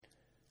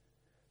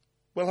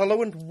Well,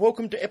 hello and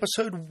welcome to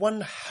episode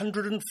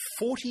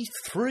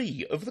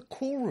 143 of The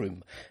Call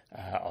Room.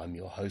 I'm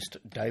your host,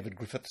 David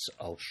Griffiths.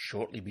 I'll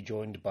shortly be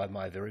joined by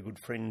my very good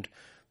friend,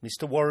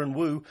 Mr. Warren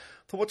Wu,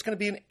 for what's going to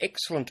be an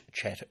excellent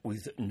chat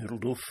with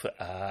Noodledoof.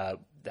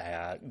 They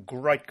are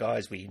great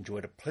guys. We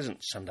enjoyed a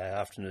pleasant Sunday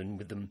afternoon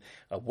with them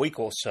a week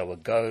or so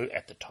ago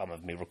at the time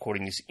of me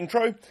recording this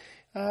intro.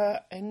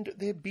 And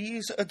their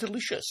beers are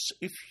delicious.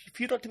 If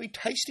you'd like to be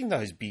tasting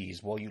those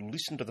beers while you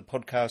listen to the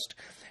podcast,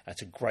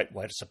 that's a great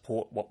way to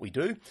support what we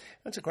do.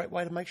 It's a great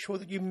way to make sure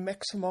that you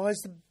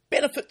maximise the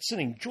benefits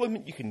and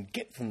enjoyment you can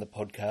get from the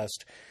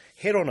podcast.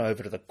 Head on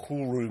over to the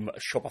Cool Room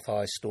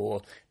Shopify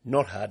store.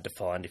 Not hard to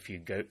find if you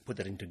go put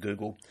that into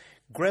Google.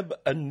 Grab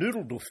a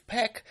Noodledoof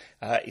pack.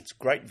 It's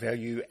great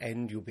value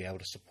and you'll be able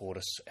to support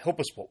us, help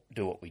us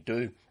do what we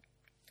do.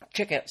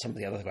 Check out some of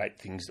the other great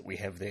things that we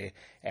have there.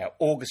 Our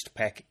August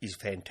pack is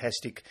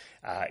fantastic.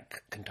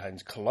 It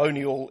contains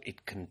Colonial,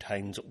 it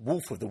contains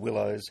Wolf of the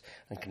Willows,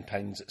 and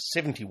contains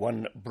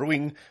 71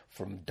 Brewing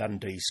from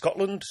Dundee,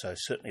 Scotland. So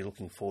certainly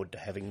looking forward to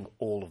having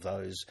all of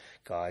those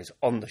guys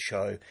on the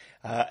show.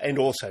 And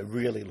also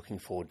really looking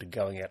forward to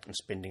going out and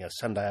spending a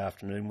Sunday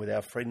afternoon with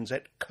our friends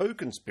at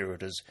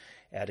Co-Conspirators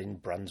out in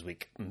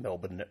Brunswick,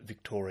 Melbourne,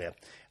 Victoria.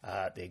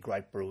 They're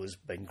great brewers,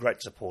 been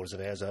great supporters of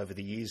ours over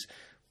the years.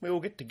 We all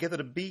get together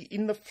to be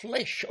in the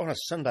flesh on a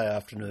Sunday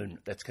afternoon.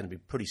 That's going to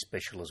be pretty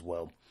special as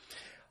well.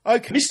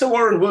 Okay. Mr.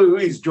 Warren Wu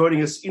is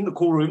joining us in the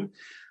call room.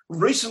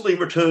 Recently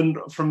returned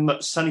from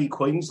sunny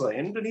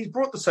Queensland, and he's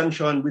brought the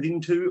sunshine with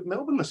him to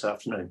Melbourne this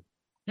afternoon.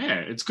 Yeah,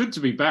 it's good to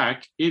be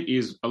back. It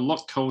is a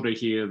lot colder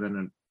here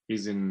than it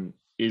is in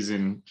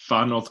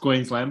far north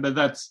Queensland, but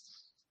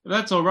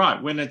that's all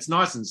right. When it's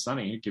nice and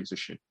sunny, who gives a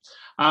shit?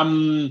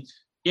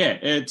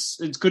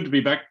 It's good to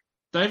be back,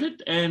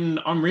 David, and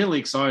I'm really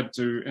excited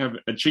to have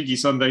a cheeky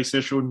Sunday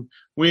session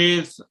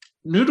with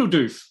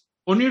Noodledoof.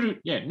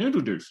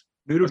 Noodledoof.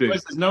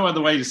 There's no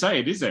other way to say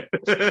it, is there?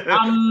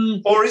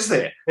 Or is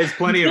there? There's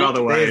plenty of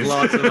other ways. There's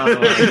lots of other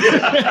ways.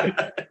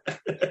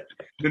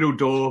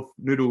 Noodledoof,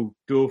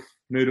 Noodledoof.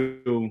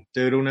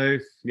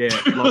 Yeah.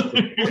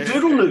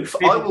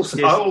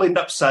 Doodledoof. I will end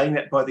up saying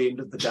that by the end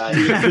of the day.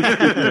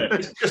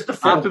 It's just a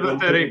after the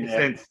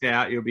 13%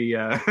 stout, you'll be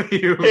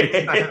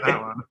saying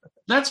that one.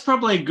 That's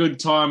probably a good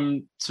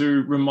time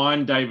to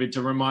remind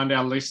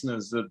our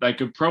listeners that they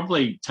could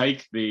probably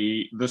take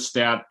the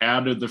stout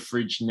out of the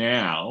fridge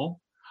now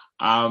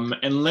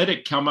and let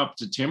it come up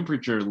to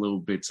temperature a little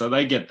bit so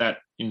they get that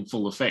in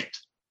full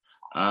effect.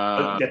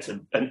 That's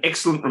an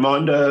excellent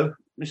reminder,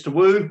 Mr.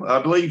 Wu. I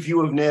believe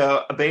you have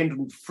now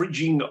abandoned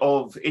fridging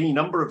of any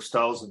number of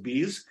styles of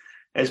beers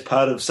as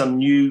part of some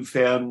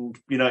newfound,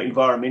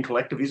 environmental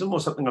activism or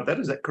something like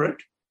that. Is that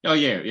correct? Oh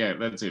yeah,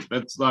 that's it.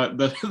 That's like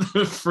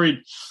the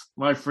fridge.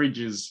 My fridge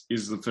is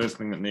the first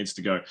thing that needs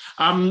to go.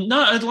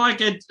 No, I'd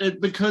like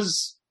it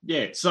because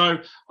So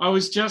I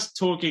was just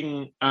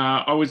talking. To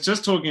Alex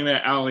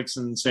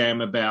and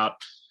Sam about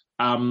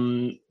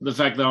the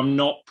fact that I'm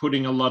not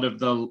putting a lot of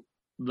the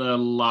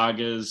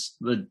lagers,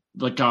 the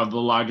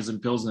lagers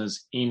and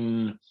pilsners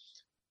in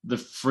the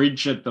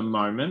fridge at the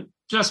moment,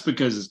 just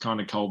because it's kind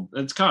of cold.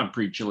 It's kind of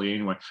pretty chilly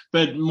anyway,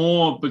 but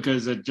more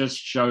because it just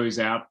shows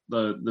out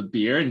the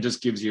beer and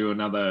just gives you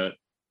another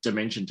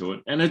dimension to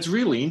it. And it's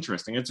really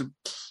interesting. It's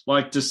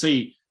like to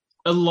see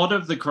a lot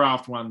of the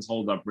craft ones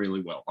hold up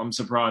really well. I'm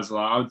surprised.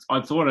 I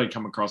thought I'd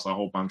come across a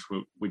whole bunch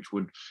which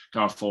would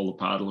kind of fall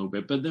apart a little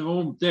bit, but they're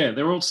all there.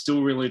 They're all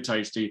still really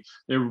tasty.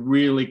 They're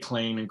really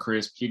clean and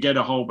crisp. You get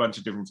a whole bunch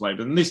of different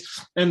flavors.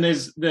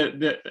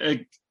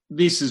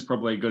 This is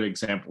probably a good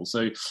example.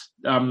 So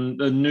the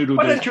Noodledoof.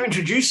 Why don't you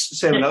introduce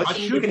Sam and Alex?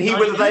 You can hear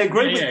whether they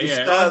agree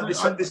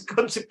with this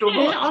concept or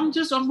not.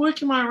 I'm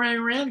working my way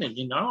around it.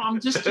 I'm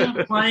just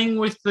playing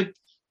with the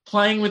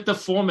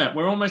format.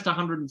 We're almost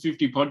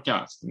 150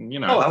 podcasts. And,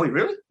 Oh, are we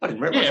really? I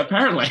didn't realize. Yeah,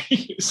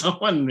 apparently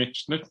someone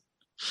mentioned it.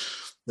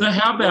 So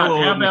how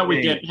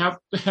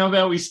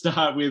about we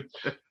start with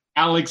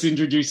Alex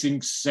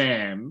introducing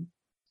Sam?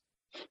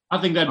 I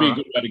think that'd be a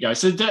good way to go.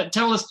 So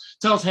tell us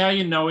how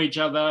you know each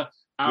other.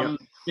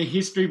 The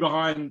history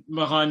behind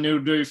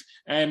Noodledoof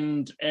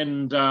and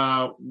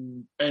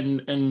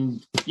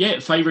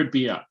favorite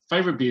beer.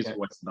 Favorite beer is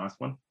always a nice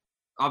one.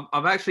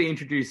 I've actually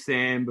introduced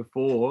Sam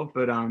before,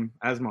 but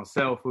as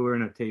myself, we were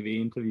in a TV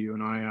interview,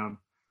 and I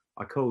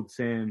called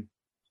Sam,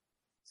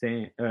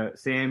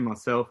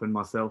 myself, and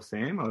myself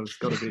Sam. I was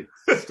got a bit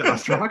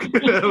starstruck.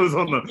 It was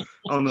on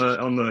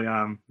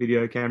the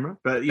video camera,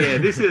 but yeah,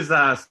 this is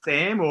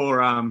Sam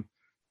or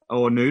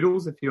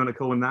Noodles, if you want to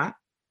call him that.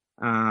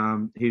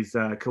 He's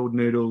called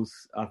Noodles,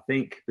 I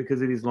think,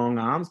 because of his long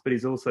arms, but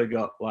he's also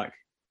got like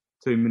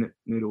 2-minute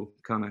noodle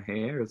kind of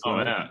hair as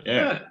well. Oh,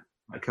 yeah.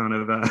 Kind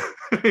of,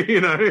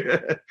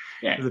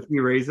 there's a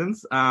few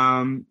reasons.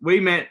 We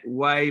met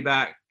way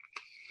back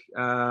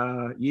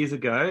years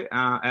ago.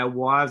 Our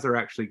wives are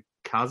actually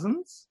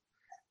cousins,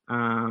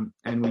 and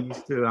we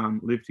used to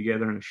live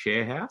together in a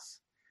share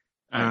house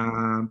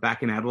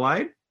back in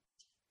Adelaide.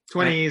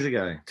 20 years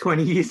ago.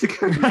 20 years ago.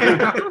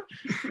 I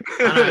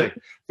know.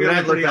 We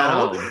don't look that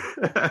old.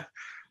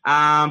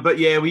 But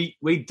yeah,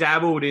 we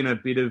dabbled in a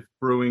bit of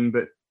brewing,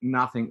 but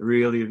nothing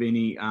really of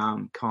any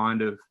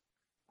kind of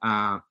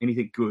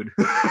anything good.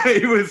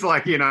 It was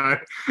like, I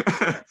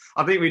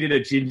think we did a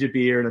ginger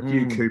beer and a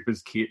few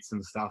Cooper's kits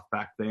and stuff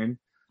back then.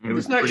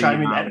 There's no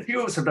shame in that. A few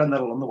of us have done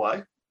that along the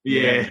way.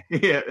 Yeah.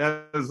 It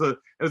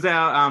was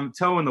our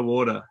toe in the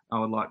water, I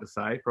would like to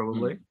say,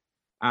 probably.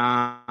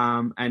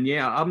 And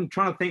yeah, I'm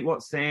trying to think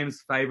what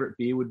Sam's favourite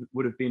beer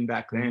would have been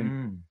back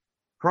then.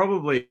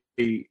 Probably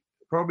a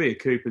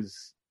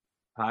Cooper's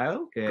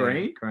Pale,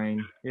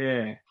 green.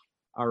 Yeah,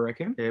 I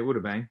reckon. Yeah, it would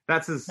have been.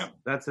 That's as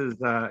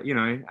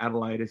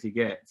Adelaide as you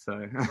get. So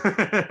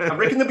I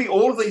reckon there'll be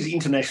all of these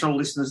international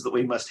listeners that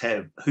we must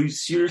have who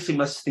seriously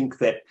must think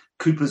that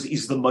Cooper's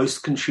is the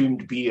most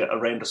consumed beer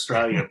around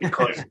Australia,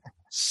 because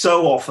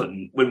so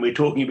often when we're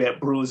talking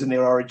about brewers and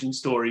their origin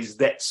stories,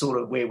 that's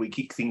sort of where we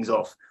kick things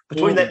off.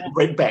 Between that and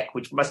Redback,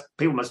 which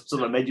people must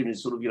sort of imagine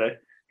is sort of,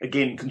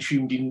 again,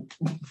 consumed in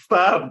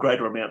far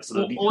greater amounts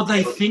than or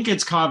they think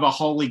it's kind of a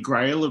holy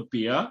grail of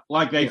beer.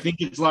 Like they think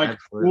it's like,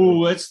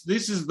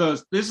 this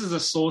is a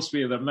source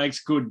beer that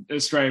makes good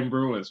Australian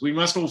brewers. We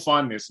must all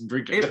find this and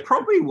drink it. It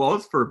probably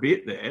was for a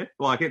bit there.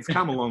 Like it's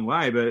come a long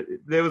way, but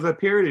there was a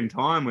period in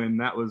time when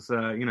that was,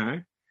 that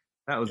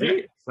was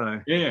it.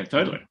 So yeah,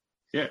 totally.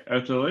 Yeah,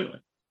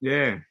 absolutely.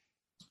 Yeah.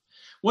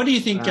 What do you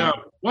think?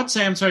 What's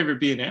Sam's favourite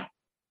beer now?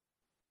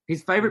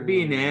 His favourite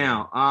beer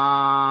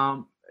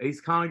now.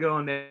 He's kind of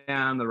going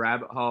down the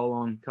rabbit hole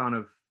on kind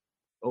of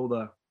all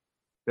the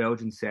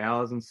Belgian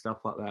sours and stuff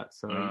like that.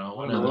 So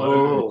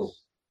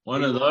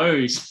one of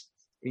those.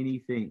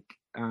 Anything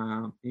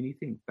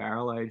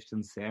barrel aged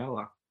and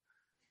sour,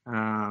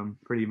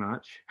 pretty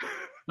much.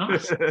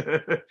 Nice.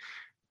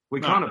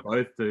 We kind of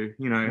both do,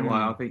 like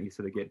I think you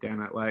sort of get down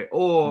that way.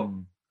 Or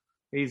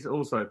he's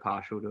also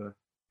partial to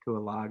a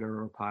lager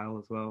or a pale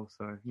as well.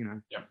 So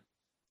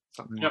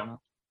something like that.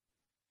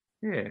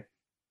 Yeah.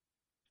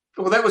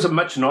 Well, that was a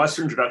much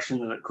nicer introduction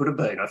than it could have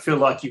been. I feel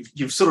like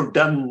you've sort of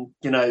done,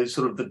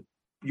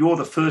 you're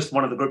the first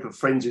one of the group of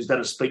friends who's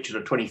done a speech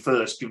at a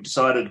 21st. You've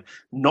decided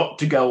not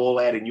to go all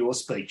out in your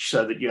speech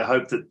so that you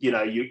hope that,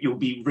 you'll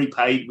be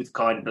repaid with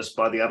kindness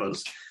by the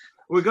others.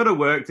 We've got to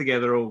work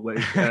together all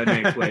week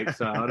next week,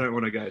 so I don't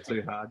want to go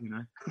too hard,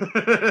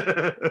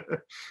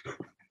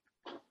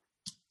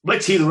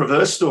 Let's hear the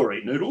reverse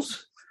story,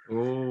 Noodles.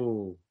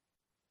 Oh,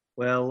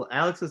 well,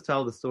 Alex has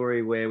told the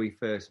story where we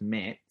first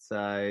met,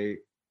 so...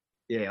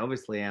 Yeah,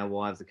 obviously our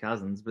wives are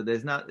cousins, but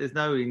there's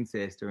no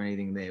incest or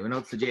anything there. We're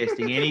not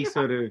suggesting any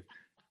sort of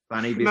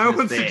funny business. No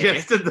one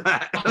suggested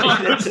that.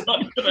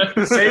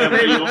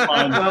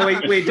 Well,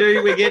 we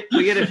do. We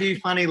get a few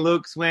funny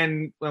looks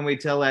when we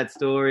tell that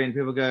story, and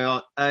people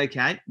go, "Oh,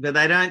 okay," but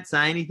they don't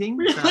say anything.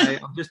 So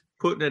I'm just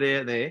putting it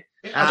out there.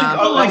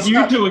 Like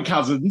you two are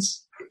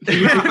cousins.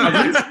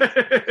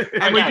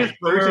 And we just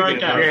brew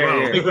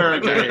together. We're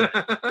okay.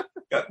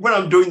 When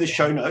I'm doing the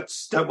show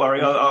notes, don't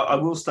worry, I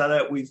will start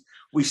out with,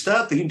 we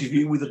start the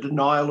interview with a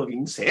denial of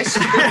incest.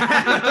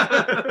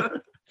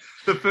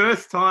 The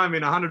first time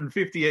in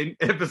 150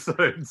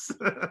 episodes.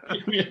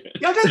 Yeah,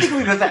 I don't think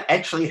we've ever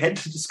actually had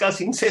to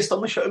discuss incest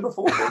on the show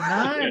before.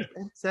 No,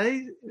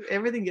 so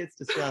everything gets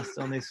discussed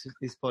on this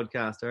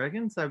podcast, I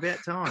reckon, so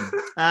about time.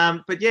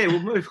 But yeah,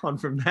 we'll move on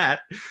from that.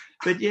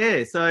 But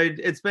yeah, so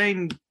it's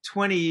been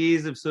 20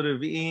 years of sort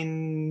of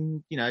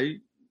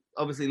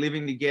obviously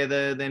living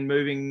together, then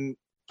moving.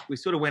 We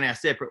sort of went our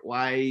separate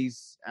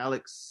ways.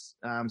 Alex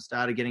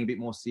started getting a bit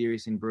more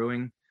serious in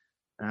brewing.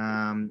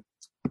 Went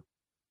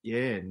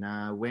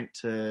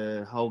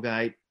to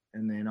Holgate,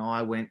 and then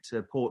I went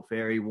to Port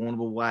Fairy,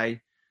 Warrnambool Way.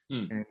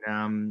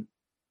 And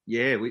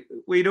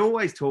we'd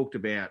always talked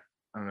about,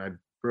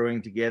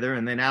 brewing together,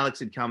 and then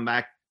Alex had come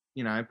back,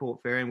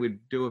 Port Fairy, and we'd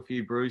do a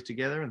few brews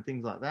together and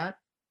things like that.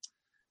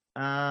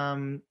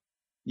 And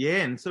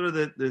sort of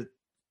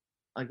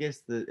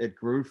it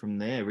grew from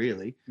there,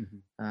 really.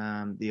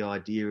 The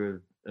idea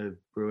of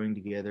brewing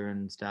together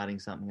and starting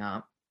something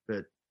up,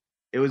 but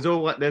it was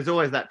there's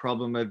always that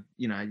problem of,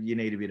 you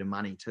need a bit of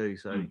money too.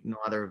 So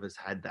neither of us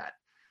had that.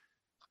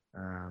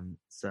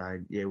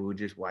 We were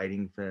just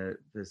waiting for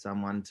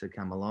someone to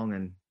come along,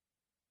 and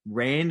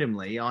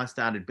randomly I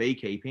started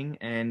beekeeping,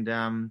 and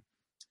the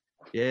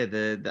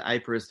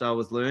apiarist I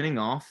was learning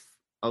off,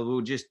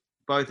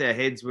 both our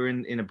heads were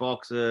in a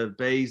box of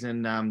bees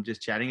and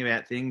just chatting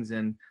about things,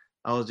 and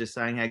I was just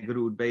saying how good it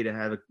would be to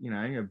have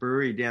a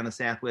brewery down the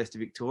southwest of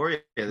Victoria.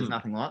 There's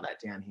nothing like that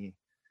down here.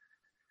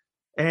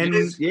 And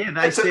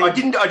they said, I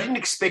didn't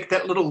expect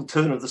that little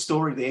turn of the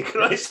story there.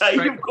 Can I say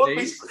you've got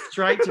this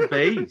straight to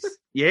bees?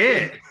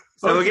 Yeah.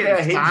 So we're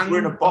getting our heads. We're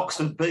in a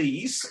box of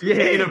bees. Yeah,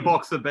 in a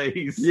box of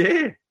bees.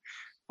 Yeah,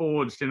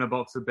 forged in a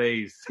box of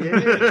bees.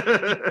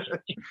 Yeah.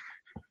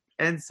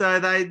 And so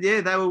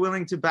they were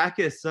willing to back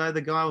us. So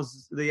the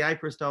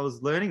apiarist I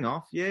was learning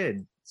off,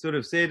 sort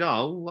of said,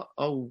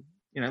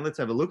 let's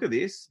have a look at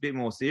this a bit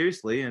more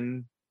seriously,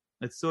 and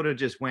it sort of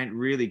just went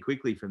really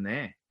quickly from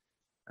there.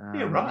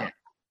 Right.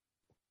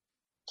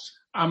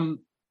 And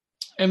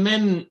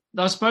then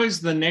I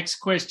suppose the next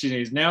question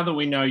is, now that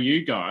we know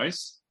you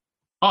guys,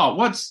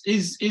 Oh,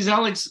 is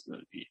Alex?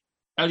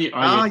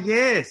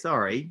 Yeah,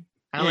 sorry.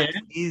 Alex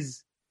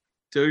is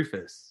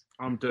Doofus.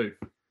 I'm Doof.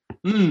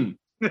 Mm.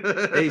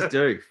 He's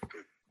Doof.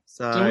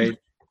 So,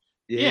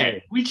 yeah,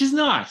 which is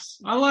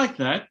nice. I like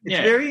that.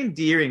 It's very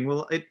endearing.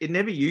 Well, it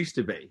never used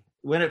to be.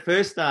 When it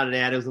first started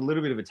out, it was a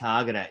little bit of a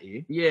target at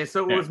you. Yeah,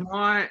 so it was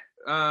my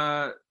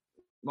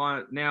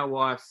now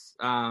wife's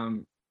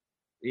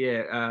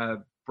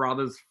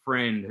brother's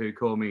friend who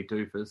called me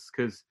Doofus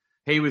because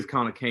he was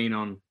kind of keen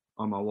on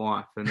my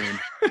wife, and then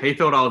he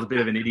thought I was a bit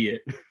of an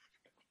idiot.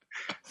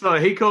 So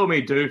he called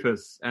me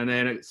Doofus, and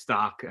then it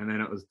stuck, and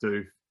then it was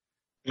Doof.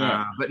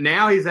 Yeah. But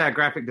now he's our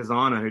graphic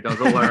designer who does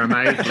all our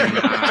amazing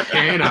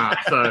can art.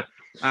 So,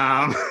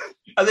 are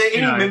there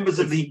any members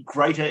of the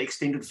greater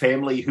extended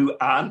family who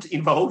aren't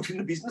involved in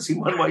the business in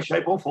one way,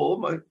 shape, or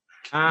form?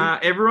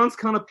 Everyone's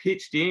kind of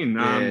pitched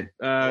in.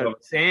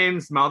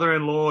 Sam's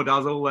mother-in-law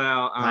does all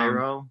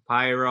our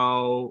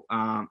payroll.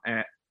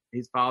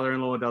 His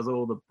father-in-law does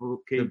all the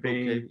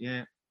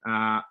bookkeeping.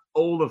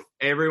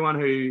 Everyone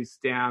who's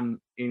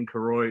down in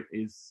Koroit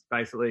is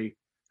basically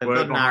they've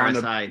worked behind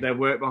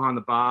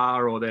the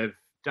bar, or they've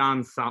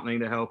done something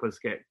to help us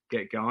get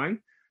going.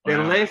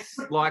 They're less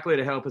likely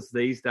to help us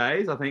these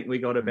days. I think we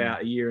got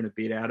about a year and a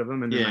bit out of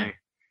them, and then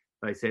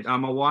they said,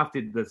 my wife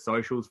did the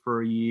socials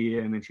for a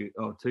year, and then 2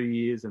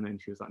 years, and then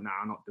she was like, no,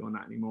 I'm not doing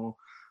that anymore.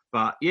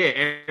 But yeah,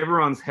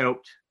 everyone's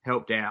helped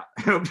out,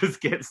 helped us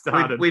get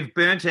started. We've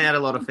burnt out a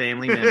lot of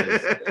family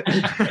members.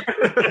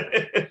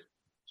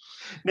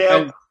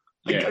 Now,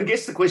 I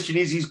guess the question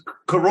is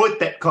Koroit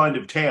that kind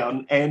of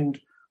town? And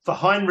for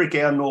Heinrich,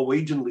 our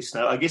Norwegian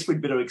listener, I guess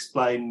we'd better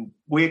explain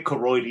where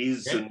Koroit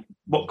is and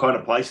what kind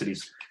of place it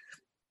is.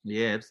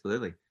 Yeah,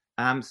 absolutely.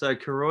 So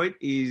Koroit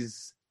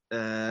is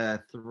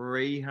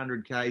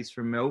 300 k's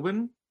from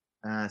Melbourne,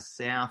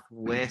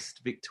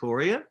 southwest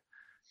Victoria.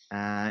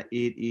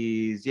 It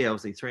is,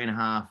 obviously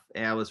 3.5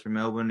 hours from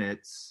Melbourne.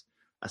 It's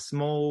a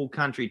small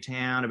country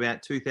town,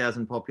 about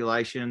 2,000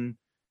 population.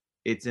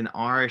 It's an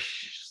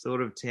Irish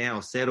sort of town,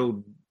 or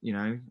settled,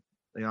 the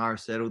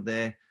Irish settled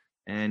there.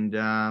 And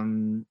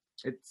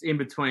it's in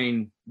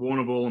between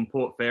Warrnambool and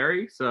Port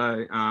Fairy.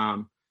 So,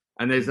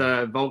 and there's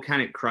a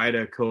volcanic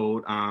crater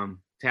called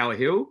Tower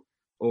Hill,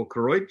 or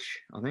Koroit,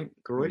 I think.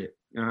 Koroit.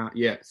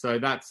 So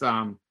that's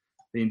the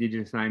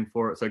Indigenous name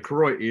for it. So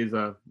Koroit is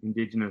a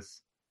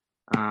Indigenous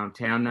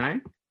town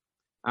name.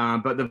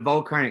 But the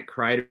volcanic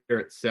crater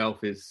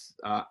itself is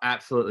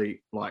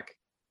absolutely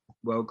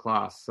world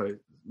class. So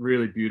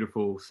really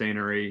beautiful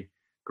scenery,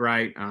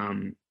 great,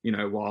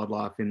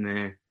 wildlife in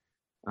there.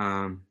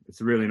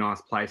 It's a really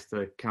nice place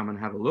to come and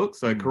have a look.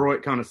 So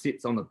Koroit kind of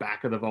sits on the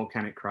back of the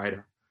volcanic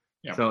crater.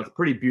 Yep. So it's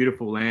pretty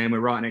beautiful land.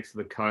 We're right next to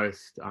the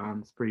coast.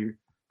 It's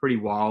pretty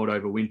wild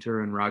over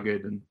winter and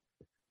rugged, and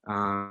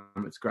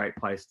it's a great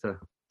place to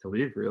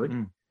live,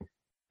 really.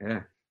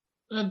 Yeah.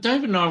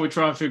 David and I were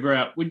trying to figure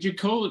out, would you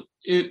call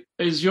it,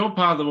 is your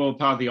part of the world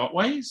part of the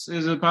Otways?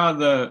 Is it part of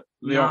the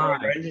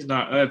Otway Ranges?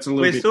 No, that's a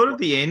little bit... We're sort of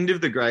the end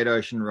of the Great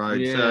Ocean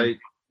Road. Yeah. So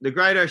the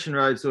Great Ocean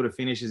Road sort of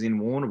finishes in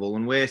Warrnambool,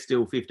 and we're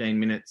still 15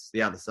 minutes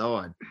the other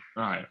side.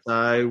 Right.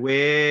 So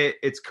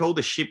it's called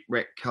the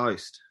Shipwreck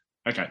Coast.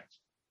 Okay.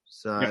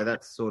 So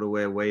that's sort of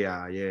where we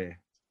are, yeah.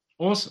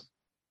 Awesome.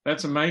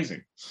 That's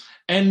amazing.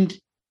 And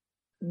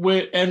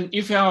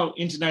if our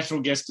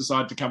international guests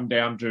decide to come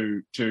down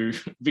to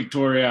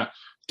Victoria,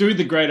 do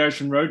the Great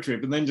Ocean Road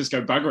trip, and then just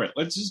go bugger it.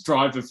 Let's just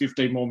drive for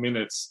 15 more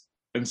minutes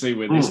and see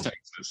where this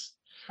takes us.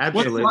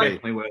 Absolutely.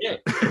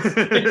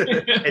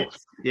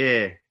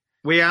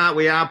 We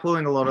are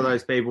pulling a lot of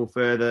those people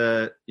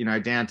further,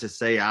 down to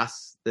see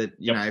us. That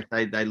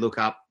if they look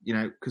up,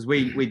 because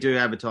we do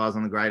advertise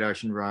on the Great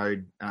Ocean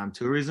Road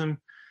tourism,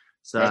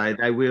 so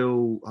they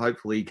will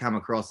hopefully come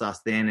across us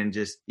then and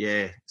just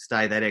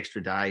stay that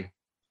extra day.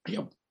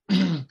 Yep.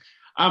 You've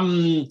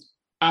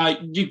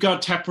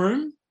got tap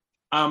room,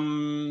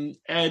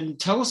 and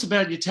tell us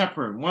about your tap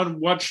room.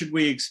 What should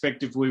we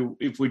expect if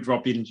we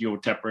drop into your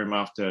tap room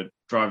after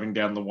driving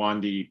down the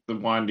windy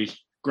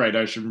Great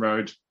Ocean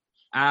Road?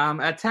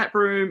 Our tap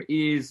room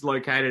is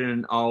located in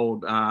an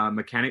old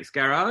mechanics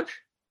garage.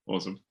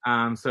 Awesome.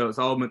 So it's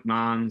old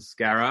McMahon's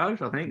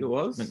garage, I think it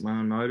was.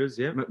 McMahon Motors,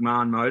 yeah.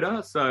 McMahon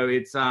Motor. So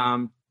it's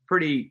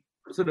pretty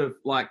sort of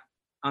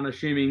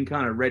unassuming,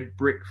 kind of red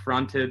brick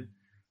fronted.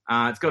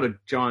 It's got a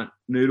giant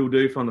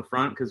Noodledoof on the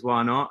front, because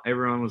why not?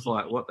 Everyone was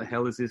like, what the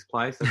hell is this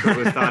place? I thought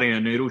we were starting a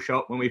noodle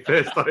shop when we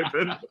first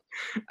opened.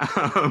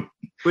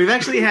 We've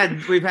had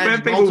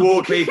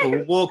multiple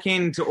people walk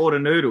in to order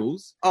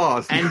noodles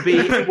and be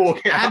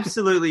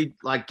absolutely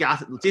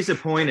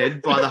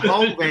disappointed by the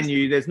whole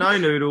venue. There's no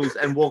noodles,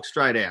 and walk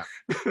straight out.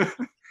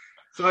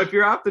 So if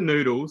you're after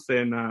noodles,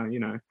 then,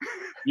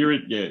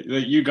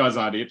 you guys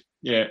aren't it.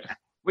 Yeah.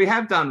 We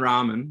have done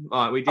ramen.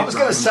 I was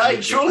going to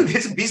say, surely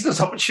there's a business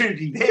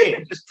opportunity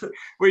there.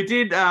 We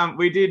did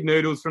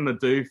noodles from the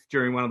Doof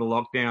during one of the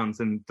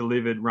lockdowns and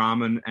delivered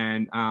ramen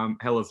and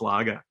Hellas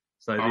Lager.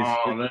 So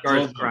this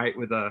goes great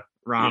with a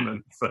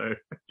ramen.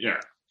 Yeah.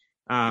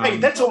 So hey,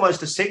 that's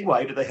almost a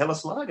segue to the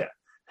Hellas Lager.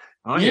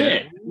 Oh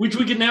yeah, which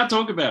we can now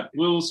talk about.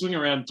 We'll swing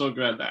around and talk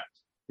about that.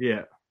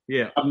 Yeah.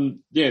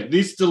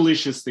 This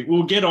delicious thing.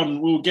 We'll get back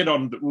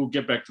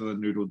to the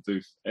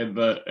Noodledoof and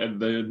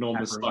the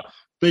enormous stuff.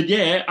 But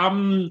yeah,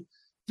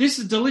 this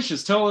is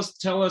delicious. Tell us.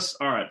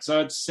 All right.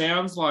 So it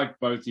sounds like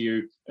both of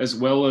you, as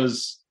well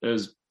as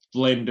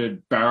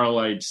blended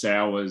barrel-aged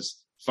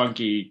sours,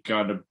 funky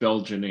kind of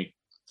Belgian-y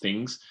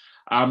things.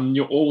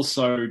 You're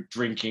also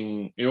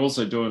doing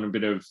a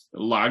bit of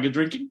lager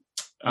drinking.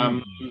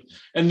 And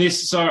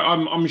this, so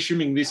I'm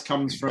assuming this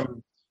comes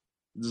from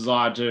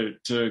desire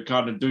to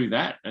kind of do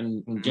that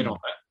and get on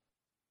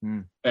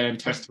that.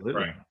 Fantastic.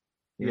 Right.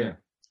 Yeah,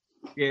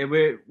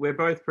 we're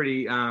both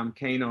pretty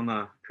keen on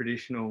the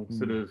traditional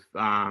sort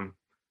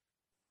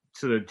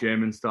of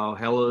German style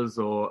hellers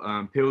or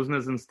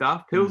pilsners and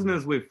stuff.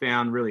 Pilsners we've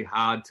found really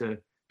hard to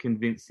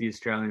convince the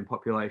Australian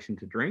population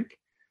to drink,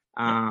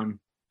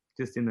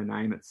 just in the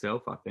name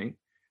itself, I think,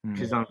 which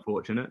is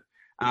unfortunate.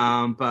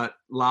 But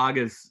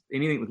lagers,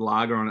 anything with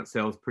lager on it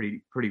sells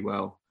pretty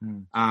well.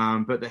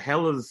 But the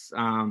hellers,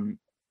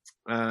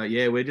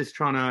 we're just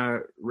trying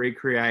to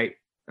recreate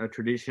a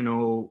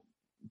traditional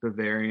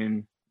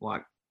Bavarian,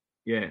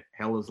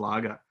 hellers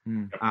lager.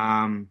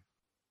 I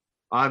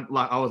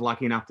was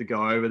lucky enough to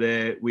go over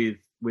there with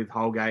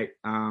Holgate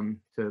to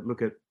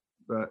look at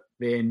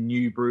their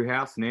new brew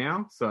house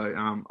now.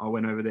 So I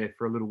went over there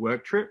for a little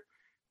work trip.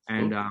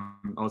 And I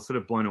was sort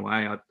of blown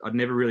away. I'd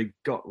never really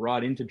got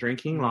right into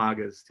drinking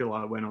lagers till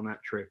I went on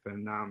that trip,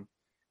 and I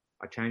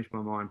changed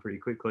my mind pretty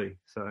quickly.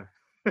 So,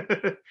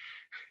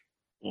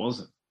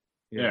 awesome.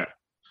 Yeah.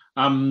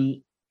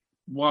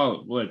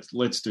 Well,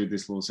 let's do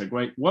this little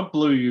segue. What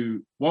blew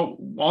you? What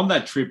on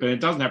that trip? And it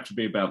doesn't have to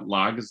be about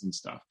lagers and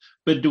stuff.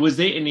 But was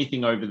there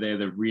anything over there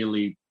that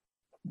really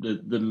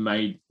the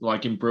made,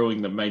 like in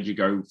brewing, that made you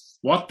go,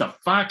 "What the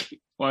fuck?"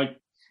 Like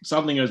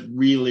something that's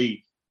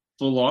really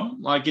full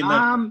on, like in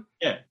that.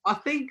 I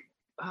think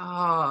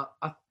I'm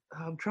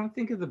trying to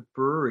think of the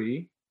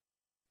brewery,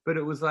 but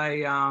it was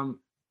a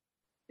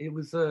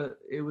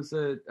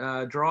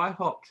dry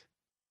hopped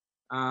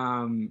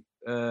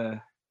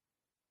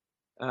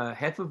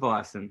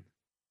Hefeweizen,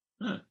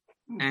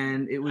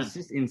 and it was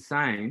just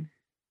insane,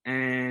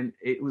 and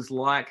it was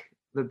like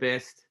the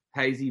best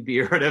hazy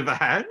beer I'd ever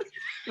had.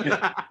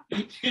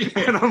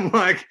 And I'm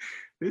like,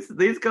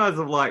 these guys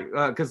are like,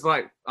 because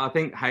I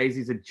think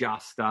hazies had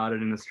just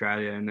started in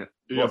Australia, and it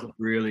wasn't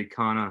really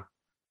kind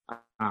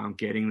of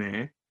getting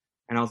there.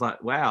 And I was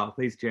like, wow,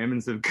 these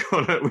Germans have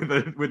got it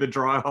with a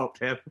dry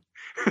hopped hep.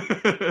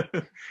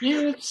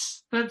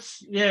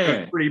 That's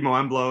pretty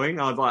mind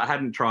blowing. I was like, I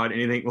hadn't tried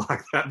anything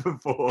like that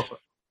before.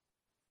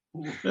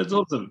 That's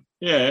awesome.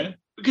 Yeah,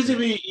 because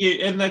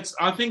and that's,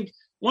 I think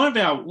one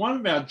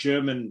of our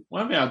German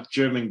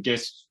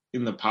guests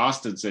in the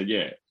past had said,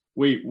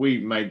 we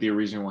made the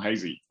original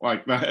hazy.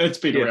 Like it's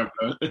been around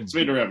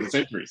for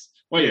centuries.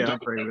 Well, I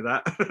agree with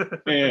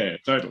that. Yeah,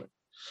 totally.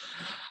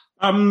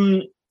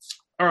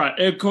 All right.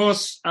 Of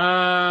course.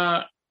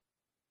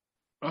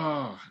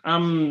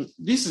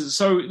 This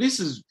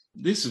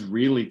is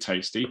really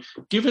tasty.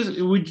 Do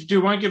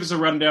you want to give us a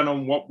rundown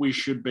on what we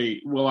should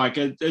be? Well, like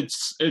it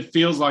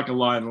feels like a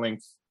line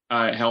length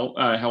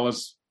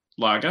Helles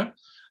lager.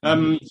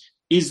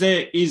 Is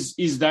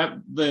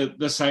that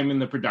the same in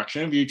the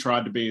production? Have you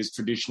tried to be as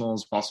traditional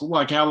as possible?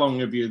 Like how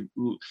long have you?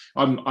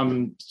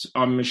 I'm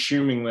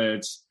assuming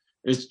that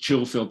it's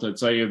chill filtered,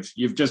 so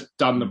you've just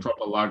done the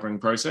proper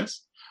lagering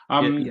process.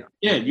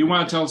 You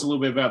want to tell us a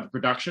little bit about the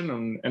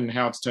production and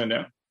how it's turned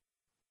out?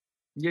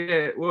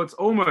 Yeah, well, it's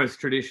almost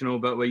traditional,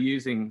 but we're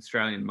using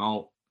Australian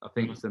malt. I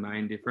think it's the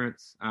main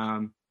difference.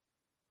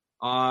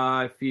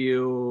 I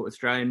feel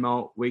Australian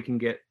malt we can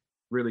get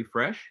really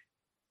fresh.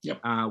 Yep.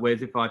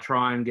 Whereas if I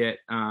try and get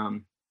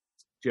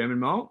German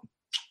malt,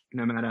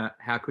 no matter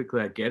how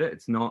quickly I get it,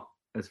 it's not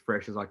as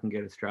fresh as I can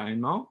get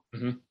Australian malt.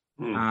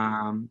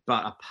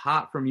 But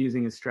apart from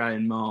using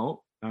Australian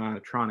malt,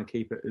 trying to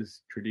keep it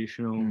as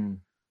traditional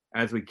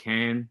as we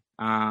can.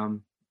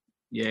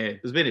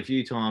 There's been a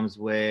few times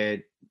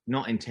where,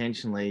 not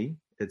intentionally,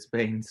 it's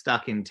been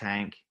stuck in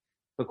tank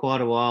for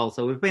quite a while.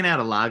 So we've been out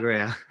of lager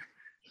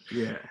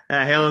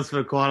our Helles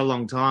for quite a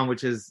long time,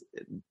 which is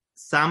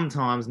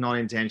sometimes not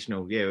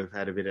intentional. Yeah, we've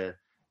had a bit of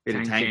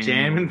tank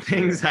jam and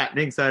things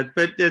happening. So,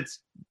 but it's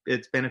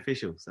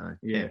beneficial. So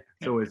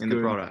it's always in good.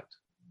 The product.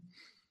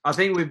 I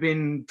think we've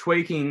been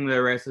tweaking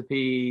the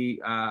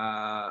recipe,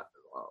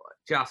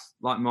 just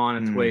like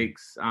minor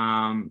tweaks,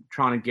 trying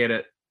to get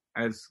it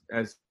as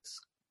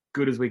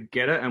good as we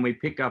get it. And we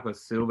picked up a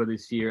silver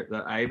this year at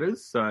the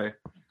Abers. So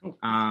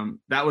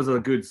that was a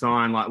good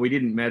sign. Like we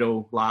didn't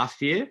medal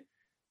last year.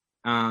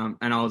 And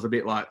I was a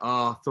bit like,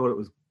 I thought it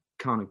was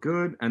kind of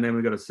good. And then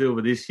we got a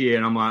silver this year.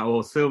 And I'm like,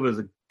 well, silver's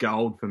a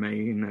gold for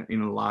me in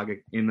the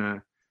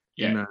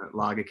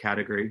lager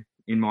category,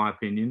 in my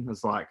opinion.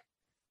 It's like,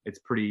 it's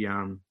pretty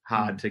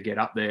hard to get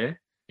up there.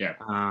 Yeah.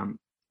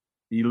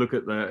 You look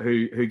at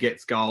who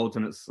gets golds,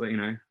 and it's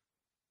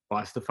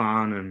by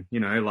Stefan and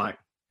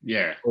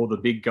all the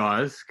big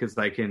guys, because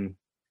they can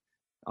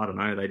I don't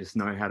know. They just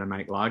know how to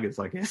make lagers,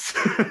 I guess.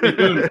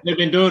 They've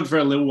been doing it for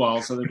a little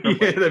while, so they've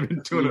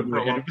been doing it for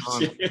a long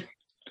time.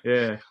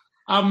 Yeah.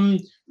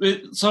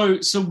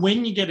 So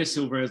when you get a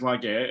silver,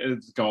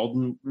 it's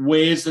golden.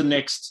 Where's the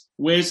next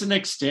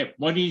step?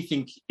 What do you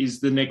think is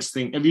the next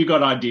thing? Have you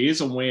got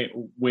ideas on where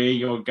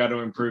you're going to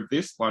improve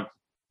this?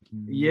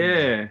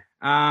 Yeah.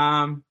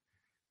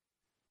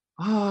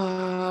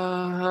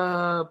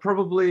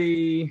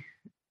 Probably,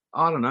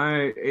 I don't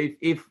know,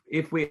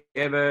 if we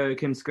ever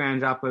can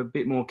scrounge up a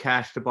bit more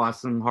cash to buy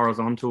some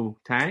horizontal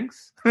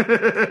tanks,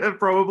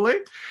 probably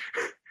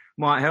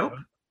might help.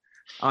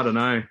 I don't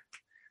know.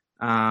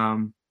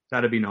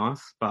 That'd be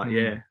nice, but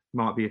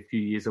might be a few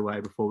years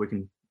away before we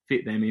can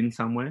fit them in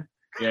somewhere.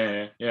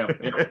 Yeah.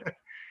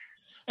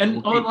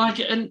 And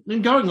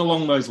and going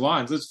along those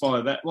lines, let's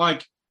follow that.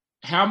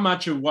 How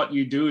much of what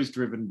you do is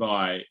driven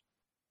by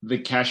the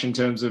cash in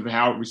terms of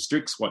how it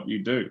restricts what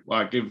you do?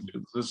 If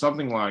there's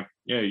something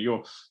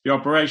your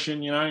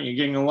operation, you're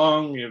getting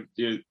along,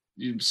 you're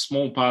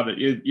small part of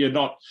it, you're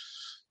not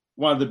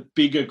one of the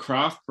bigger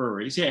craft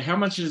breweries. Yeah, how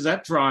much does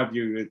that drive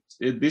you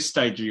at this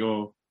stage of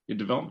your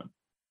development?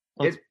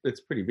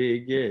 It's pretty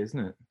big, isn't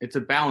it? It's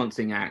a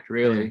balancing act,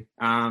 really,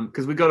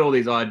 because we've got all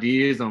these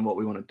ideas on what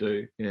we want to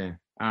do.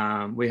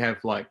 Yeah. We have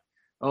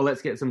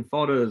let's get some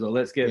fodders, or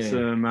let's get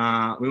some.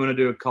 We want to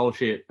do a coal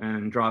ship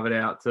and drive it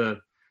out to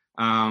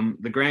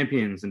the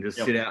Grampians and just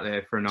sit out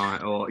there for a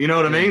night, or you know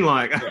what I mean?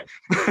 I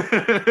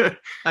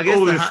guess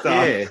all this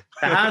stuff. Yeah.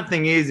 The hard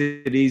thing is,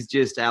 it is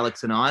just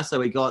Alex and I. So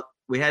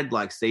we had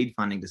seed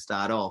funding to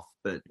start off,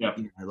 but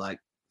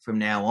from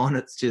now on,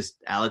 it's just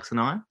Alex and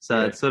I.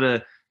 So it's sort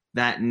of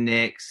that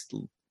next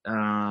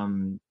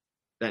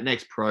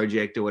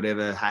project or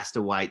whatever has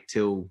to wait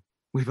till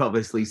we've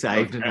obviously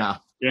saved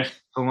enough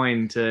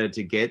coin to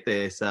get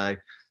there. So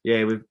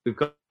we've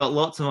got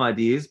lots of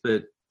ideas,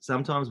 but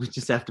sometimes we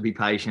just have to be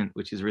patient,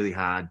 which is really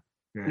hard.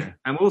 Yeah,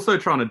 and we're also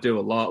trying to do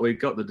a lot. We've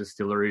got the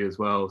distillery as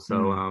well,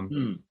 so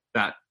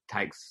that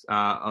takes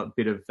a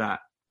bit of that.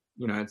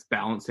 It's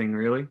balancing,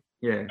 really.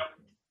 Yeah.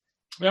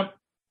 Yep.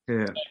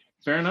 Yeah.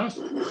 Fair enough.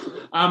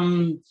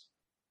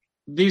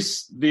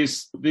 This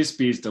beer's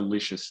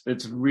delicious.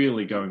 It's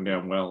really going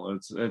down well.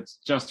 It's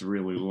just a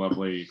really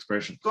lovely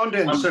expression. It's gone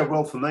down so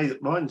well for me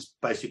that mine's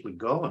basically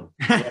gone.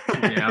 I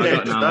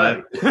got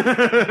no.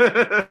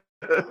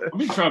 I've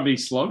been trying to be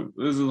slow.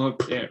 This is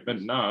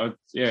but no,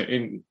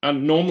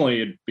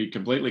 normally it'd be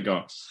completely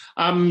gone.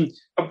 I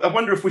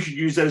wonder if we should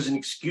use that as an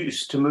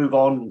excuse to move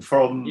on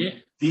from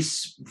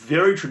this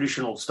very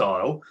traditional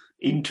style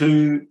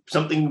into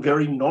something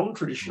very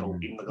non-traditional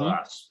in the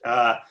glass,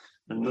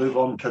 and move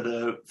on to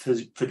the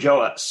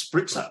Feijoa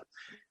Spritzer.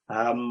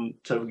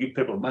 So we'll give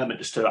people a moment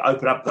just to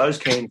open up those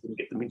cans and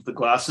get them into the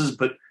glasses.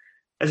 But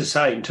as I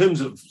say, in terms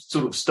of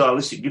sort of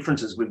stylistic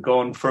differences, we've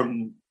gone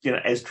from,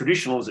 as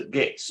traditional as it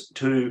gets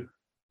to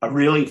a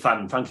really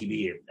fun, funky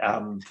beer,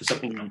 for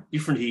something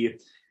different here.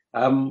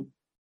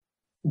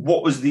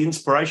 What was the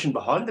inspiration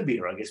behind the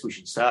beer? I guess we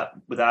should start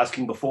with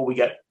asking before we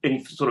get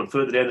any sort of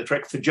further down the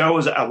track.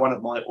 Feijoas are one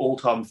of my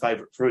all-time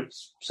favourite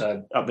fruits,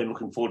 so I've been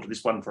looking forward to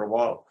this one for a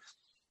while.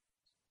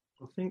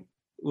 I think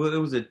it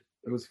was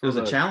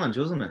a challenge,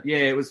 wasn't it? Yeah,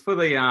 it was for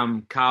the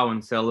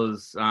Carwyn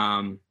Cellars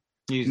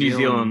New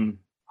Zealand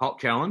Hop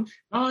Challenge.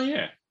 Oh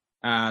yeah,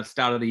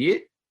 start of the year.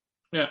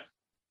 Yeah.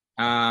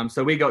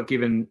 So we got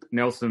given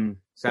Nelson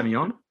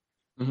Sauvignon.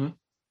 Mm-hmm.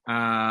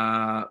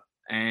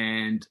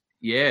 And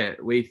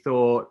we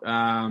thought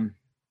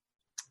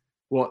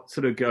what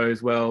sort of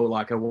goes well,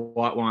 like a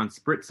white wine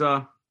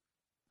spritzer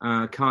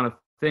kind of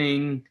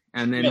thing,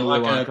 and then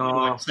like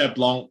Sauv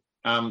Blanc.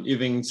 You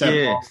think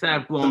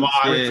Sauv Blanc,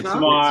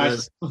 some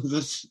ice.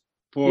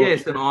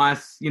 Some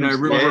ice.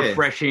 Real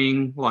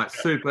refreshing,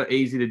 super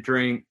easy to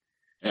drink,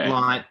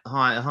 light,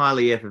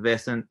 highly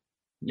effervescent.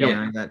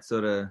 That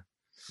sort of.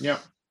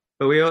 Yep.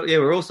 But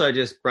we're also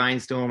just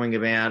brainstorming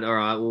about, all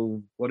right,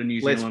 well, what do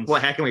New Zealand?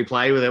 How can we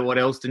play with it? What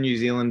else do New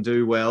Zealand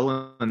do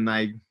well? And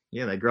they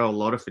grow a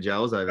lot of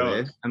Feijoas over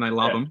there, and they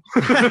love them.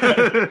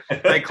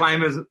 They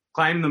claim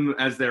them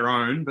as their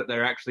own, but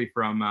they're actually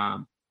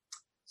from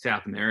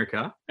South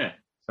America. Yeah.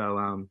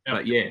 So,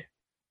 but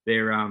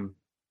they're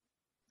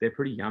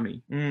pretty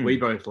yummy. We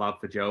both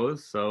love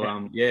Feijoas,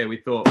 so we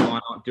thought,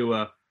 why not do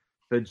a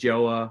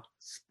Feijoa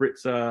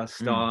spritzer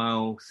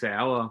style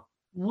sour?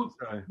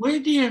 Where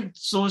do you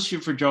source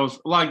your Feijoas?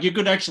 You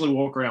could actually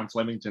walk around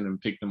Flemington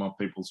and pick them off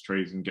people's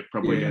trees and get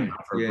probably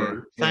enough for a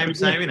brew.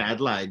 Same in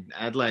Adelaide.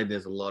 Adelaide,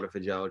 there's a lot of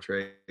Feijoa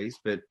trees,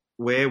 but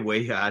where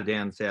we are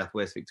down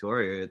southwest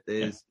Victoria,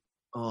 there's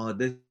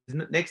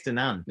next to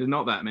none. There's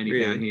not that many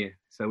down here,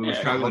 so we were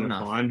struggling to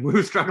find. We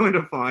were struggling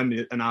to find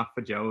enough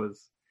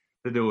Feijoas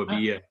to do a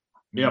beer.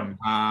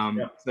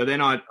 So then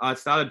I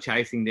started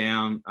chasing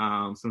down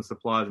some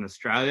suppliers in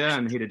Australia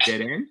and hit a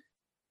dead end.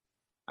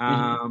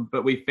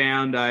 But we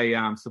found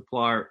a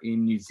supplier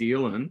in New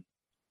Zealand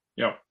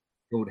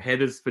called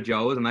Heather's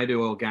Feijoas, and they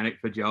do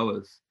organic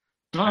Feijoas.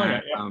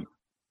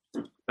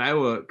 They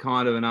were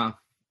kind of enough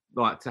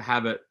to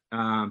have it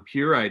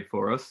pureed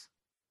for us,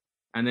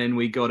 and then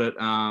we got it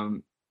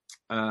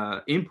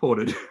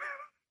imported.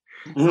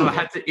 So I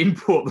had to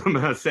import them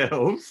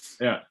ourselves.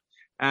 Yeah.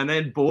 And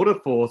then Border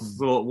Force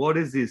thought, what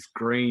is this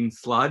green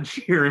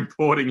sludge you're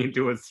importing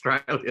into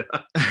Australia?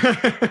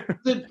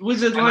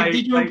 Was it like,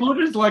 did you import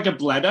it as like a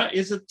bladder?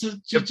 Is it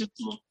just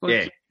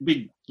like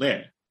big,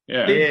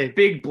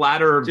 big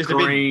bladder of just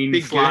green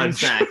big sludge.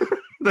 sack.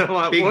 They're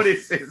like, what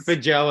is this?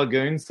 Fajoa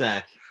goon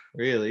sack,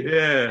 really.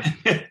 Yeah.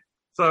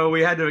 So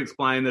we had to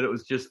explain that it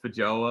was just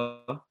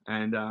Fajoa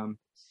and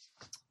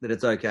that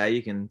it's okay,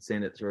 you can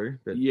send it through.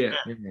 But yeah.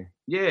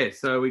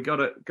 So we got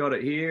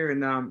it here,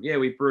 and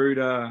we brewed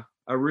a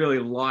really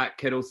light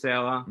kettle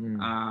sour,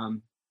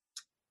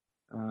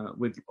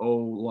 with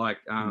all like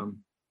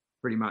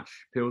pretty much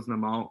Pilsner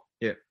malt.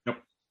 Yeah.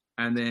 Yep.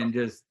 And then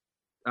just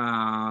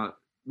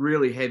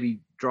really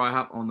heavy dry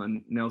hop on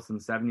the Nelson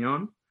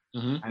Sauvignon,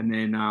 and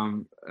then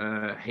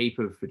a heap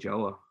of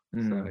Fajoa.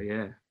 So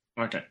yeah.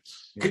 Okay.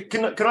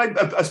 Can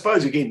I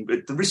suppose again,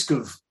 at the risk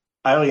of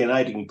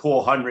alienating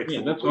poor Heinrich,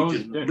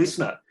 the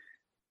listener,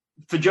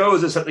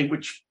 Fajoas are something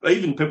which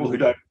even people who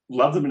don't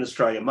love them in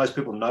Australia, most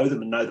people know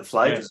them and know the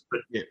flavours. But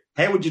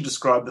how would you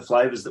describe the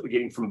flavours that we're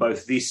getting from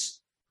both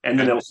this and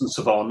the Nelson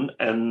Sauvignon,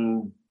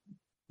 and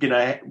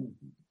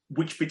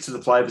which bits of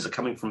the flavours are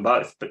coming from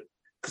both? But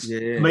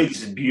to me,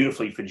 this is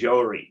beautifully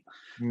Fajoa-y.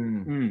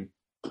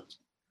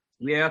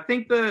 Yeah, I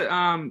think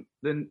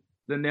the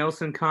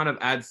Nelson kind of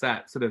adds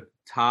that sort of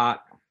tart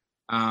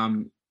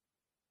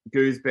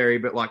gooseberry,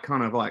 but like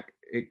kind of like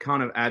it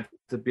kind of adds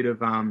a bit of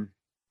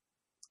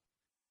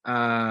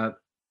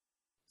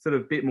sort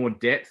of bit more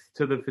depth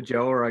to the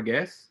Fajoa, I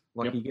guess.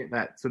 Like you get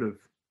that sort of.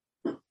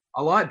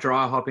 I like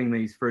dry hopping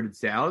these fruited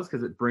sours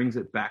because it brings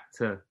it back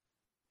to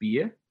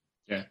beer.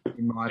 Yeah,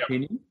 in my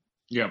opinion.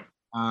 Yeah.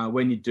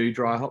 When you do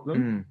dry hop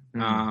them,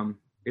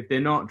 if they're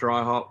not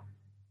dry hop,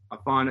 I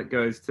find it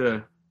goes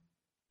to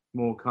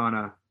more kind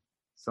of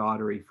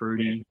cidery,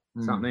 fruity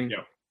something.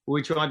 Yeah.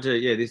 We tried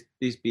to,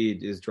 this beer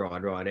is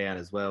dried right out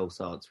as well,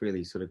 so it's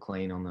really sort of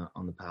clean on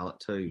the palate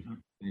too.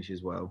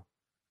 Finishes well.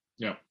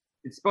 Yeah,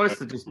 it's supposed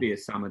to just be a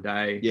summer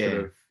day,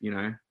 sort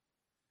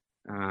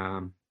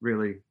of,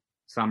 really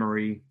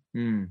summery.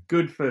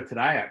 Good for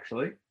today,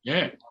 actually.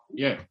 Yeah.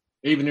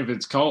 Even if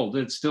it's cold,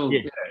 it still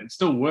it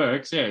still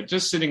works. Yeah,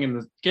 just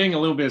sitting getting a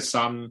little bit of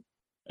sun.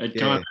 It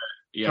kind of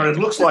it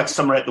looks like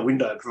summer out the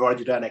window, provided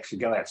you don't actually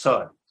go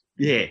outside.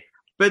 Yeah.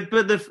 But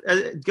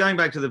going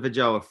back to the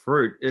Fajoa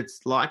fruit, it's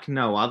like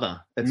no other.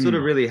 It's sort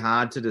of really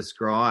hard to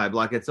describe.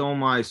 Like it's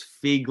almost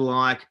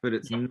fig-like, but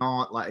it's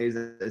not like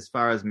as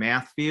far as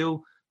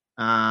mouthfeel.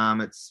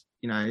 It's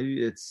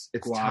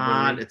it's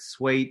tart, it's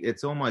sweet,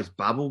 it's almost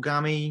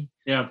bubblegummy.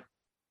 Yeah.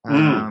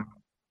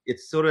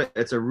 It's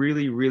a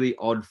really, really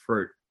odd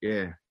fruit.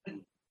 Yeah.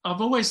 I've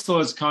always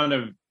thought it's kind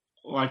of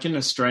like in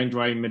a strange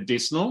way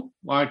medicinal.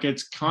 Like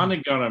it's kind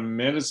of got a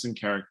medicine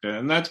character,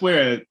 and that's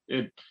where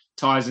it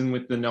ties in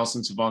with the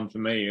Nelson Sauvignon for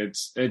me.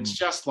 It's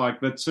just like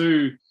the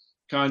two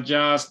kind of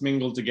just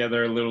mingle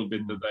together a little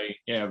bit that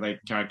they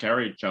can't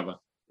carry each other.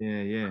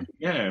 Yeah.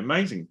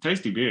 Amazing,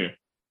 tasty beer,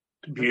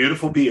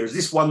 beautiful beer. Is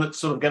this one that's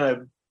sort of going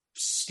to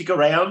stick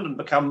around and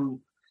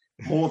become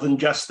more than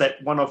just that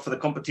one-off for the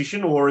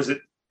competition, or is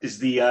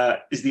the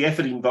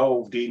effort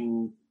involved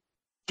in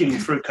getting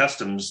through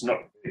customs not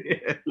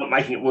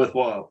making it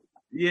worthwhile?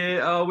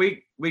 Yeah,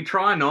 we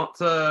try not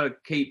to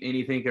keep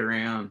anything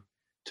around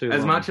too as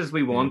long. Much as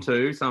we want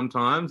to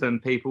sometimes,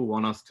 and people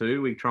want us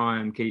to. We try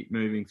and keep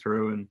moving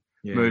through and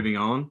moving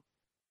on.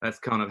 That's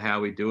kind of how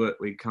we do it.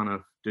 We kind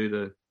of do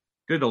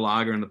the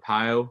lager and the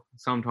pale,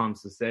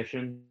 sometimes the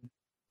session,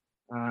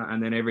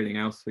 and then everything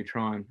else we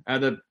try and.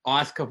 The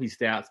iced coffee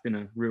stout's been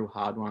a real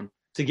hard one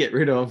to get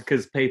rid of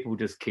because people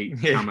just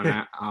keep coming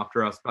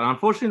after us. But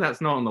unfortunately, that's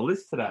not on the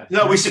list today.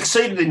 No, we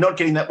succeeded in not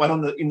getting that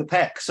one in the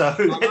pack. So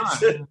we'll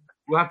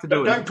have to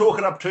do it. Don't talk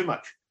it up too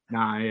much.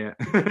 No, yeah.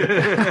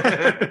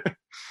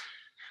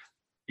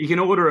 You can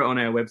order it on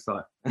our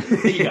website.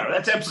 There you go.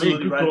 That's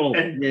absolutely right.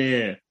 And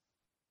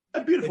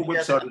a beautiful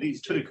website it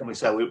is too, can we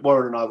say?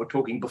 Warren and I were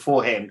talking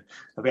beforehand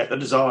about the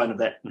design of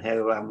that and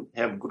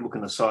how good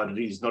looking a site it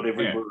is. Not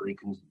every brewery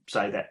can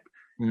say that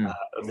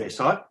of their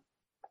site.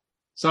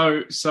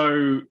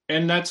 So,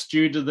 and that's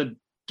due to the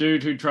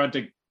dude who tried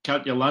to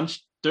cut your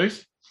lunch,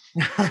 Doof?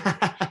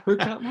 Who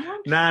cut my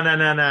lunch?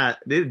 No.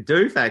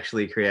 Doof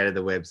actually created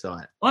the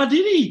website. Oh,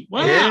 did he?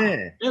 Wow.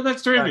 Yeah,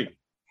 that's terrific.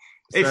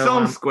 It's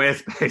on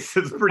Squarespace.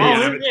 It's pretty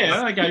evident.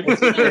 Yeah, okay.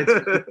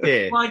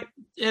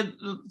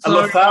 A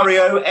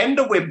Lothario and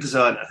a web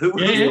designer. Who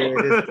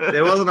would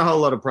there wasn't a whole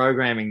lot of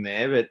programming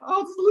there, but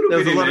there's a little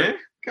bit in there.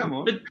 Come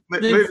on.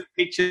 But moving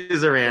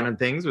pictures around and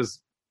things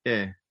was,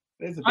 I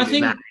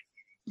think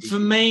for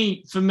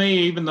me,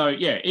 even though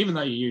you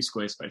use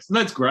Squarespace, and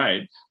that's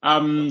great,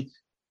 you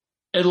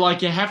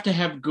have to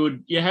have a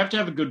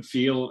good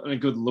feel and a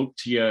good look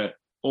to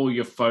all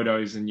your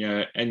photos and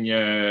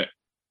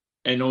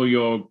all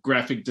your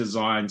graphic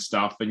design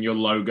stuff and your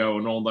logo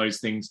and all those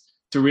things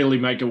to really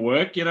make it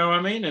work. You know what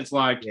I mean? It's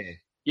like,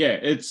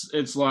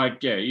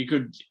 you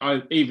could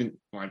even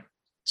like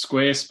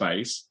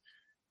Squarespace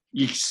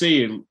you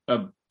see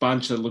a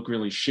bunch that look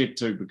really shit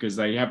too because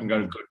they haven't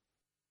got a good.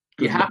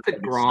 You have to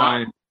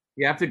grind.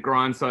 You have to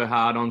grind so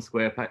hard on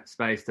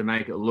Squarespace to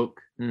make it look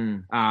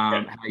how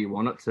you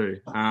want it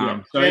to.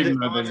 So even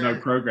though there's no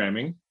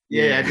programming.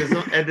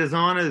 A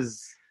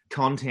designer's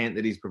content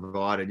that he's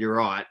provided, you're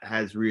right,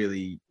 has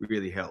really,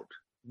 really helped.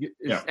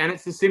 And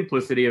it's the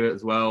simplicity of it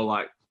as well.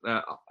 Like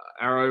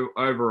our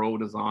overall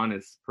design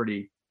is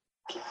pretty,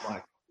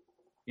 like,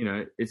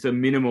 it's a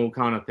minimal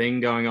kind of thing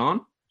going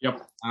on.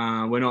 Yep.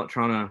 We're not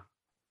trying to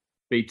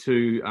be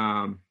too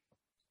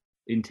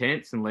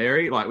intense and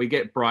leery. Like, we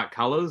get bright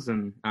colours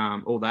and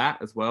all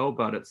that as well,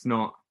 but it's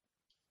not.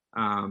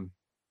 I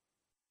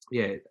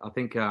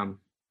think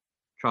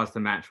tries to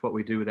match what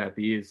we do with our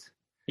beers.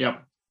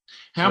 Yep.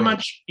 How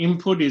much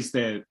input is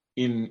there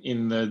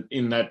in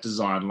that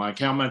design? Like,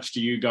 how much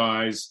do you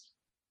guys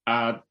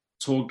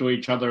talk to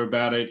each other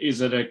about it?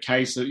 Is it a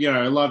case of,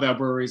 a lot of our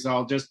breweries,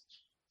 I'll just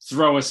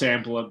throw a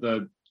sample at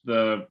the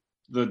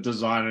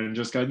designer and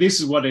just go, this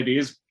is what it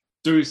is,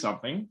 do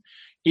something.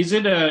 Is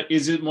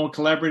it more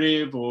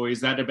collaborative, or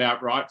is that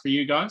about right for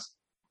you guys?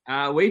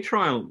 We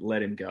try and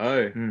let him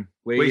go.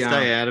 We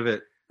stay out of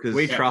it because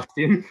we trust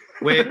him.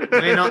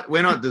 we're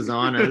not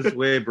designers,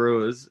 we're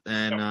brewers,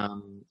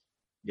 and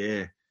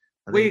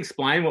we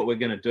explain what we're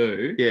going to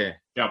do. Yeah.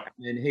 Yep.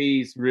 And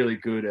he's really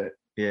good at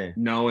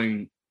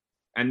knowing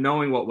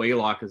what we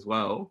like as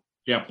well.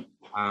 Yep.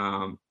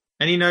 And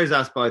he knows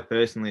us both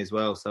personally as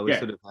well, so we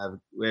have a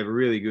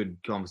really good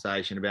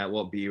conversation about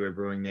what beer we're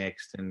brewing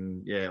next,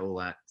 and all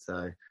that.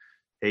 So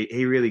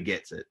he really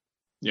gets it.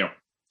 Yeah.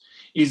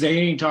 Is there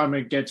any time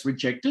it gets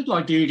rejected?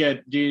 Like, how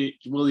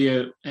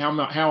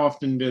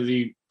often do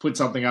they put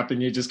something up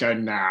and you just go,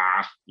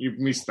 nah, you've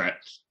missed that?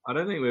 I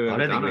don't think we've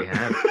ever done it. I don't think we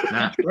have.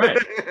 Nah. Right.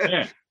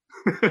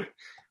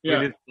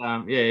 Yeah.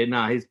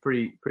 He's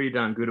pretty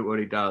darn good at what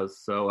he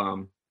does.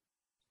 So,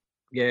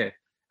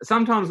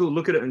 sometimes we'll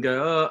look at it and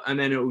go, oh, and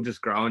then it will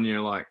just grow on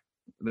you. Like,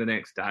 the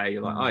next day,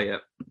 you're like, oh, yeah.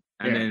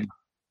 And then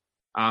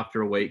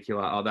after a week,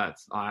 you're like, oh,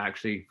 I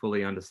actually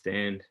fully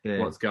understand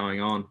what's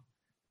going on.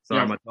 So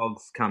my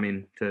dog's come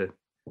in to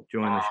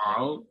join the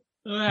show.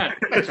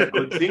 That's a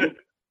good thing.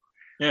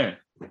 Yeah.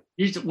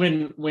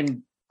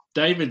 When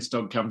David's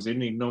dog comes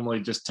in, he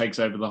normally just takes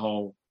over the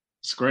whole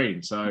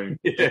screen. So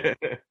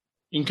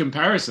in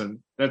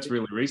comparison, that's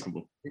really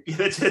reasonable. Yeah,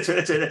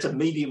 that's a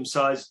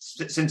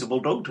medium-sized, sensible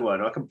dog to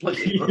own. I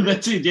completely agree.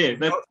 That's it, yeah.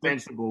 That's not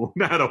sensible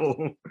at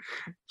all.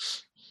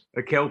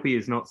 A Kelpie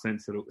is not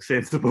sensible.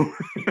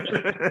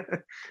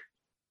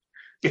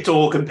 It's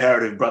all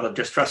comparative, brother.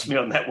 Just trust me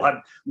on that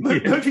one.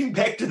 Moving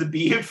back to the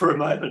beer for a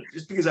moment,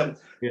 just because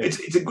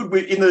it's a good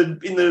in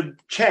the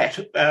chat.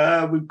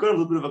 We've got a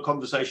little bit of a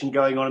conversation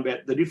going on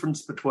about the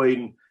difference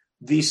between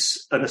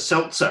this and a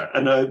seltzer,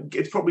 and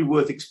it's probably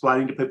worth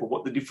explaining to people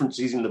what the difference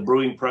is in the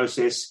brewing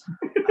process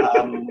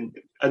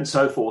and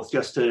so forth,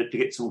 just to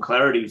get some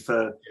clarity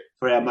for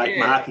our mate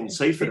Mark in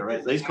Seaford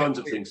around these kinds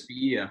of things.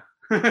 Beer.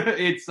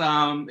 It's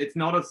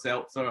not a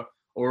seltzer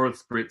or a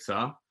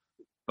spritzer,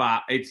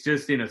 but it's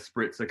just in a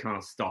spritzer kind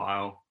of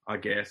style, I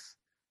guess.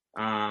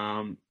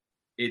 A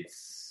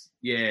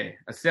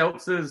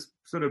seltzer's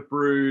sort of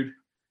brewed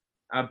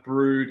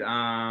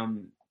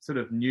sort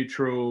of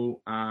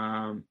neutral,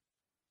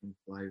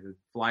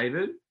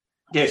 flavored.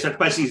 Yeah, so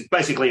it's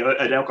basically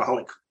an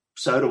alcoholic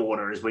soda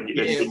water is when you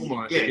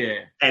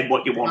add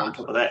what you want on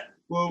top of that.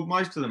 Well,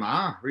 most of them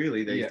are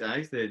really these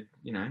days. They're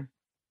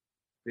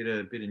bit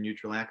of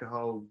neutral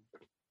alcohol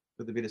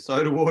with a bit of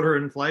soda water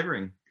and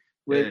flavouring.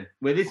 Where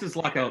this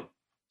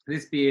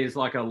beer is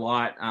like a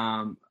light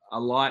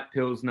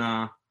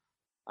Pilsner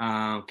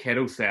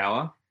kettle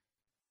sour,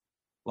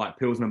 like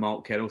Pilsner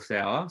malt kettle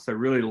sour. So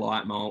really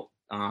light malt,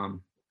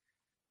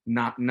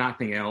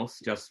 nothing else,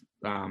 just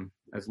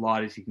as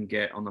light as you can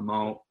get on the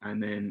malt,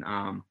 and then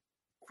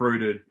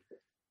fruited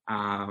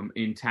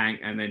in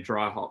tank, and then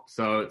dry hop.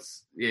 So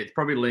it's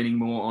probably leaning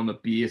more on the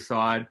beer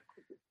side.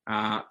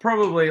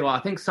 Probably, I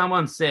think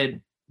someone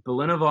said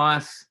Berliner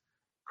Weiss.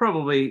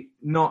 Probably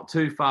not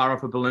too far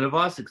off a Berliner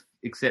Weiss,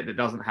 except it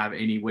doesn't have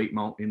any wheat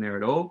malt in there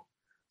at all.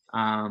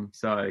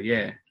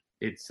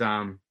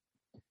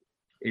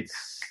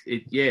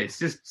 It's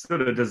just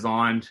sort of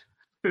designed.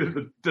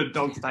 The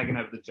dog's taking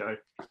over the joke.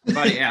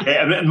 But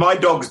and my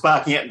dog's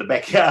barking out in the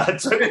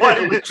backyard, so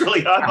quite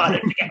literally I might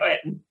have to go out.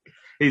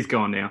 He's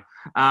gone now.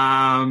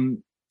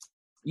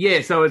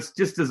 So it's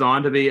just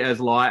designed to be as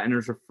light and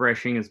as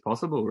refreshing as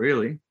possible.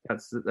 Really,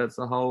 that's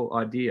the whole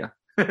idea.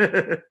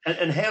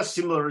 And how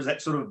similar is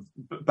that sort of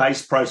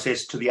base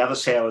process to the other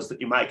sours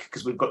that you make?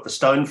 Because we've got the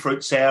stone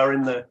fruit sour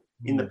in the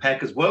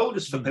pack as well.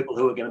 Just for people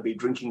who are going to be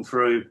drinking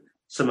through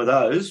some of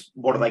those,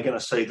 what are they going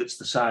to see that's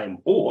the same,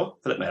 or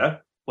for that matter,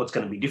 what's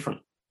going to be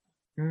different?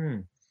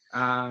 What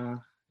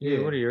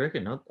do you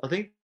reckon? I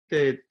think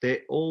they're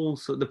all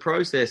the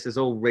process is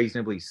all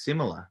reasonably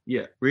similar.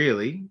 Yeah,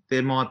 really,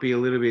 there might be a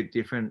little bit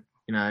different,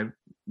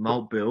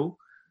 malt bill.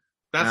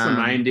 That's the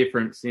main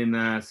difference in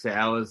the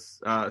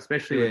sours,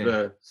 especially with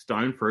the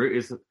stone fruit,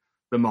 is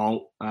the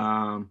malt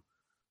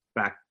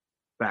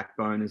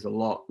backbone is a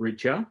lot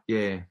richer.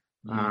 Yeah.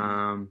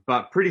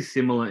 but pretty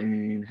similar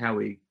in how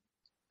we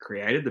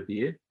created the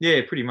beer.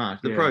 Yeah, pretty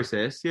much. The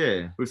process,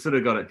 yeah. We've sort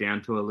of got it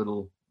down to a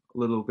little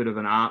bit of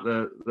an art,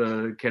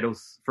 the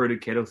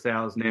fruited kettle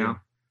sours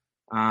now.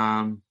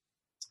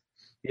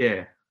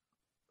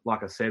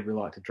 Like I said, we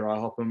like to dry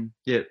hop them.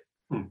 Yep.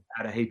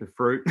 Add a heap of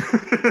fruit.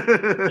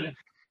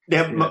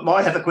 Now,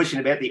 my other question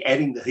about the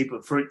adding the heap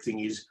of fruit thing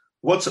is,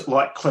 what's it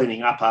like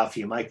cleaning up after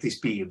you make this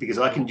beer? Because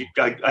I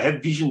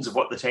have visions of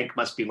what the tank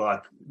must be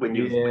like when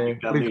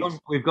you've done this.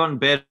 We've gotten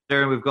better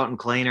and we've gotten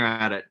cleaner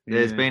at it.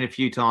 There's been a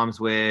few times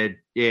where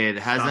it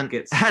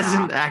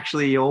hasn't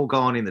actually all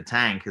gone in the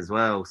tank as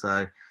well.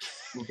 So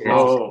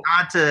it's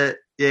hard to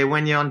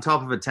when you're on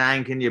top of a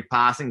tank and you're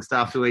passing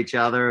stuff to each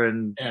other,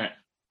 and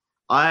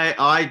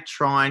I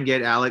try and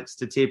get Alex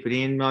to tip it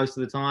in most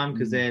of the time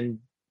because then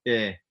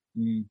it's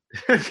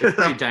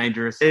pretty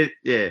dangerous.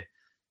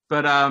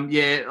 But I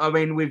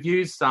mean, we've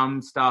used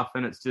some stuff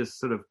and it's just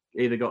sort of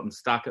either gotten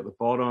stuck at the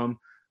bottom.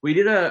 We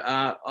did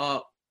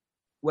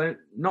when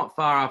not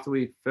far after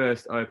we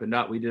first opened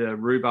up, we did a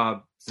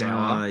rhubarb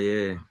sour.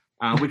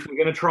 Which we're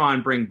going to try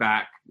and bring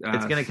back.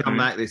 It's going to come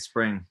back this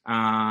spring.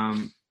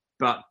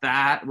 But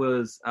that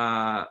was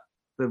the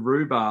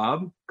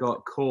rhubarb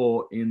got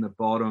caught in the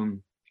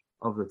bottom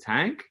of the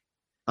tank.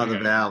 The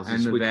valves.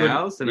 And the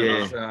valves. And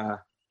it was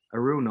a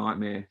real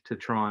nightmare to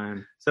try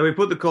and... So we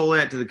put the call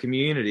out to the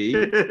community.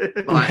 To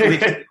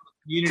the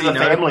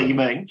family, you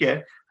mean?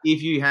 Yeah.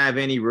 If you have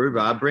any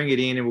rhubarb, bring it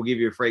in and we'll give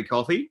you a free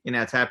coffee in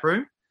our tap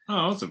room. Oh,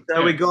 awesome.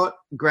 So we got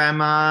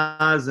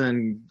grandmas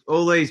and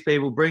all these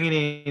people bringing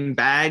in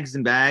bags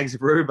and bags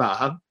of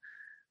rhubarb.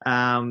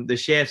 The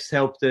chefs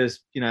helped us,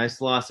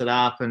 slice it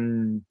up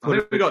and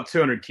we got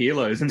 200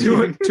 kilos.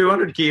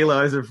 200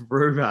 kilos of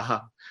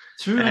rhubarb.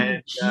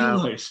 200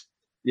 kilos.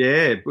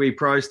 We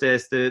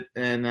processed it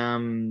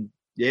and,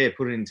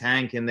 put it in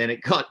tank and then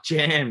it got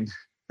jammed.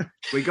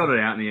 We got it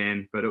out in the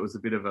end, but it was a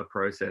bit of a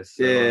process.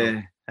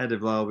 So had to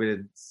blow a bit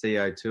of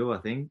CO2,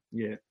 I think.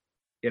 Yeah.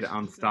 Get it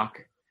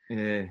unstuck.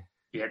 Yeah.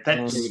 Yeah,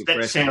 that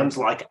sounds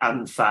like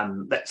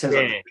unfun. That sounds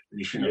like a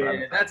definition of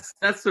unfun.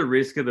 That's the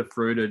risk of the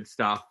fruited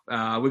stuff.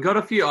 We've got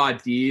a few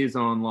ideas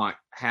on like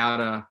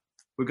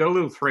we've got a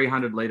little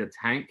 300-litre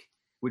tank,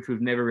 which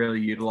we've never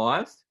really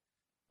utilised.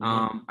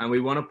 And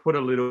we want to put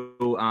a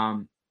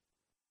little,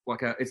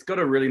 it's got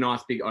a really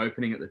nice big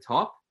opening at the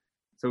top.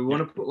 So we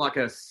want to put like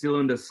a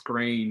cylinder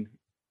screen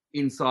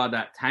inside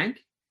that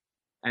tank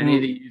and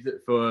either use it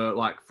for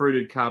like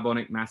fruited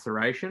carbonic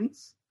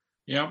macerations.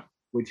 Yeah.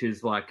 Which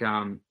is like,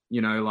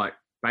 like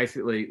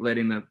basically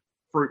letting the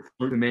fruit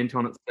ferment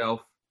on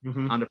itself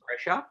under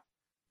pressure.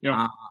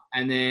 Yeah.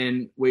 And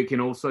then we can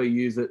also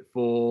use it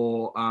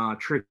for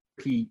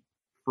tricky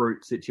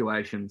fruit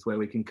situations where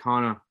we can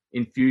kind of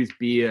infuse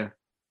beer,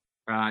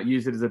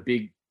 use it as a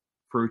big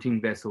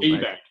fruiting vessel. Tea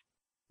bag.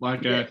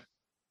 Like a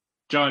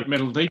giant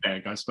metal tea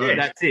bag, I suppose. Yeah,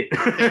 that's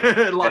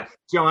it. Like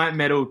giant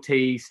metal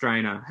tea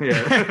strainer.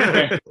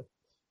 Yeah.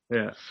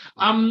 Yeah.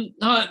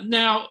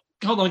 Now,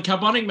 hold on,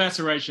 carbonic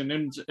maceration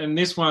and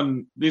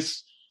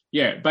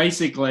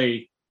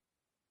basically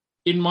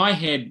in my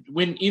head,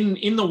 when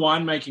in the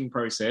winemaking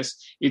process,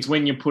 it's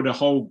when you put a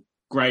whole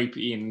grape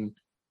in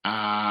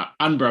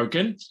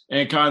unbroken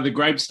and kind of the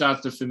grape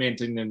starts to ferment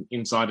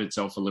inside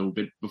itself a little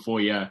bit before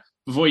you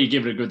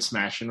give it a good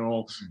smash and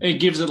all. It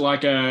gives it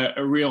like a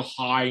real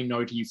high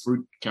notey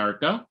fruit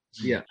character.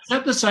 Yeah. Is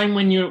that the same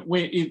when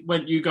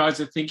you guys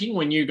are thinking,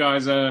 when you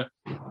guys are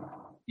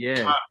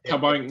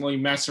carbonically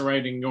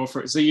macerating your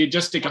fruit? So you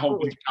just stick a whole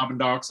bunch of carbon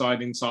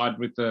dioxide inside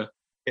with the...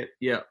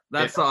 Yeah,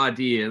 that's the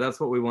idea. That's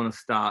what we want to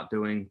start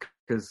doing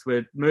because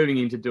we're moving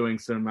into doing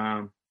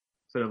some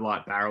sort of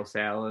like barrel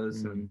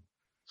sours and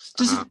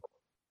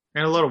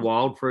a lot of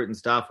wild fruit and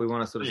stuff. We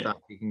want to sort of start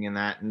picking in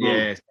that. And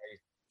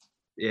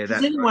does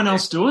anyone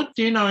else do it?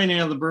 Do you know any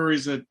other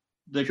breweries that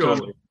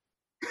surely.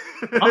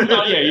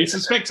 You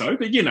suspect so,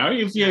 but no,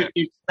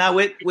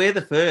 we're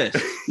the first.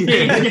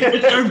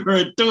 Go for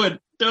it, do it.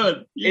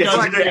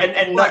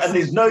 And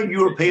there's no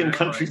European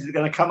countries that are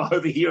going to come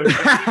over here and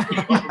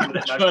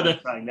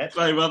saying that.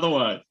 Say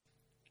otherwise.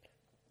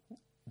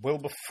 Well,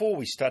 before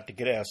we start to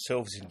get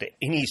ourselves into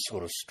any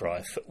sort of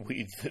strife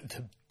with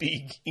the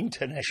big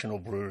international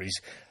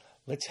breweries,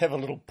 let's have a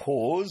little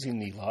pause in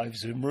the live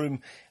Zoom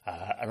room,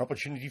 an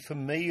opportunity for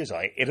me as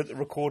I edit the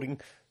recording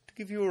to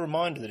give you a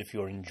reminder that if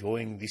you're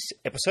enjoying this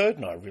episode,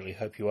 and I really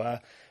hope you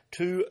are,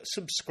 to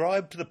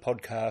subscribe to the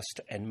podcast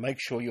and make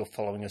sure you're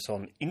following us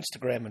on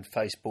Instagram and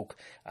Facebook.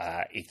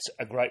 It's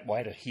a great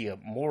way to hear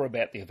more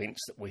about the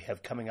events that we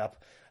have coming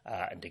up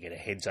and to get a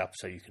heads up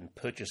so you can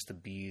purchase the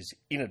beers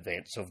in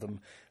advance of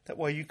them. That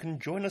way you can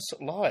join us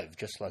live,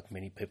 just like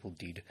many people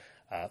did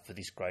for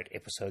this great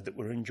episode that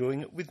we're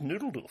enjoying with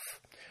Noodledoof.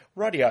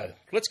 Rightio,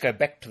 let's go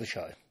back to the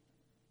show.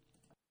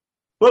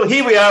 Well,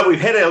 here we are.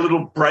 We've had our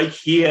little break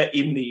here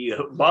in the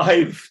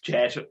live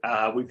chat.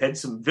 We've had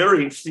some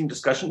very interesting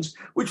discussions,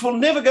 which will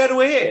never go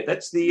to air.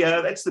 That's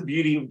the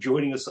beauty of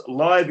joining us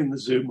live in the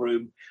Zoom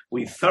room.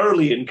 We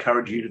thoroughly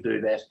encourage you to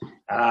do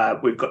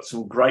that. We've got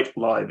some great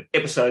live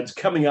episodes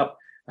coming up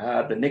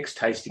The next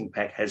tasting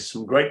pack has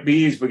some great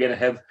beers. We're going to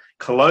have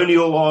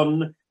Colonial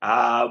on.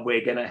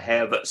 We're going to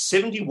have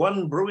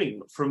 71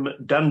 Brewing from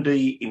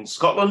Dundee in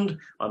Scotland.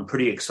 I'm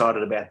pretty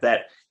excited about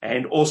that.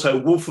 And also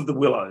Wolf of the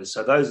Willows.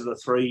 So those are the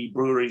three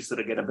breweries that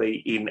are going to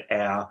be in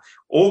our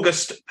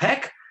August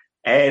pack.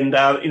 And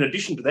in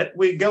addition to that,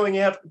 we're going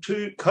out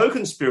to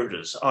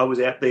Co-Conspirators. I was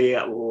out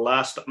there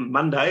last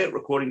Monday at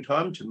recording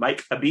time to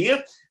make a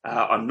beer.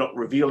 I'm not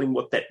revealing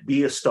what that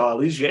beer style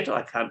is yet.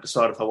 I can't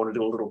decide if I want to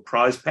do a little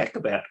prize pack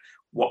about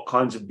what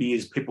kinds of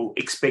beers people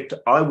expect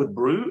I would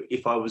brew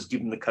if I was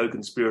given the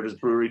Co-Conspirators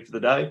brewery for the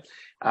day.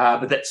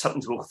 But that's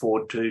something to look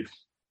forward to.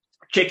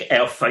 Check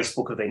our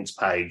Facebook events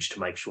page to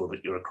make sure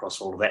that you're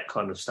across all of that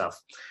kind of stuff.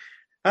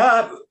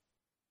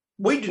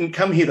 We didn't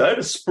come here, though,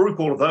 to spruik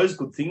all of those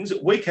good things.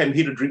 We came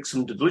here to drink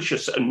some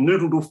delicious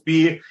Noodledoof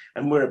beer,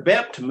 and we're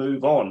about to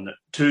move on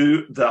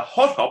to the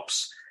Hot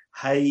Hops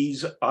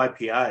Haze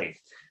IPA.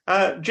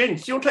 Jen,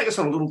 do you want to take us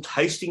on a little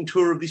tasting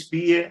tour of this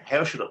beer?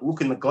 How should it look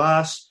in the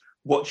glass?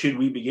 What should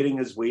we be getting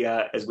as we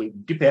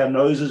dip our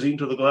noses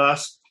into the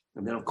glass?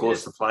 And then, of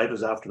course, the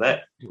flavours after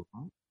that.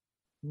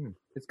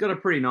 It's got a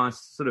pretty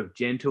nice sort of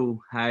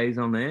gentle haze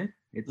on there.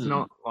 It's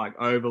not like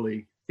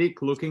overly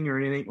thick looking or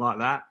anything like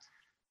that.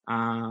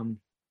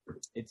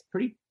 It's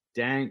pretty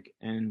dank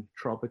and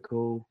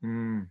tropical.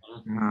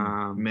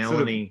 Melony.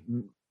 Sort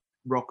of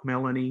rock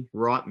melony.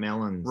 Ripe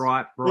melons.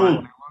 Ripe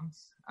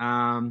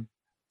melons.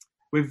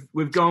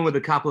 We've gone with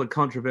a couple of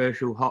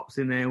controversial hops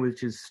in there,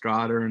 which is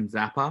Strata and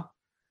Zappa.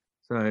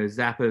 So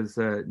Zappa's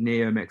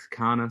Neo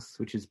Mexicanus,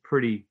 which is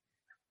pretty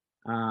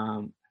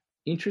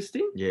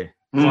interesting. Yeah.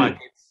 Like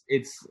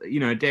it's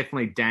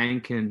definitely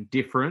dank and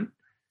different.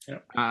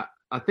 Yep.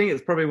 I think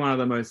it's probably one of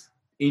the most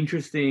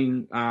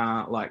interesting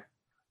like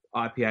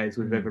IPAs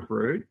we've ever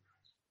brewed.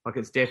 Like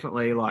it's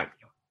definitely like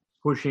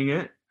pushing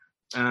it,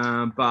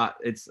 but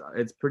it's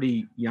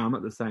pretty yum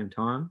at the same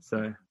time.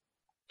 So,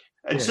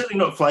 and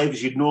certainly not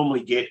flavours you'd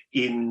normally get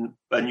in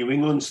a New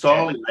England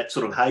style, in that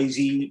sort of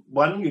hazy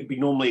one. You'd be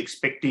normally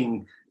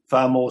expecting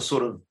far more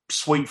sort of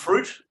sweet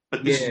fruit,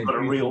 but this has got a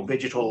real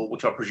vegetal,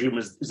 which I presume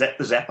is that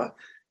the Zappa?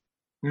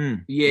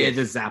 The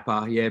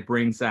Zappa,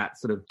 brings that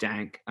sort of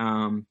dank,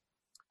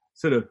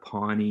 sort of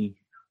piney.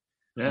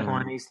 Yeah.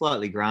 Piney,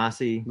 slightly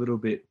grassy. A little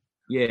bit,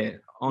 I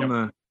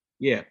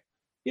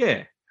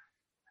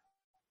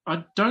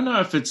don't know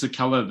if it's the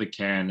colour of the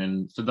can,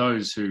 and for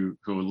those who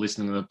are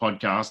listening to the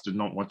podcast and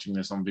not watching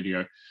this on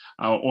video,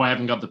 or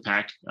haven't got the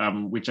pack,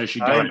 which I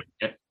should go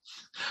get.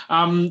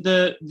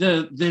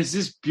 There's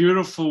this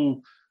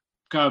beautiful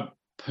kind of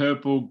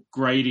purple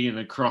gradient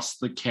across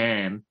the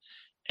can.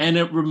 And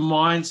it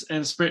reminds,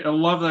 and a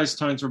lot of those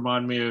tones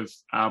remind me of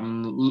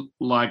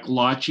like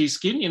lychee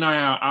skin. You know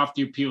how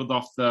after you peeled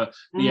off the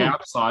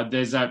outside,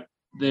 there's that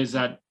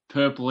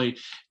purpley.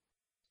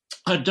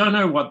 I don't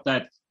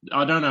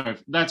know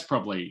if that's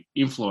probably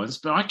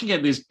influenced, but I can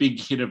get this big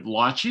hit of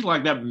lychee,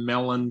 like that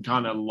melon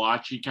kind of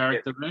lychee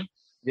character there.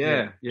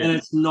 Yeah. And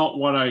it's not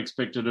what I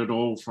expected at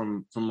all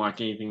from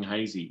like anything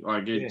hazy.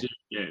 Like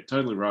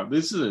totally right.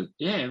 This is a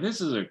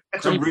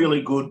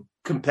really good.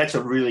 That's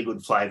a really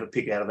good flavour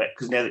pick out of that,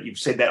 because now that you've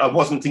said that, I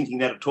wasn't thinking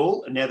that at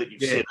all, and now that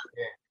you've said it.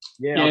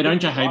 Yeah,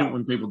 don't you hate it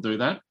when people do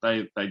that?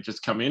 They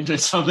just come into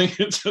something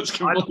it's just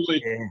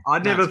completely...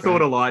 I'd never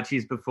thought of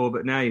lychees before,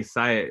 but now you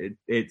say it,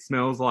 it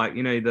smells like,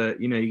 you get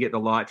the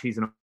lychees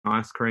and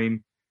ice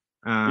cream.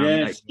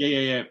 Yeah.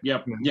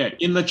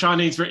 In the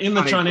Chinese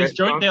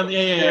joint down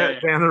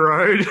down the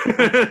road.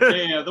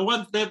 The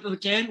ones that the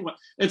canned one.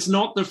 It's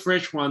not the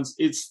fresh ones,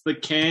 it's the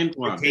canned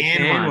ones. The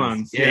canned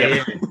ones.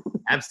 Yeah.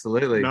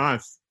 Absolutely.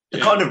 Nice. The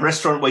kind of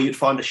restaurant where you'd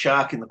find a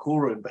shark in the cool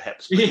room,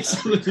 perhaps. Yeah,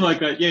 something like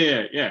that.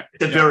 Yeah.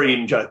 It's a very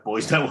in-joke,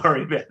 boys. Don't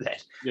worry about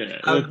that. Yeah.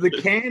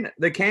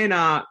 The can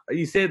are,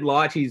 you said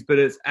lychees, but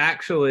it's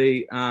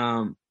actually,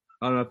 I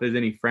don't know if there's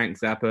any Frank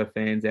Zappa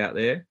fans out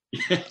there.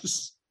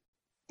 Yes.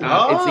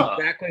 It's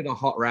exactly the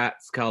Hot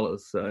Rats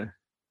colours, so.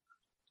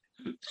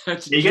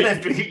 You're going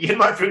to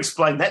have to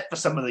explain that for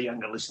some of the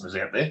younger listeners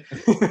out there.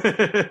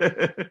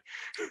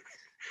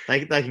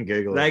 They can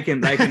Google it. They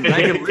can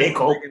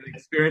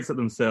experience it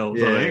themselves.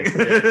 Yeah, I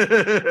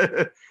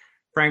think.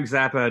 Frank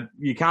Zappa.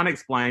 You can't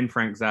explain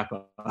Frank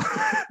Zappa.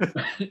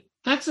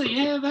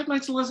 That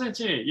makes a lot of sense.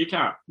 Yeah, you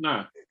can't.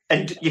 No.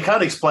 And you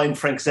can't explain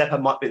Frank Zappa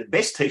might be the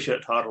best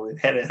T-shirt title we've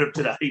had out of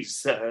today's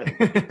so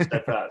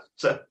far.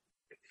 So,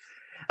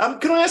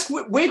 can I ask,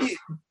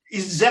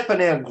 is Zappa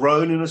now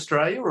grown in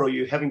Australia, or are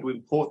you having to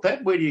import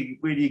that? Where do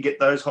you get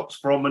those hops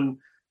from, and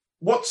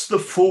what's the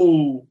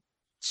full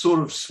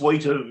sort of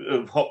suite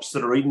of hops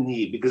that are in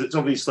here? Because it's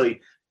obviously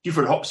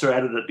different hops are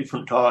added at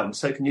different times.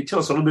 So can you tell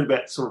us a little bit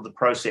about sort of the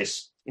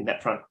process in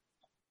that front?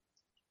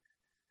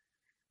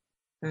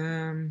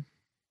 Or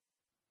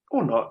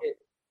not?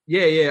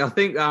 Yeah. I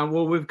think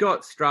we've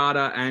got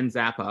Strata and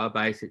Zappa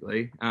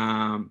basically.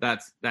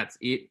 That's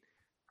it.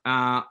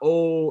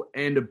 All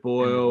end of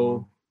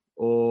boil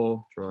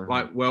or dry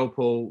like hop.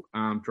 Whirlpool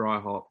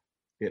dry hop.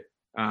 Yep.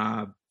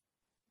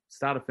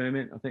 Starter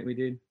ferment, I think we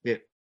did.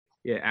 Yep.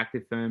 Yeah,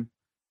 active firm.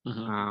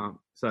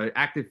 So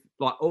active,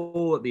 like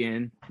all at the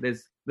end.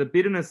 There's the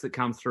bitterness that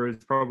comes through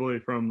is probably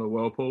from the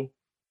whirlpool,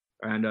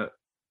 and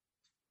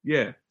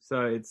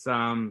so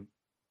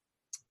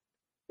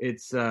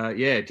it's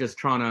just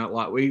trying to,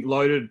 like, we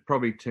loaded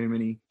probably too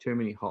many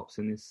hops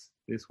in this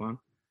one.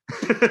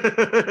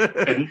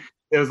 There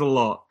was a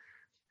lot.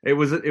 It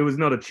was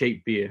not a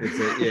cheap beer.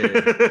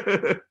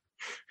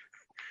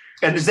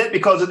 And is that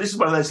because, and this is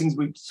one of those things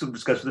we've sort of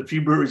discussed with a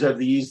few breweries over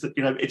the years, that,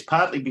 it's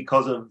partly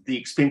because of the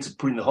expense of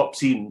putting the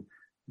hops in,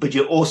 but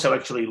you also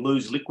actually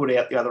lose liquid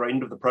out the other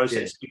end of the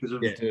process because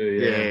of...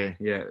 They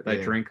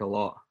drink a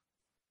lot.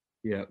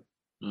 Yeah.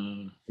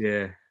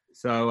 Yeah.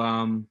 So,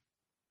 and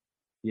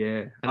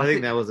I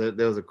think there was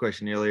a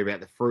question earlier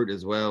about the fruit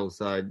as well.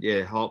 So,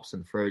 hops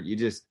and fruit,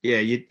 you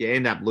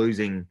end up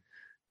losing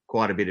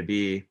quite a bit of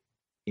beer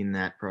in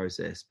that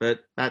process, but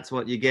that's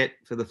what you get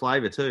for the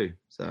flavour too.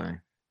 So...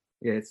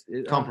 Yeah, it's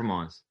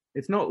compromise.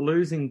 It's not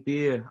losing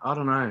beer. I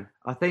don't know.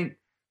 I think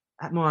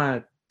at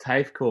my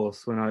TAFE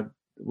course, when I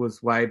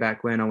was way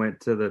back when I went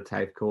to the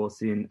TAFE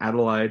course in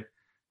Adelaide,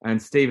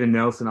 and Stephen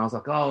Nelson, I was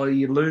like, "Oh,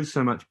 you lose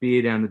so much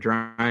beer down the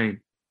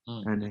drain,"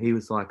 and he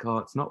was like, "Oh,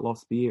 it's not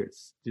lost beer.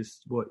 It's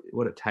just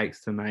what it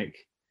takes to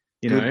make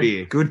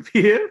good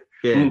beer."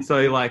 Yeah. And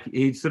so like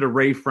he sort of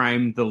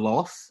reframed the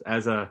loss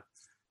as a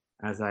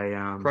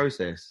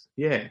process.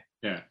 Yeah.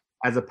 Yeah.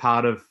 As a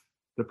part of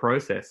the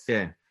process.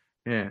 Yeah.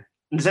 Yeah.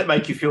 Does that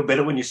make you feel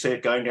better when you see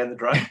it going down the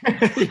drain?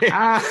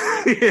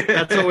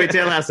 That's what we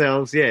tell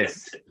ourselves,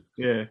 yes.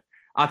 Yeah.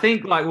 I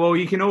think,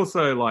 you can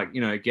also,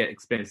 get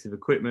expensive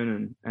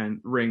equipment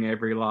and wring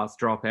every last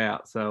drop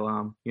out.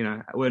 So,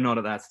 we're not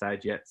at that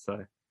stage yet,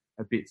 so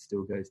a bit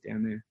still goes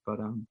down there. But,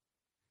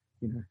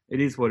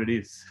 it is what it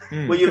is.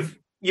 Well,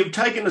 you've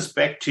taken us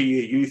back to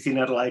your youth in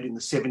Adelaide in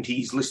the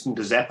 70s, listening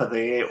to Zappa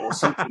there, or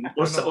something,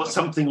 or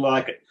something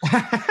like it.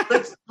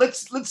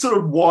 Let's sort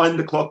of wind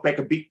the clock back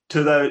a bit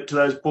to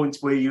those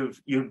points where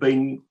you've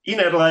been in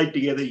Adelaide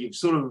together. You've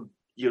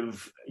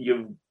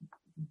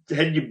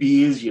had your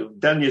beers, you've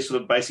done your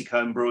sort of basic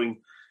home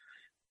brewing,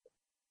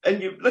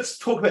 and let's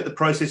talk about the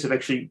process of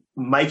actually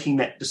making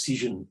that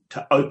decision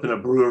to open a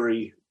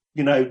brewery.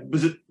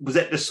 Was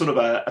that just sort of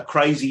a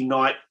crazy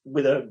night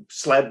with a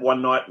slab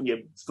one night and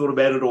you thought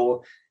about it,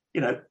 or,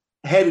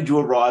 how did you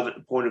arrive at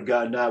the point of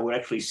going, no, we're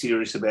actually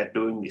serious about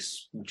doing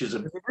this, which is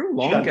a real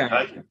long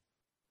game.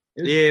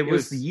 It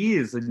was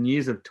years and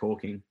years of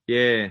talking.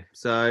 Yeah,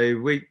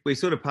 so we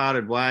sort of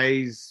parted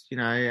ways.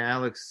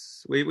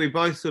 Alex, we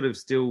both sort of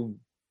still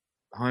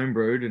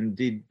homebrewed and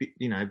did,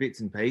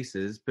 bits and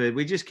pieces, but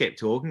we just kept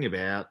talking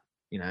about,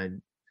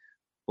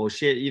 or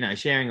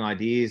sharing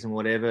ideas and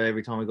whatever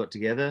every time we got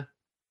together.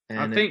 And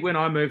I think when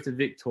I moved to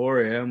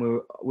Victoria and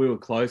we were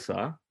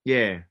closer,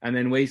 and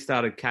then we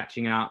started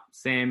catching up.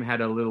 Sam had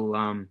a little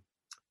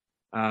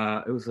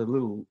it was a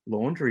little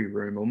laundry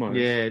room almost.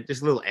 Yeah,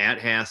 just a little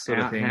outhouse sort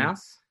of thing.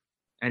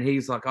 And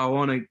he's like, I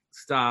want to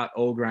start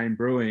all grain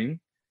brewing,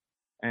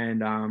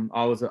 and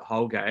I was at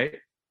Holgate,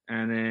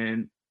 and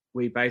then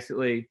we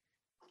basically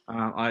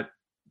I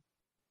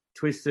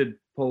twisted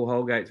Paul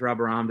Holgate's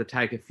rubber arm to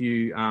take a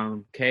few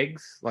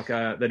kegs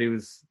that he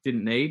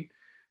didn't need.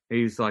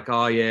 He's like,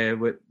 oh yeah,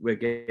 we're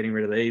getting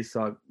rid of these.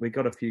 So we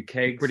got a few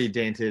kegs, pretty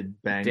dented,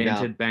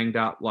 banged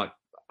up, like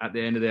at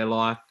the end of their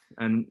life,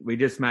 and we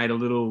just made a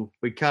little.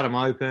 We cut them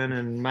open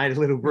and made a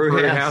little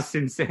brew house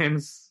in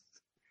Sam's.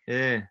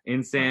 Yeah,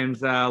 in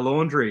Sam's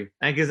laundry.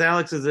 And because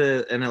Alex is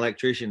an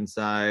electrician,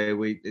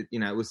 so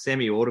it was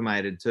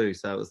semi-automated too.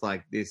 So it was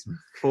like this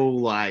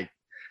full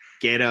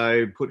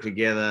ghetto put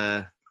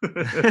together.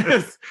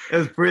 It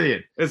was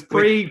brilliant. It was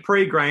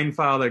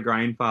pre-grainfather,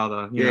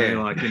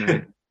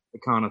 the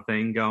kind of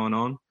thing going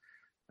on.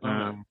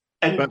 But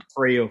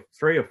three or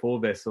four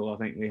vessel, I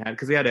think we had,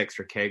 because we had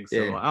extra kegs.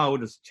 So we'll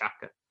just chuck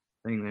it.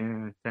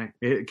 Thing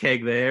there,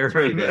 keg there,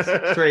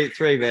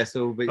 three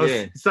vessel.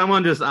 But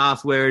someone just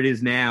asked where it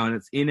is now, and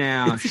it's in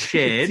our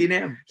shed. It's in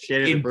our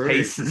shed in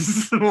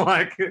pieces. See,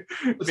 I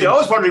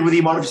was wondering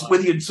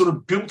whether you'd sort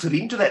of built it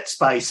into that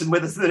space, and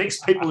whether the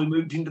next people who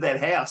moved into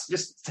that house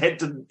just had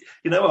to,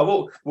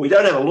 we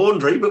don't have a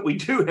laundry, but we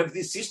do have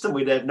this system.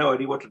 We'd have no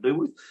idea what to do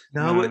with.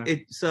 No.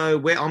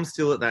 I'm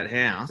still at that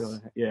house,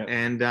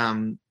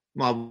 and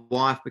my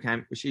wife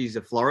she's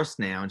a florist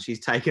now, and she's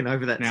taken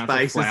over that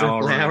space as a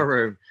flower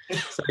room.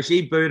 So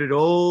she booted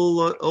all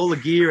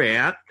the gear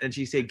out, and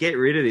she said, get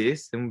rid of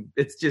this, and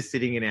it's just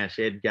sitting in our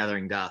shed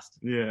gathering dust.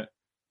 Yeah.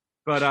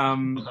 But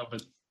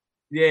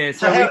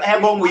So how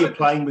long were you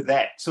playing with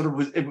that? Sort of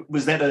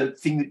was that a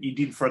thing that you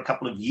did for a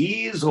couple of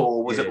years,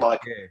 or was it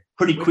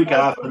pretty quick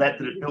after that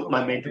it built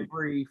momentum?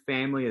 Every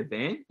family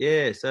event.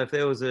 Yeah, so if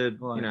there was a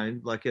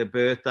a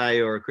birthday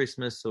or a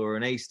Christmas or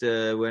an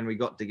Easter when we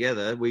got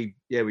together, we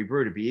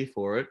brewed a beer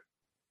for it,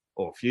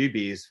 or a few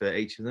beers for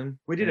each of them.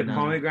 We did a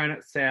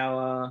pomegranate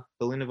sour,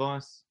 Berliner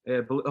Weiss.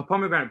 A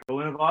pomegranate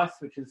Berliner Weiss,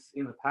 which is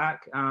in the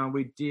pack.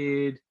 We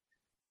did.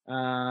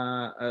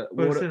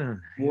 Watermelon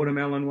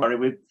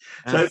one.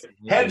 So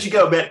how did you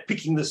go about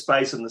picking the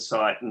space and the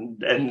site,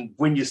 and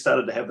when you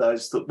started to have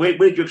those, where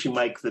did you actually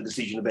make the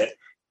decision about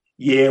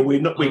Yeah, we're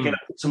going to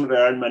put some of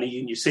our own money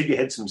in. You said you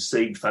had some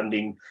seed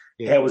funding.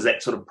 Yeah. How was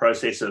that sort of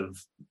process of,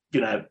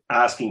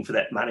 asking for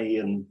that money,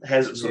 and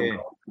how's it sort of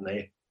gone from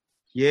there?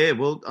 Yeah,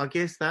 well, I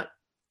guess it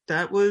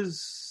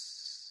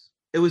was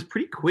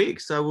pretty quick.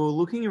 So we were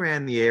looking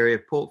around the area,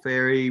 Port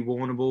Fairy,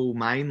 Warrnambool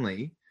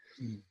mainly.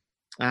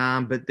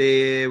 But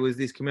there was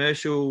this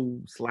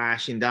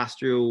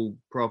commercial/industrial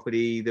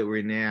property that we're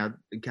in now.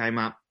 It came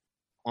up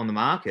on the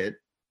market,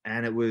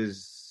 and it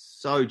was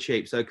so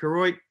cheap. So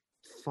Koroit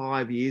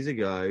 5 years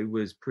ago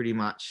was pretty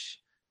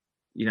much,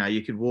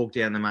 you could walk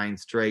down the main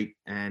street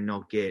and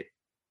not get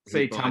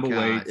see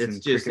tumbleweeds. It's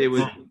just there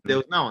was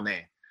no one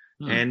there,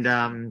 and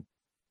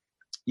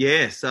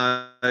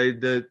so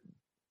the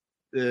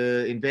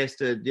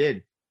investor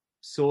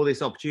saw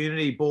this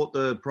opportunity, bought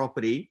the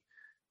property,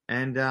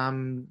 and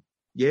it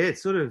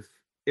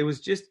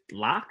was just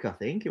luck. I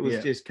think it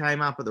was just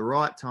came up at the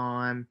right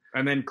time.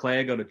 And then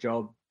Claire got a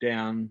job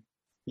down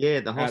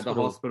at the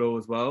hospital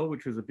as well,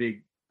 which was a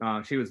big.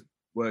 She was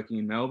working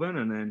in Melbourne,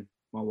 and then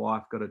my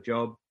wife got a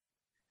job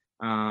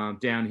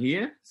down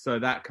here, so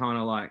that kind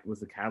of was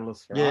the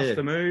catalyst for us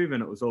to move,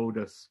 and it was all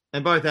just.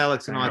 And both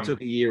Alex and I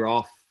took a year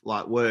off,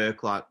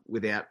 work,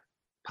 without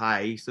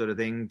pay, sort of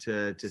thing,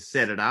 to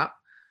set it up,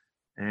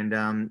 and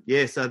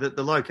so that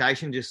the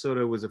location just sort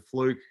of was a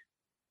fluke,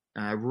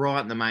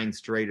 right in the main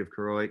street of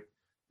Koroit,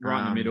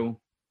 right in the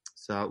middle.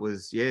 So it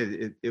was,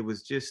 it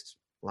was just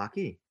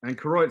lucky. And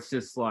Koroit's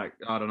just I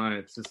don't know,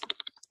 it's just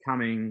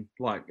coming,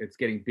 it's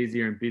getting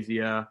busier and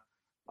busier.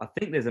 I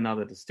think there's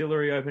another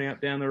distillery opening up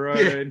down the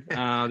road.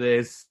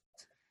 There's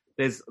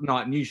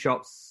new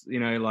shops,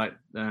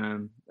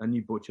 a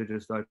new butcher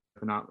just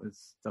opened up. It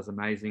does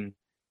amazing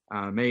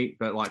meat,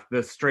 but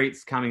the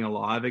streets coming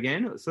alive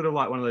again. It's sort of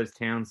like one of those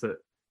towns that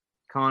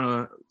kind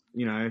of,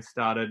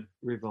 started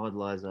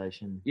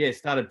revitalization. Yeah,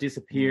 started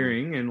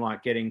disappearing and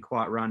getting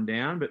quite run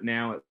down, but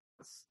now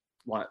it's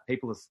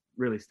people are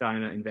really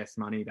starting to invest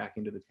money back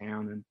into the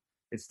town, and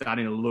it's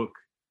starting to look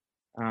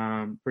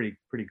pretty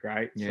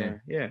great. Yeah. So,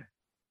 yeah.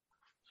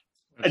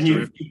 And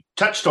you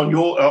touched on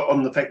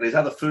on the fact there's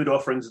other food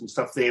offerings and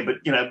stuff there, but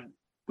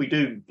we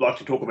do like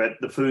to talk about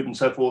the food and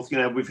so forth.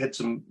 We've had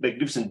some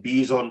magnificent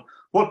beers on.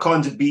 What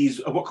kinds of beers,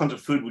 what kinds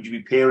of food would you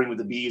be pairing with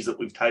the beers that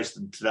we've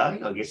tasted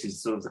today? I guess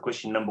is sort of the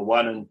question number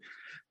one. And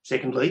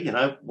secondly,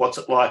 what's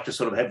it like to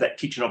sort of have that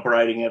kitchen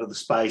operating out of the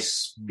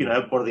space?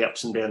 What are the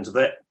ups and downs of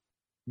that?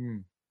 Yeah,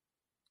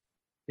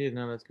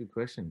 no, that's a good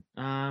question.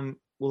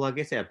 Well, I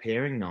guess our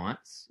pairing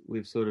nights,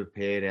 we've sort of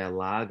paired our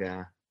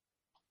lager,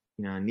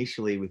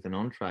 initially with an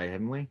entree,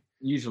 haven't we?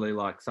 Usually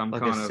some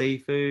kind of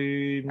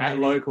seafood. At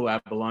local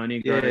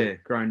abalone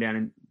grown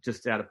down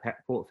just out of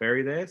Port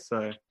Fairy there.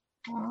 So,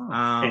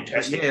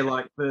 fantastic.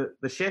 The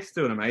chefs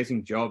do an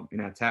amazing job in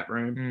our tap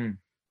room.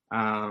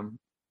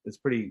 It's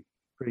pretty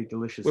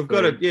delicious. We've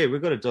got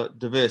a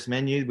diverse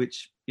menu,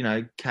 which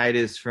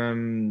caters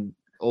from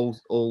all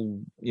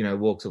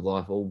walks of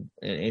life,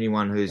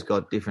 anyone who's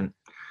got different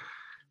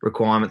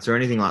requirements or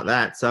anything like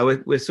that.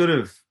 So we're sort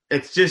of,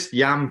 it's just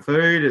yum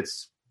food.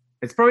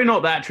 It's probably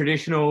not that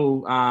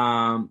traditional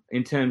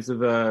in terms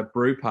of a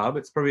brew pub.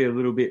 It's probably a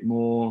little bit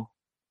more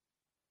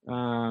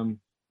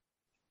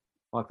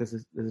there's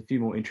a few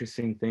more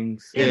interesting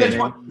things. Yeah, that's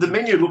why the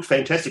menu looked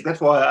fantastic.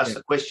 That's why I asked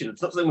the question.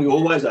 It's not something we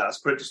always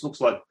ask, but it just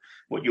looks like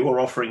what you're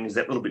offering is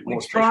that little bit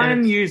more special. Try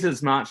and use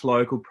as much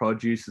local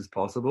produce as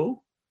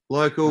possible.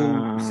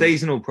 Local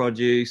seasonal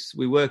produce.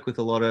 We work with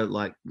a lot of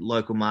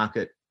local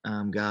market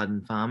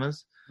garden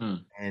farmers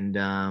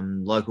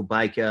and local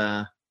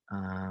baker,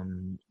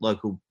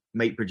 local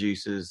meat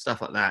producers,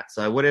 stuff like that.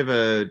 So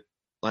whatever,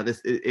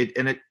 this,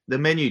 the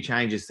menu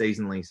changes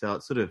seasonally. So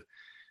it's sort of,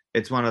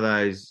 it's one of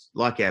those,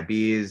 like our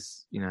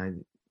beers,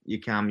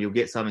 you come, you'll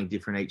get something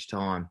different each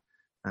time.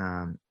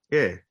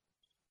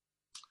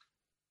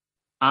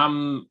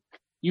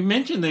 You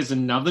mentioned there's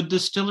another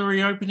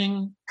distillery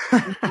opening,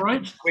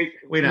 right?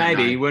 we don't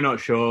know. We're not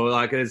sure.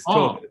 There's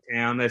talk of the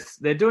town.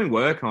 They're doing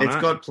work on it. It's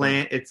got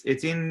plan. It's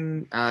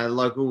in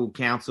local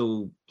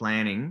council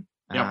planning.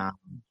 Yep.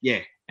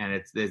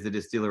 And there's a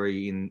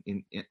distillery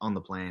in on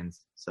the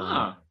plans.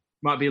 So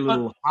might be a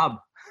little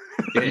hub.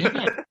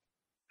 Yeah.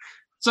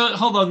 So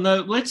hold on,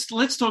 though. Let's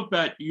talk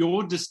about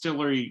your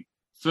distillery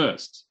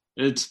first.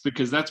 It's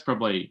because that's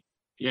probably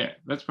a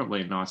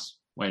nice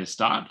way to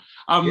start.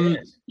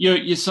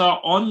 You saw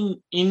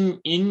in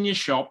your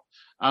shop,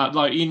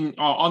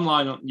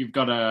 online, you've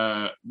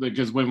got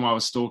because when I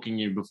was stalking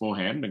you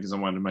beforehand, because I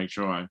wanted to make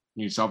sure I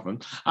knew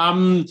something.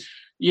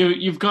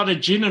 You've got a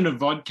gin and a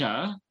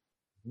vodka.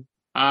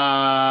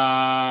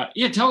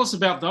 Tell us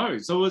about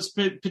those. So it's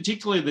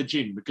particularly the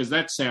gin, because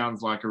that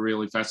sounds like a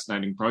really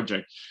fascinating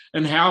project.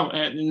 And how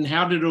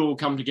did it all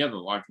come together?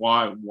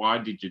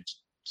 Why did you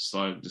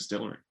decide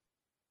distillery?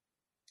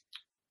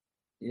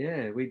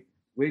 Yeah, we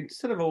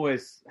sort of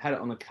always had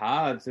it on the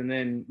cards, and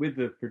then with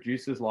the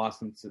producer's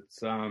license,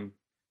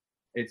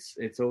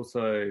 it's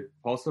also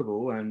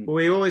possible. And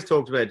we always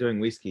talked about doing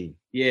whiskey.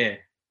 Yeah,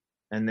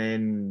 and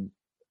then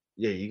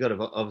you got to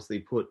obviously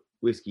put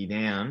whiskey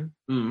down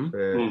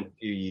for a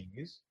few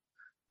years.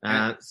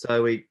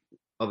 So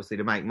obviously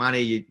to make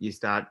money, you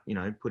start,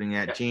 putting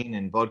out gin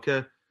and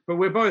vodka. But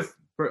we're both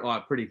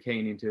pretty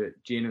keen into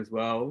gin as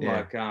well.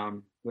 Yeah. Like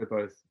we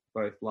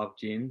both love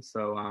gin.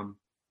 So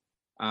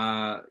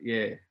I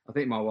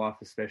think my wife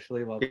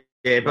especially loves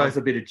both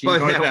a bit of gin.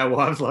 Both our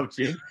wives love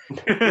gin.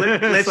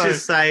 Let's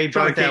just say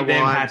both our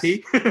wives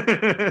happy.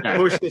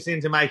 pushed us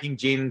into making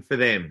gin for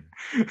them.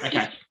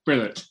 Okay,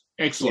 brilliant.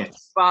 Excellent.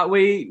 Yes. But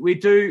we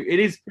do, it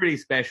is pretty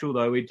special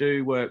though. We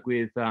do work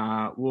with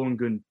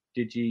Wollongong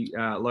Digi,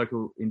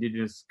 local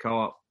Indigenous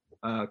co-op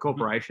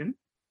corporation.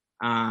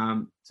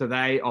 So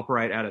they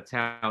operate out of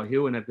Tower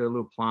Hill and they've got a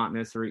little plant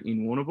nursery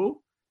in Warrnambool.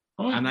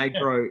 And they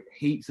grow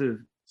heaps of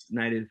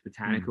native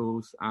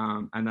botanicals.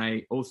 And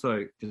they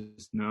also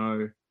just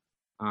know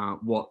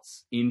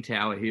what's in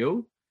Tower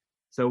Hill.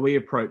 So we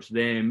approached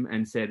them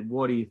and said,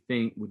 what do you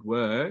think would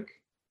work?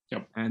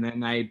 Yep. And then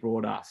they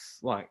brought us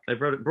they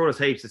brought us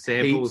heaps of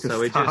samples.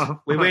 Heaps of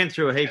we went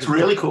through a heap. It's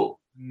really cool.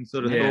 And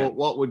sort of thought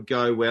what would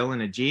go well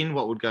in a gin,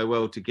 what would go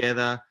well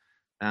together.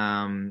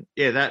 That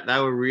they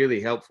were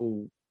really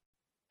helpful.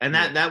 And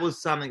that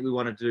was something we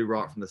wanted to do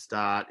right from the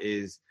start,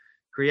 is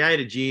create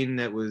a gin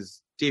that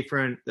was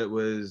different, that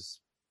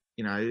was,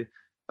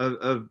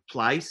 of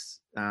place.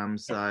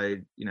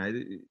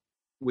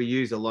 We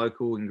use a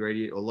local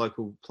ingredient or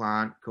local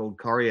plant called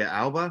Coria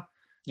alba.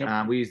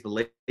 Yep. We use the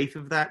leaf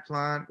of that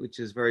plant, which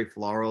is very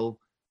floral,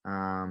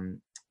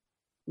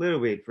 little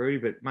bit fruity,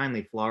 but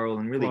mainly floral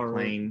and really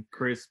clean,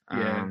 crisp.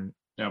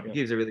 It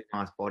gives a really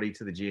nice body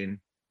to the gin.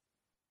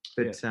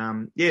 But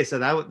so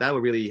they were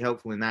really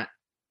helpful in that,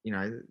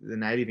 the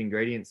native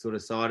ingredients sort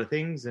of side of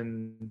things,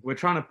 and we're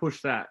trying to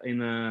push that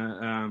in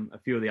a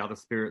few of the other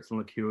spirits and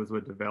liqueurs we're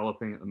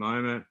developing at the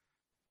moment.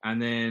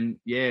 And then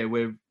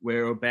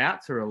we're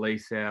about to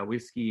release our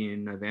whiskey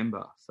in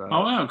November. So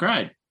wow,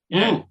 great.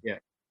 Yeah. Yeah.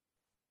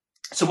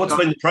 So what's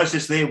been the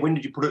process there? When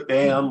did you put it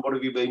down? What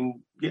have you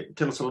been?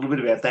 Tell us a little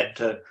bit about that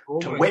to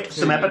whet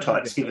some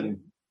appetites,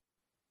 given.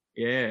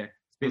 Yeah.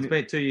 It's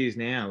been 2 years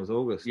now. It was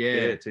August.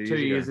 Yeah, 2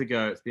 years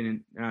ago. It's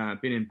been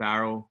in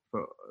barrel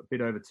for a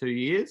bit over 2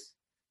 years.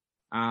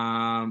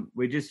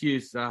 We just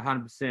used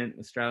 100%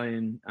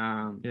 Australian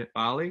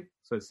barley,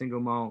 so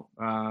single malt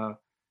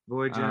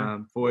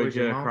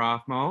Voyager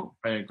craft malt.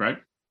 Yeah, great.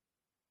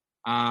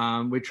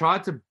 We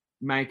tried to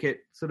make it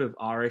sort of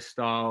Irish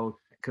style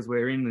because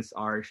we're in this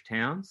Irish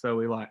town, so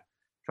we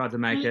tried to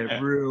make a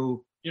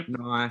real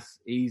nice,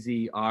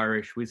 easy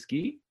Irish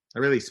whiskey.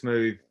 A really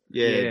smooth,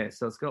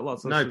 So it's got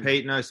lots of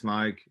peat, no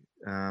smoke.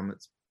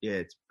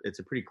 It's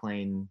a pretty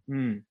clean.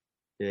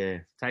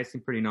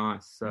 Tasting pretty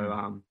nice.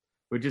 So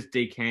we just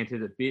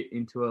decanted a bit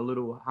into a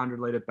little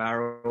 100-litre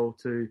barrel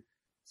to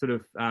sort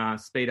of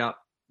speed up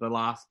the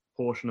last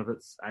portion of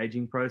its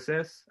aging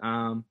process.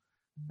 And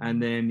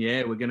then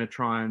we're going to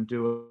try and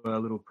do a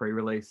little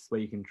pre-release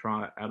where you can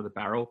try it out of the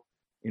barrel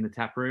in the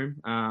tap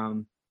room,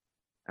 and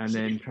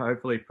then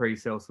hopefully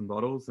pre-sell some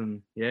bottles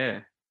and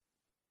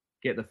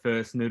get the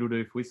first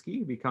Noodledoof whiskey.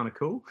 It'd be kind of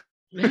cool.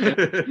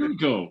 Very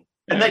cool.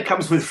 And that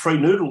comes with free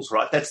noodles,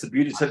 right? That's the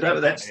beauty. So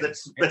that's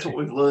what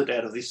we've learned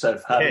out of this so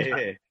far.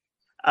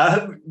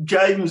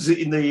 James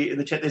in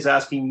the chat there's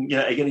asking,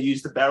 are you going to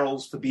use the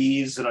barrels for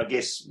beers? And I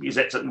guess, is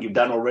that something you've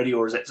done already,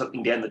 or is that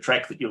something down the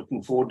track that you're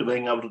looking forward to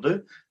being able to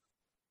do?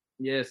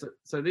 Yeah.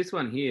 So this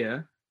one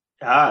here.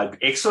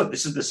 Excellent.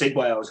 This is the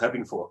segue I was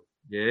hoping for.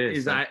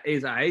 Is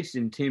aged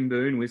in Tim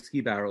Boone whiskey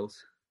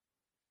barrels.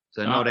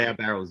 So not our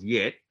barrels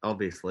yet,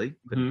 obviously.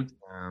 But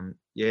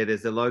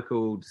there's a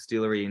local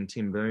distillery in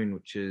Tim Boone,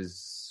 which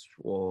is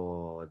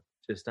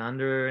just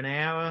under an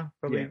hour,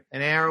 probably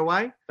an hour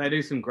away. They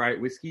do some great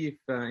whiskey if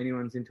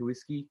anyone's into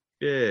whiskey.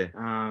 Yeah.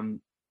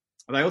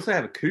 They also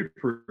have a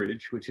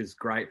cooperage, which is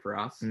great for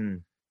us.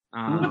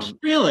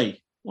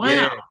 Really?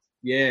 Wow.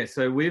 Yeah.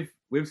 So we've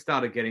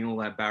started getting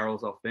all our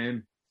barrels off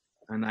them,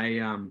 and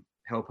they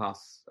help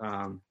us.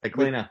 They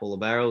clean up all the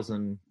barrels,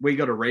 and we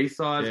got a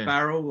resize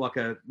barrel,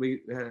 we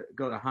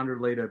got a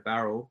 100-litre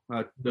barrel,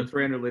 the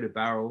 300-litre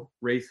barrel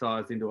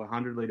resized into a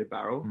 100-litre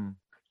barrel,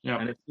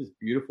 and it's just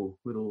beautiful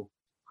little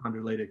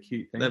 100-litre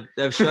cute thing.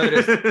 They've showed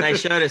us. They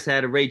showed us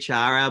how to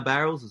rechar our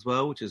barrels as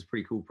well, which is a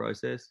pretty cool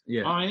process.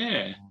 Yeah. Oh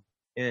yeah.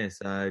 Yeah,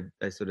 so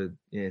they sort of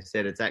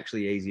said it's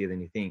actually easier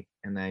than you think,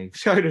 and they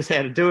showed us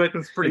how to do it.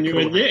 It's pretty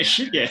cool.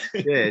 Yeah.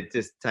 It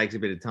just takes a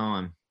bit of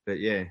time, but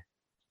yeah.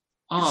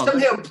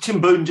 Somehow Tim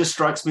Boone just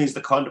strikes me as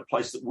the kind of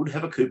place that would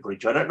have a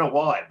cooperage. I don't know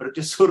why, but it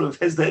just sort of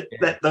has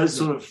those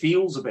sort of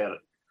feels about it.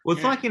 Well,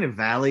 it's like in a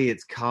valley.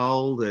 It's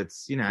cold.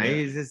 It's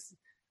it's just,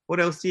 what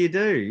else do you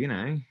do?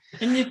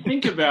 And you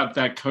think about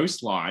that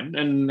coastline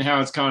and how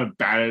it's kind of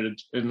battered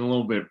and a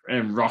little bit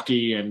and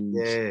rocky and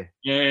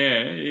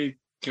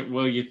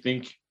well, you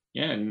think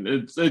and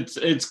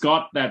it's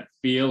got that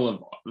feel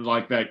of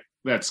like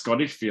that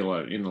Scottish feel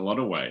in a lot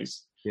of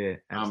ways. Yeah,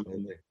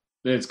 absolutely.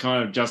 It's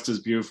kind of just as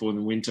beautiful in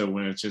the winter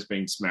when it's just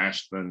been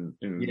smashed than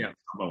in the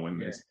summer when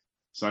there's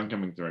sun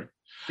coming through.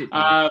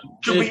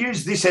 Should we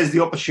use this as the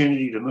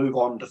opportunity to move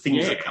on to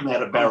things that come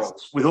out of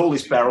barrels with all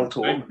this barrel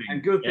talk?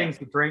 And good things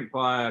to drink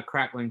by a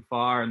crackling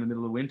fire in the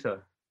middle of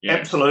winter. Yeah.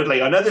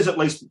 Absolutely. I know there's at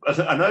least,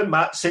 I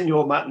know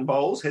Senor Martin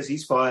Bowles has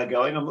his fire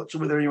going. I'm not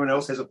sure whether anyone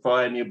else has a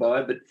fire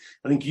nearby, but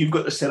I think you've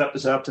got the setup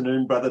this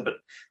afternoon, brother. But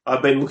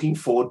I've been looking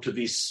forward to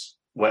this,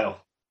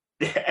 well,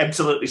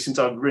 absolutely, since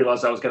I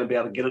realised I was going to be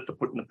able to get it to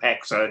put in the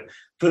pack. So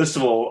first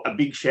of all, a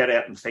big shout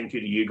out and thank you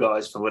to you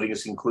guys for letting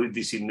us include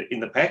this in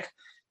the pack.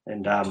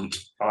 And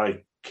I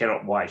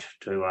cannot wait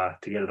to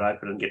get it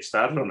open and get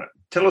started on it.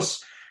 Tell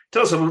us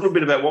a little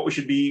bit about what we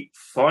should be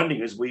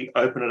finding as we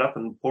open it up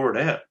and pour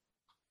it out.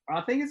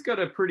 I think it's got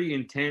a pretty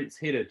intense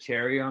hit of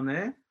cherry on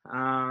there.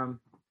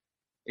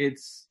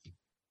 It's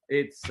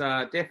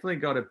definitely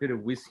got a bit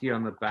of whiskey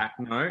on the back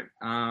note.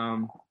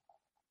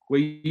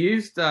 We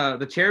used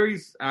the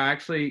cherries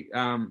actually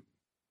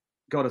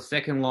got a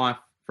second life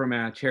from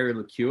our cherry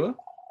liqueur.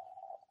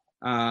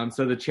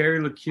 So the cherry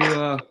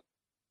liqueur,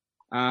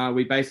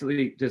 we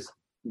basically just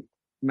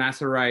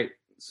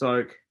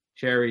soak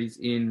cherries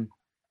in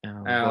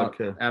our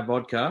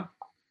vodka.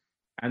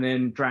 And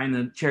then drain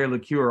the cherry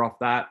liqueur off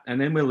that.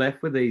 And then we're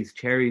left with these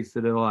cherries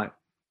that are like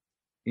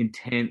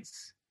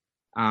intense.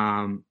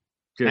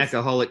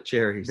 Alcoholic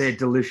cherries. They're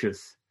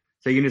delicious.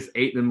 So you can just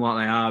eat them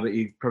like they are, but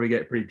you probably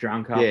get pretty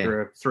drunk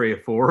after 3 or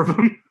 4 of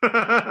them.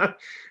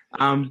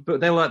 But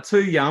they're like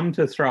too yum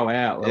to throw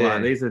out. We're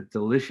like, these are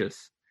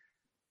delicious.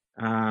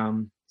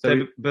 So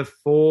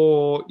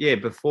before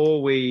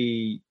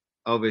we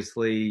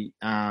obviously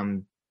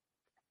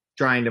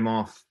drained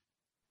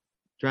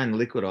the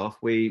liquid off,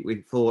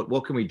 we thought,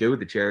 what can we do with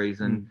the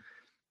cherries? And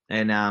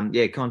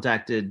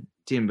contacted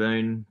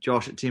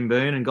Josh at Tim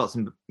Boone, and got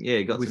some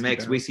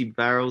ex-whiskey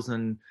barrels,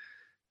 and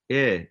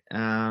it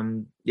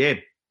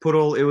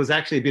was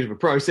actually a bit of a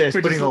process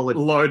putting all the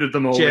loaded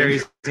them all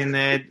cherries in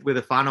there with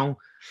a funnel,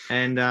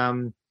 and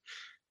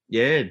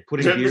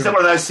putting it. Is that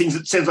one of those things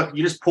that sounds like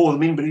you just pour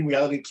them in, but in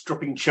reality it's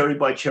dropping cherry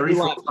by cherry?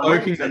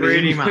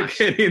 Pretty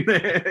much. In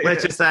there.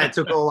 Let's just say it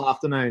took all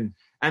afternoon.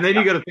 And then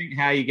you got to think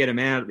how you get them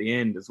out at the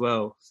end as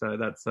well. So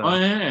that's we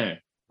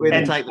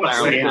had to take the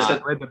barrel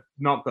out. We had to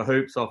knock the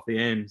hoops off the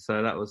end.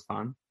 So that was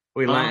fun.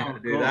 We learned how to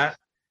do that.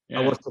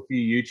 Yeah. I watched a few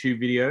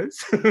YouTube videos.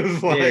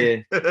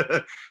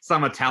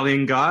 Some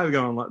Italian guy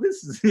going like,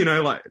 "This is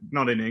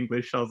not in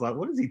English." I was like,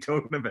 "What is he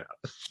talking about?"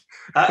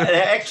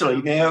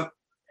 Actually, now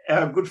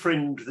our good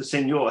friend the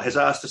Senor has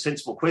asked a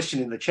sensible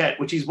question in the chat,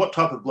 which is, what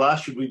type of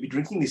glass should we be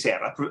drinking this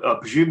out? I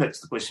presume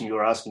that's the question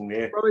you're asking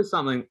there. Probably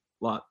something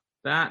like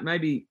that,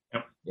 maybe.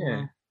 Yep.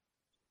 Yeah,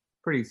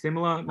 pretty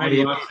similar. Maybe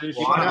you want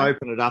to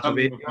open it up a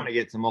bit. You want to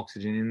get some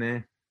oxygen in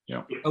there.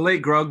 Yeah.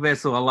 Elite grog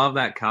vessel. I love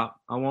that cup.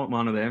 I want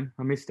one of them.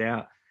 I missed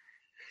out.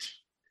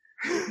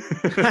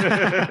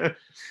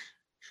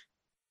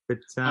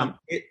 But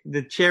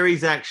the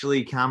cherries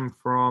actually come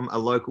from a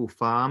local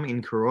farm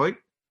in Koroit.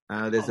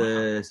 There's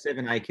a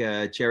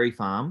 7-acre cherry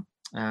farm,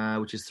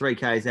 which is 3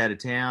 k's out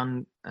of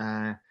town.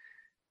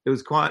 It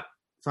was quite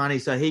funny.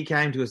 So he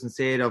came to us and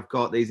said, "I've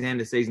got these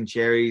end of season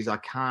cherries. I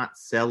can't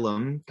sell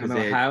them because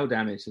they're hail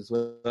damaged as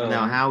well. They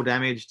were hail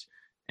damaged,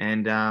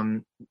 and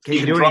you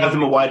can drive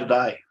them away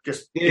today."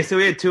 So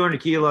we had 200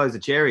 kilos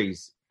of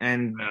cherries,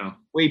 and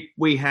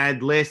we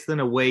had less than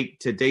a week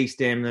to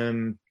destem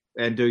them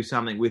and do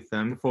something with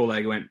them before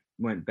they went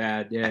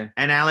bad. Yeah,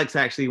 and Alex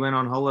actually went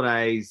on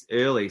holidays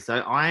early, so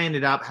I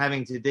ended up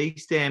having to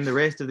destem the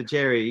rest of the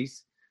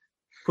cherries,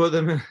 soak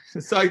them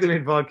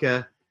in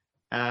vodka.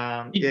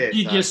 Did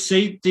you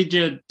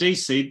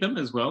de-seed them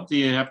as well? Do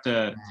you have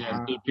to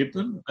dip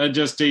them?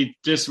 Just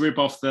rip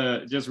off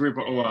the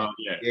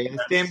the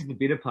stem's the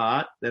bitter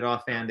part that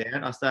I found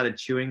out. I started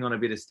chewing on a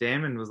bit of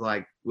stem and was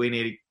like, we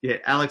need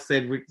to Alex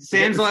said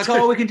Sam's like,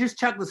 we can just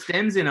chuck the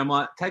stems in. I'm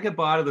like, take a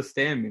bite of the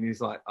stem, and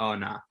he's like, oh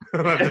no.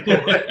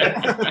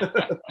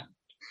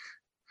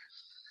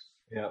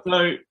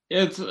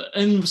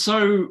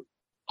 So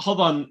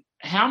hold on,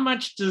 how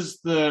much does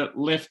the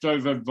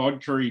leftover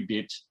vodka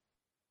bit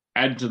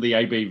add to the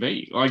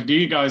ABV? Like, do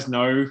you guys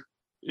know?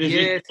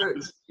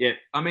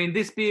 I mean,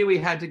 this beer we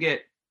had to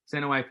get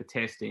sent away for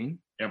testing.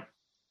 Yep.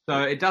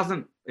 So it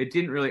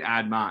didn't really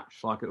add much.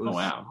 Like, it was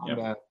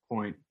Yep.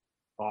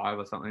 0.5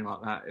 or something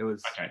like that. It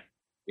was okay.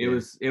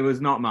 It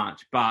was not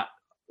much, but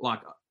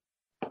like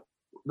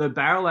the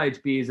barrel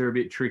aged beers are a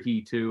bit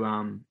tricky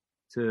to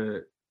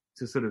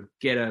sort of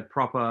get a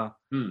proper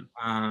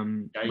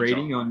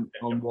reading on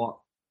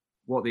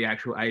what the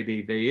actual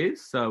ABV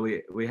is. So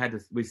we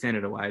sent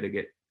it away to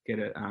get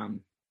it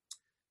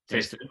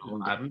tested.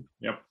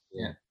 Yep.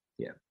 Yeah.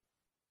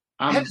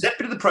 How does that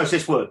bit of the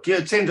process work? Yeah,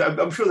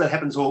 I'm sure that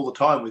happens all the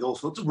time with all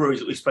sorts of breweries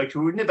that we spoke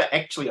to. We've never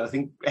actually, I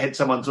think, had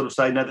someone sort of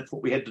say, no, that's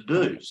what we had to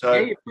do. So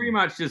you pretty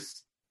much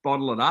just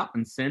bottle it up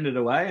and send it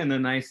away, and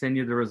then they send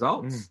you the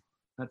results.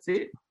 That's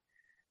it.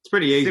 It's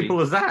pretty easy. Simple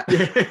as that.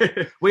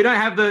 We don't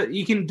have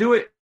you can do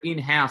it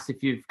in-house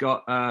if you've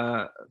got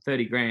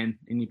 30 grand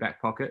in your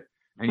back pocket,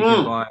 and you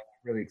can buy a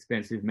really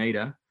expensive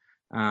meter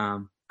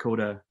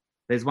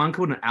there's one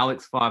called an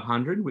Alex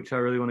 500, which I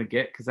really want to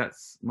get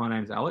because my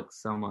name's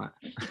Alex. So I'm like,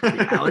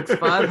 Alex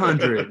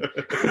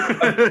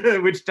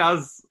 500, which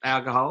does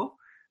alcohol.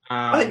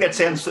 I think that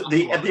sounds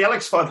the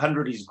Alex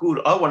 500 is good.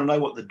 I want to know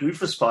what the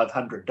Doofus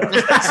 500 does.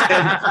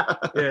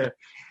 Yeah,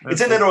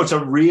 it's either or it's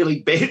a really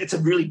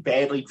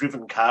badly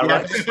driven car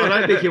race. I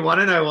don't think you want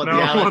to know what No the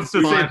one Alex wants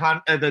to see-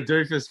 500, the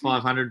Doofus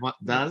 500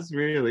 does.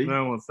 Really,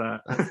 No one wants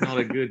that. that's not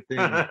a good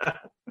thing.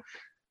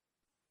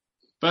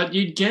 But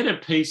you'd get a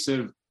piece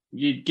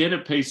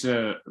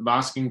of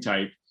masking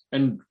tape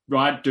and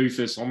write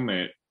Doofus on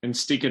there and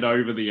stick it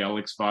over the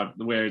LX5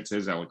 where it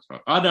says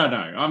LX5. I don't know.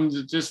 I'm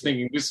just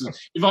thinking this is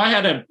if I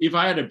had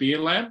a beer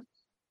lab,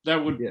 that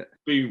would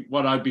be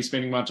what I'd be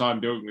spending my time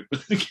doing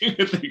with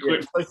the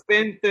equipment. So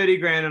spend 30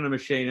 grand on a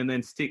machine and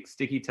then stick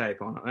sticky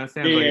tape on it. That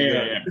sounds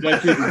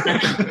like That's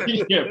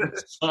it. Yeah,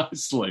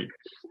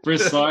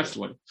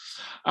 precisely.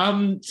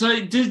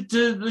 So did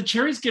the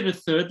cherries get a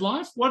third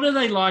life? What are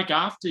they like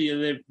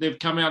after they've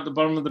come out the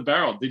bottom of the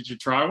barrel? Did you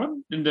try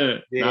one?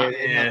 They're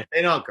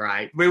not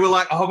great. We were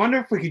like, I wonder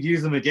if we could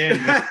use them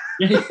again.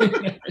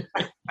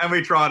 And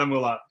we tried them. We're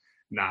like,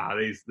 nah,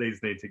 these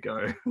need to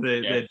go.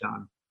 They're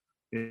done.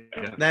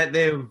 Yeah.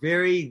 They're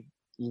very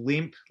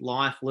limp,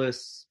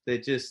 lifeless. They're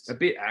just A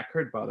bit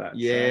acrid by that.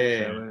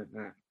 Yeah.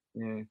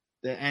 Yeah.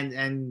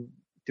 and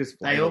Just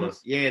they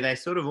flavourless. they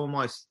sort of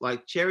almost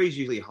like cherries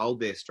usually hold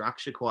their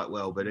structure quite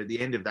well, but at the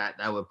end of that,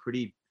 they were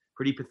pretty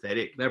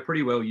pathetic. They're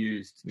pretty well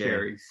used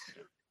cherries.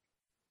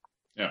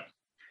 Yeah.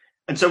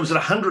 And so was it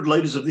 100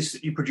 litres of this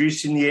that you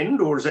produced in the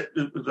end, or is that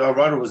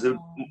right, or was it?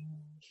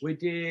 We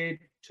did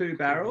 2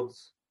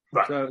 barrels.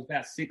 Right. So it was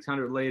about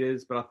 600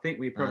 litres, but I think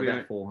we probably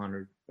about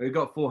 400. We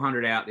got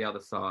 400 out the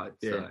other side.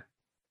 Yeah. So,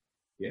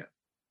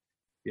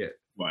 yeah.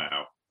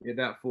 Wow. Yeah,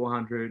 about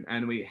 400,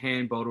 and we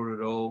hand bottled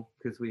it all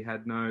because we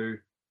had no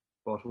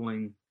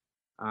bottling.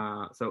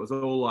 So it was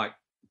all like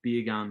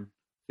beer gun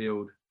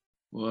filled.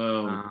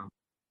 Whoa.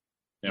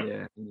 Yep.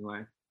 Yeah.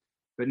 Anyway,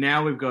 but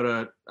now we've got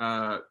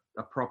a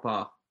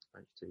proper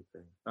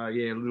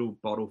little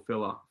bottle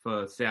filler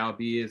for sour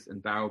beers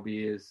and barrel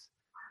beers.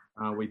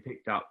 We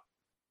picked up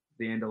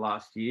the end of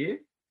last year.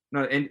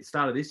 No,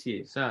 start of this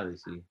year.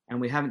 And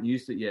we haven't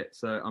used it yet,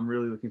 so I'm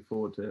really looking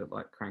forward to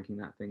like cranking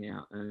that thing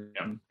out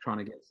and trying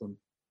to get some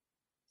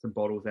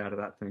bottles out of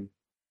that thing.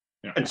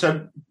 Yeah. And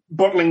so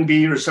bottling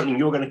beer is something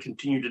you're going to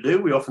continue to do.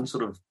 We often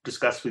sort of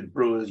discuss with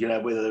brewers,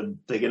 whether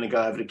they're going to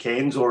go over to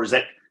cans, or is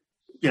that,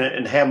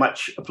 and how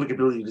much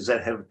applicability does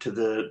that have to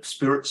the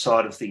spirit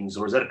side of things,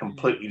 or is that a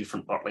completely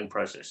different bottling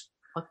process?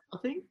 I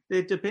think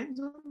it depends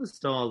on the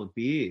style of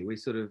beer. We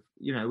sort of,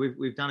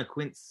 we've done a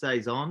Quince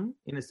Saison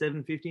in a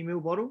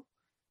 750ml bottle.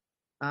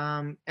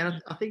 And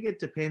I think it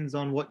depends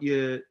on what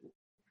the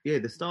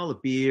style of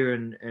beer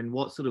and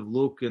what sort of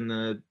look and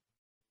the,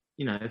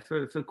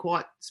 for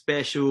quite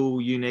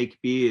special, unique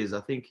beers,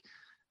 I think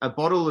a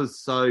bottle is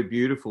so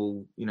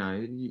beautiful,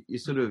 you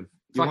sort of...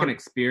 It's like an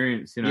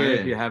experience,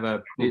 if you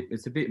have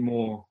it's a bit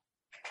more...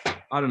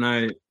 I don't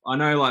know. I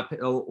know,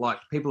 like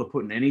people are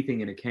putting anything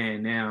in a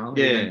can now,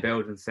 even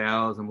Belgian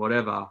sours and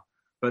whatever.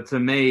 But to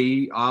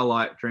me, I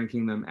like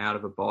drinking them out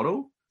of a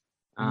bottle,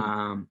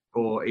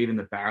 or even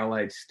the barrel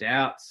aged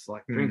stouts.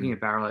 Like drinking a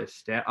barrel aged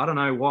stout. I don't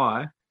know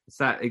why. It's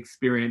that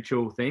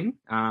experiential thing.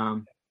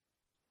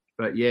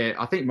 But yeah,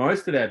 I think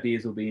most of our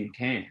beers will be in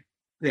can.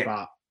 Yeah.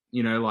 But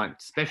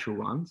like special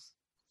ones,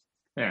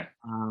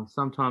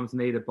 sometimes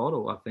need a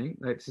bottle. I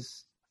think that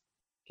just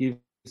gives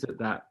it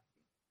that.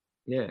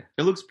 Yeah,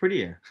 it looks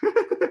prettier.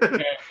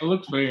 It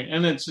looks pretty,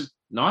 and it's just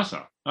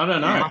nicer. I don't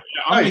know.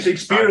 It's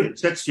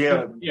experience. That's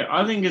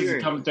I think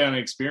it comes down to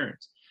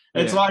experience.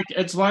 It's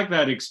like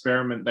that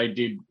experiment they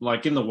did,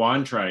 like in the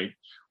wine trade,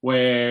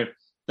 where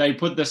they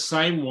put the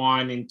same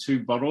wine in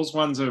 2 bottles.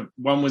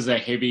 One was a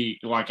heavy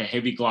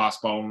glass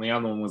bottle, and the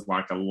other one was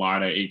like a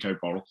lighter eco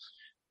bottle.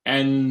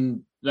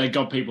 And they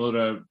got people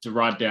to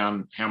write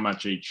down how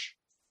much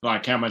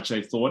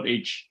they thought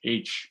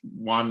each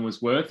one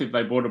was worth if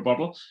they bought a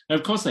bottle. And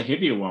of course, the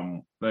heavier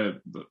one, the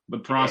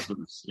price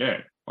was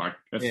like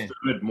a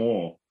third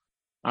more,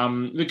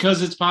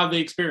 because it's part of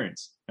the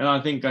experience. And I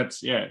think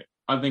that's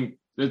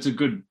a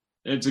good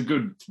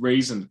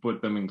reason to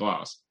put them in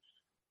glass.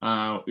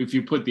 If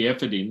you put the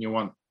effort in, you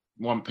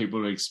want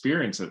people to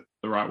experience it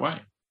the right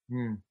way.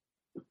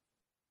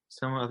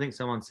 I think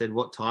someone said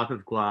what type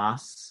of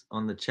glass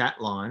on the chat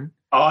line.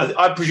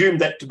 I presume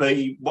that to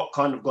be what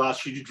kind of glass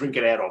should you drink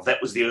it out of? That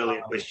was the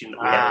earlier question that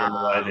we had on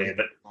the way there.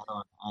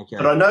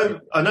 But I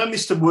know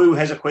Mr. Wu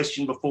has a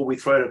question before we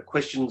throw to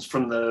questions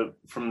from the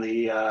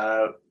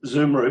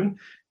Zoom room.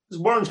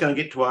 Warren's going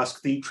to get to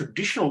ask the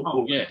traditional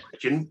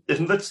question.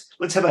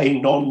 Let's have a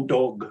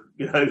non-dog,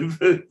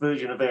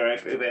 version of our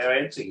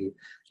answer here.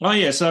 Oh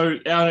yeah. So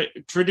our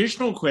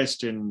traditional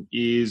question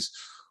is,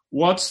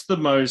 what's the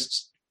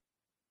most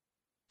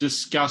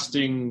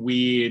disgusting,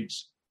 weird,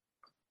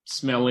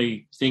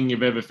 smelly thing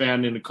you've ever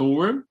found in a cool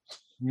room?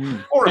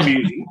 Or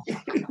amusing.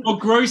 Or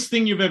gross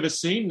thing you've ever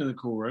seen in the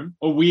cool room,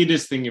 or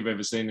weirdest thing you've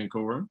ever seen in a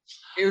cool room.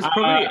 It was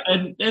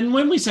probably and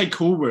when we say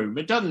cool room,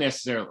 it doesn't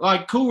necessarily,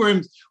 like, cool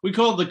rooms, we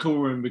call it the cool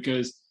room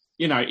because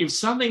if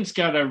something's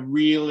going to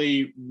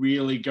really,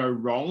 really go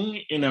wrong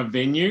in a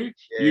venue,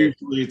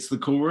 usually it's the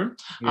cool room.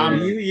 You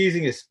were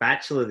using a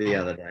spatula the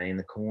other day in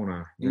the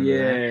corner.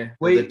 Yeah,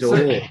 the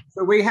door.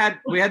 So we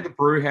had the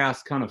brew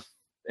house kind of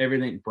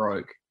everything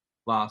broke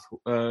last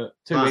 2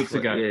 weeks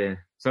ago. Yeah.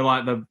 So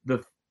like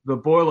the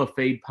boiler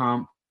feed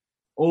pump,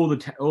 all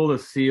the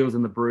seals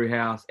in the brew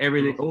house,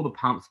 everything, all the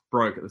pumps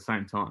broke at the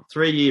same time.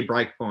 3-year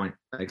break point.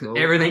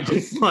 Everything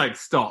just like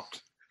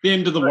stopped. The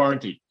end of the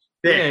warranty.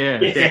 Yeah.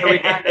 So we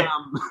had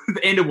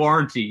the end of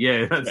warranty.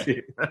 Yeah, that's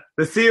it.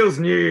 The seals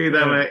knew they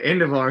were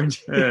end of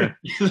warranty. Yeah.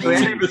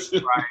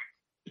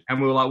 And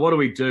we were like, what do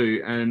we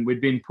do? And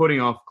we'd been putting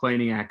off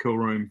cleaning our cool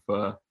room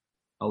for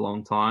a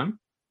long time.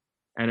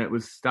 And it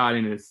was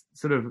starting to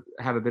sort of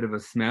have a bit of a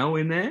smell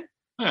in there.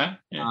 Yeah.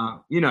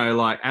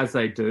 Like as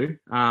they do.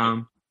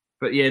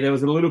 But yeah, there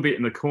was a little bit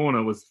in the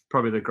corner was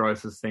probably the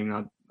grossest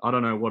thing. I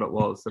don't know what it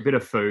was. A bit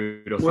of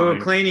food or something. We were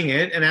cleaning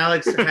it, and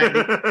Alex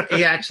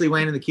he actually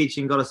went in the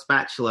kitchen, got a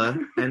spatula,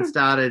 and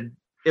started.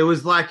 It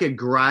was like a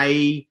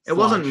grey. It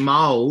wasn't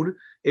mold.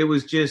 It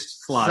was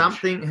just sludge.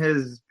 Something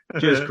has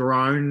just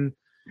grown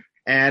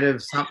out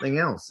of something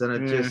else, and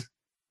it just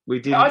we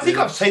didn't. I think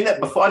I've seen that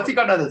before. I think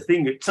I know the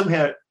thing.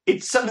 Somehow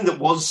it's something that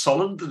was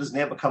solid that has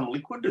now become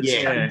liquid.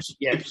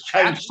 It's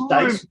changed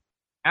states.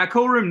 Our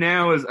cool room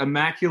now is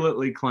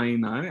immaculately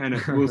clean, though, and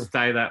it will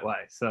stay that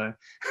way. So,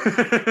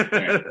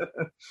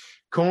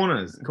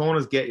 corners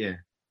get you.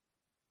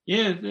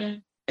 Yeah,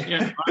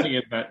 I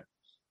get that.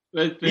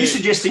 Are you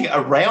suggesting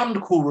a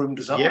round cool room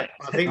design? Yeah,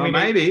 I think we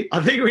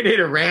need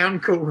a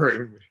round cool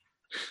room,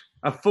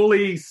 a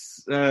fully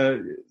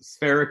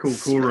spherical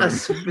cool room.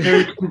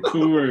 Spherical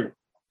cool room.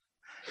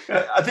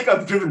 I think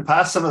I've driven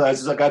past some of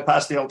those as I go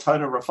past the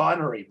Altona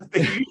refinery, but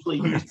they're usually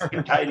used for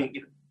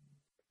containing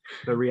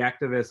the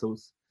reactor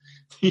vessels.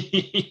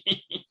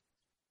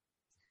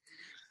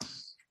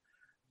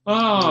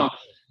 Oh,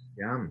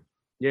 yum!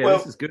 Yeah,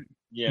 this is good.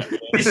 Yeah,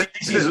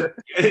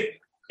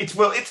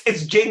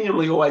 it's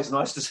genuinely always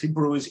nice to see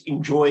brewers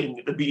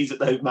enjoying the beers that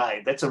they've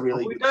made. That's a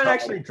really we don't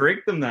actually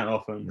drink them that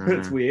often. No.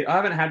 It's weird. I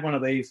haven't had one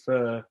of these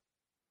for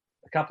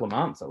a couple of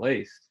months at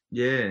least.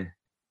 Yeah.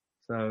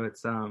 So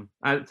it's at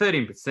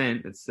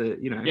 13%. It's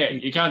Yeah,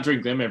 you can't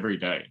drink them every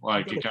day.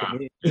 Like you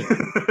can't.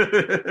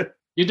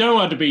 You don't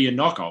want to be a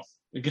knockoff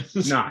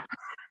because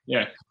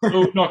yeah,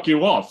 it'll knock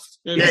you off.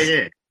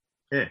 Yeah.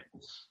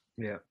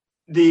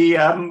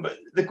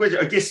 The question,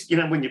 I guess,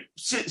 when you're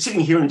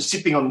sitting here and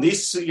sipping on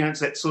this,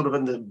 it's that sort of,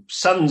 and the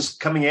sun's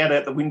coming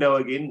out the window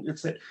again.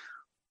 It's that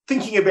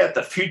thinking about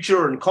the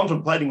future and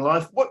contemplating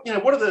life. What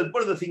are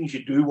the things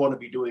you do want to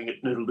be doing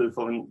at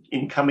Noodledoof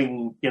in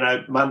coming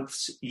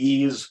months,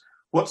 years?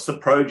 What's the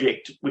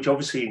project, which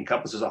obviously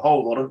encompasses a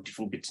whole lot of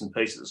different bits and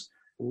pieces?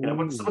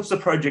 What's the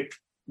project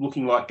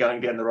looking like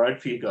going down the road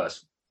for you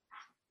guys?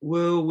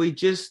 Well, we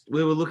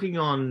were looking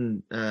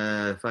on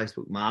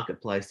Facebook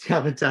Marketplace the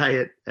other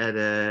day at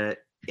a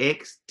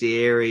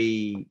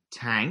ex-dairy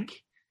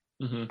tank.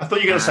 Mm-hmm. I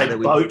thought you were going to say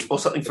boat or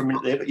something for a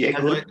minute there, but yeah.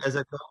 As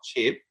a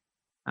ship.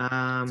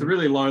 It's a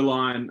really low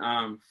line,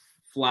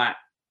 flat,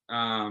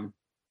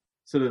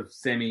 sort of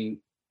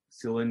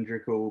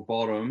semi-cylindrical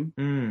bottom,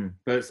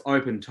 but it's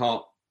open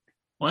top.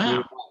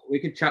 Wow. We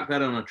could chuck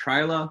that on a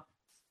trailer.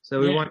 So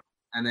we want...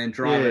 And then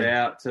drive it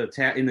out to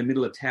in the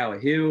middle of Tower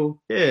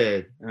Hill.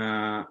 Yeah.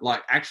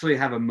 Actually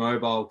have a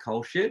mobile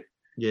coal ship.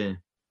 Yeah.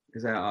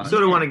 Is that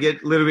sort of want to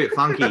get a little bit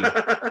funky.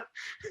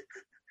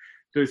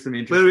 Do some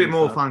interesting a little bit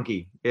more stuff.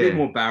 Funky. Yeah. A bit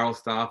more barrel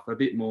stuff, a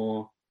bit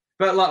more.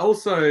 But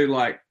also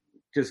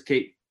just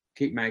keep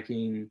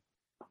making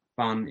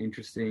fun,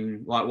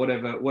 interesting,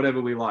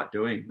 whatever we like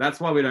doing.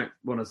 That's why we don't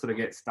want to sort of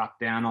get stuck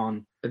down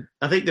on.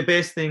 I think the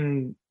best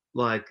thing,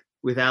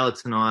 with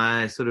Alex and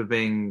I sort of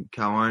being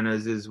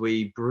co-owners, is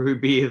we brew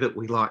beer that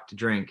we like to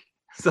drink.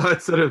 So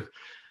it's sort of,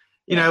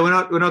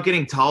 we're not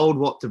getting told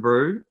what to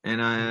brew, and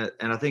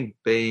I think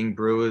being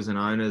brewers and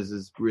owners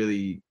is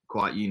really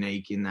quite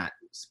unique in that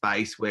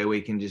space where we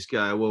can just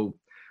go, well,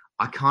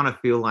 I kind of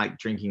feel like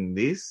drinking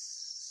this,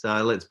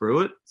 so let's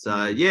brew it.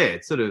 So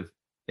it's sort of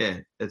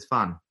it's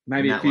fun.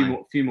 Maybe a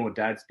few more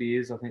dad's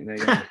beers. I think they're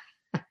going to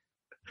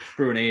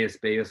brew an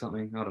ESB or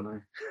something. I don't know.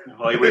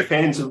 Oh, we're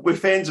fans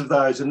of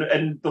those,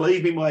 and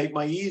believe me,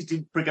 my ears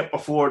did prick up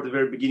before at the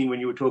very beginning when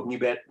you were talking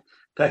about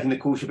taking the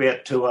cool ship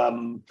out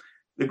to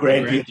the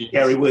Grand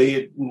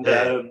Garrywee,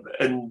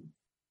 and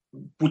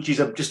which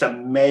is just a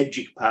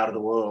magic part of the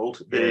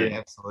world. Yeah,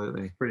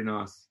 absolutely, pretty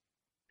nice.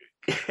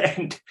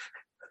 And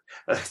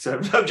so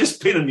I've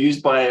just been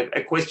amused by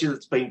a question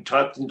that's been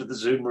typed into the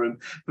Zoom room.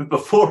 But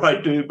before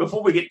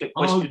we get to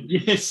question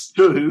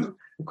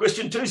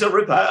two is a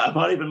ripper. I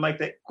might even make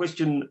that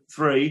question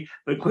 3.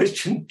 But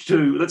question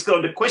 2, let's go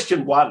on to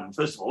question 1.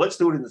 First of all, let's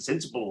do it in the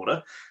sensible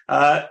order.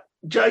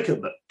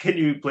 Jacob, can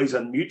you please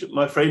unmute?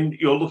 My friend,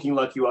 you're looking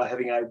like you are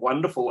having a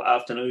wonderful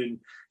afternoon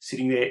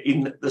sitting there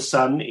in the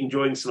sun,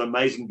 enjoying some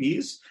amazing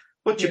beers.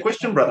 What's your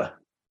question, brother?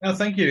 Oh,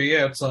 thank you.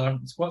 Yeah,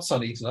 it's quite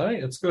sunny today.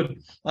 It's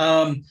good.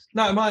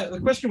 The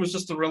question was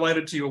just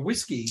related to your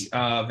whiskey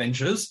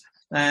ventures.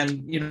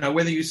 and,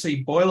 whether you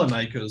see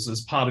Boilermakers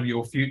as part of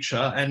your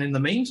future. And in the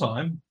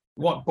meantime,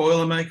 what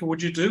Boilermaker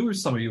would you do with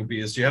some of your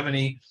beers? Do you have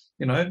any,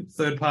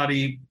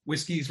 third-party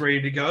whiskies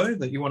ready to go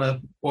that you want to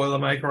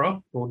Boilermaker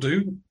up or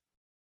do?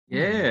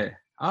 Yeah.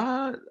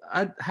 I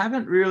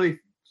haven't really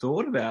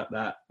thought about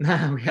that.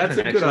 No, we That's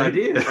haven't a good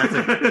actually.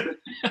 idea.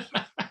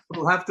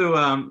 We'll have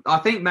to. I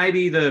think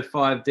maybe the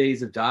 5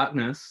 Ds of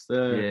Darkness,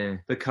 the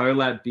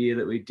collab beer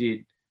that we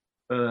did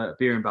for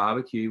Beer and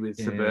Barbecue with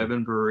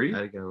Suburban Brewery.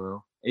 That'd go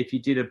well. If you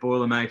did a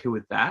Boilermaker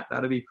with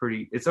that'd be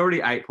pretty. It's already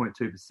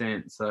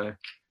 8.2%, so it'd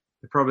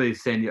probably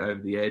send you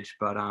over the edge.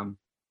 But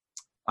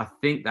I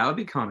think that would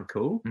be kind of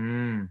cool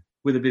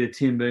with a bit of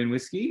Tim Boone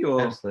whiskey.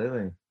 Or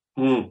Absolutely.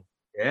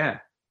 Yeah,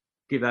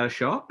 give that a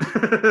shot.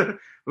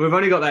 We've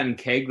only got that in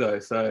keg though,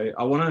 so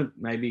I want to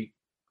maybe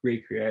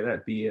recreate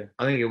that beer.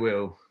 I think it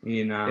will.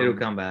 It'll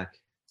come back.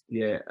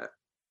 Yeah,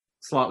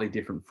 slightly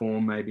different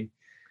form maybe.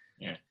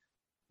 Yeah.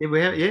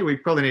 We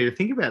probably need to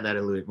think about that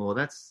a little bit more.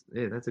 That's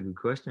a good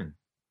question.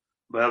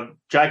 Well,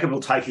 Jacob will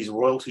take his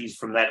royalties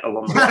from that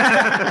along the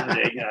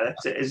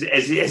way,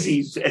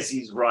 as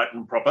he's right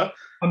and proper.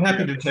 I'm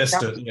happy to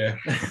test it. Yeah.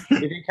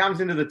 If he comes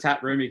into the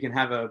tap room, he can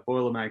have a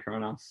Boilermaker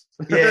on us.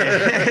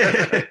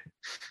 Yeah.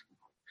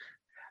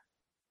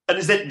 And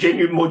is that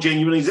more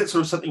genuinely? Is that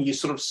sort of something you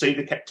sort of see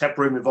the tap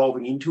room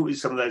evolving into?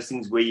 Is some of those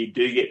things where you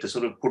do get to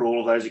sort of put all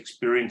of those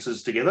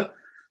experiences together?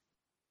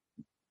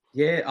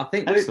 Yeah, I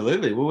think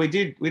Absolutely. Well, we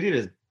did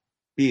a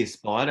beer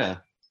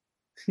spider.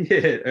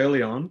 Yeah,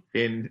 early on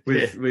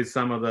with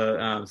some of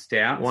the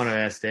stouts. One of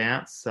our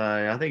stouts.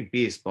 So I think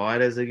beer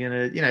spiders are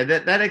gonna,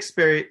 that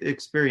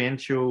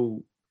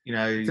experiential.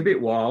 It's a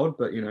bit wild,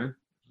 but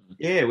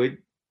Yeah, we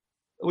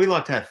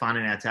like to have fun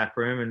in our tap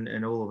room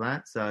and all of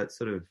that. So it's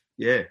sort of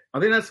I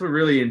think that's a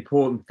really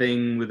important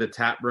thing with the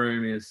tap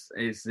room is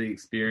the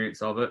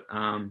experience of it.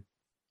 I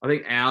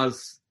think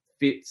ours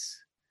fits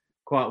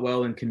quite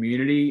well in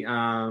community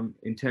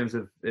in terms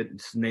of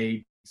its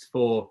needs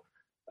for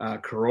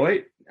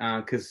Koroit,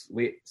 because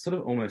we sort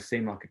of almost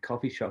seem like a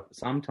coffee shop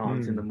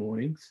sometimes in the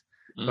mornings,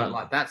 but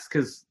like that's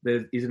because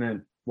there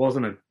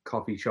wasn't a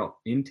coffee shop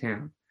in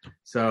town,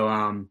 so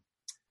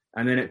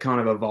and then it kind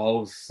of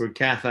evolves for a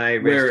cafe,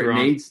 where restaurant,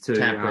 it needs to,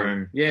 tap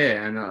room,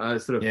 and a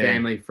sort of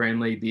family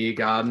friendly beer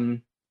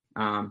garden.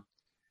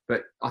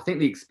 But I think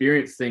the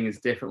experience thing is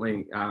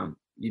definitely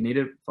you need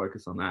to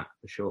focus on that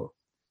for sure.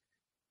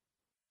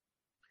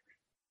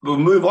 We'll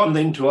move on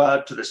then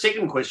to the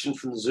second question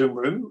from the Zoom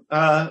room.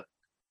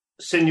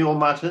 Senor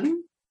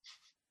Martin.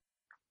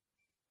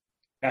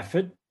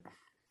 Gafford.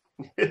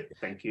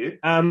 Thank you.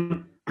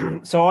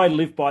 So I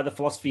live by the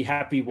philosophy,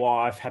 happy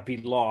wife, happy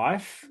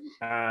life.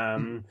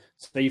 So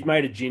you've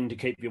made a gin to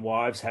keep your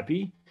wives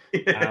happy.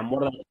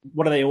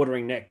 What are they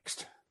ordering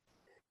next?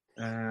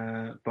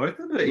 Both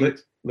of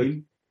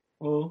them.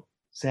 Or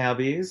sour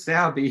beers.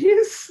 Sour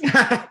beers.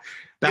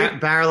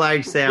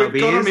 Barrel-aged sour beers.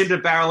 We've got them into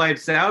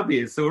barrel-aged sour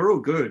beers, so we're all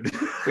good.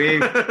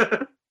 We've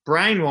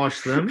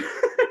brainwashed them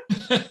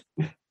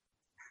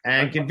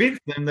and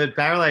convinced them that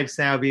barrel-aged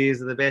sour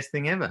beers are the best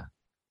thing ever.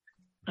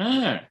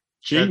 Ah,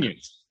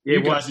 genius. Yeah,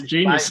 you guys are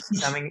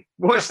geniuses.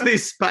 Watch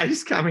this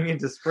space coming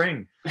into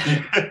spring.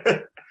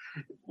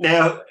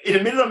 Now, in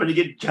a minute, I'm going to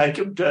get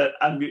Jacob to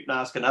unmute and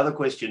ask another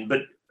question, but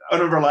on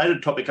a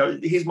related topic,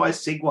 here's my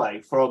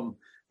segue from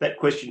that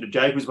question to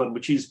Jacob's one,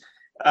 which is,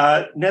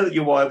 now that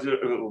your wife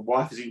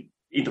is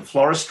into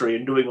floristry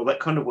and doing all that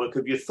kind of work,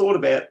 have you thought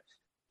about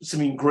some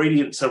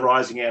ingredients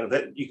arising out of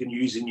that you can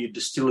use in your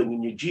distilling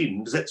and your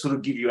gin? Does that sort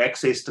of give you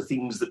access to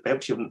things that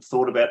perhaps you haven't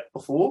thought about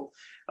before?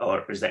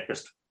 Or is that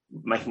just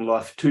making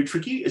life too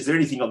tricky? Is there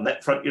anything on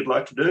that front you'd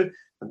like to do?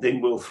 And then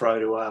we'll throw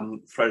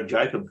to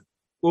Jacob.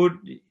 Well,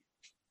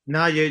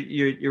 no,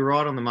 you're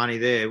right on the money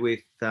there. With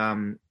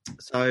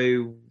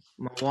so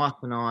my wife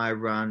and I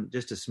run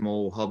just a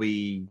small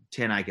hobby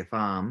 10-acre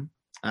farm,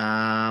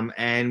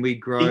 and we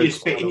grow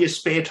in your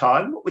spare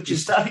time, which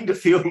is starting to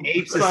feel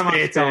heaps of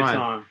spare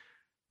time.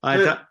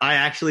 I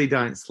actually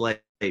don't sleep.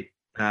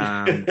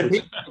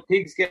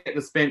 Pigs get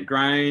the spent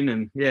grain,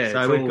 and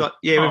I've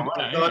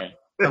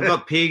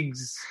got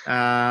pigs.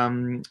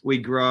 We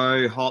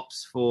grow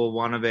hops for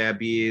one of our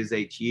beers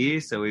each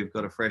year, so we've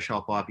got a fresh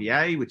hop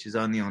IPA, which is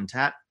only on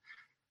tap.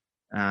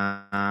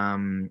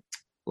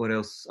 What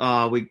else?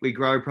 We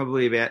grow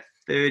probably about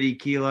 30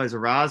 kilos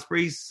of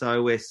raspberries,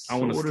 so I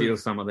want to steal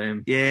some of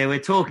them. Yeah, we're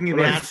talking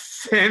about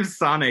Sam's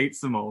son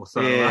eats them all.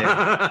 So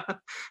yeah.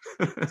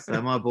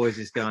 So my boys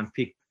just go and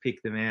pick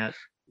them out.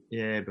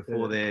 Yeah,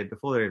 before they're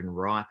even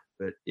ripe.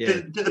 But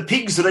yeah, do the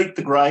pigs that eat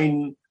the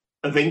grain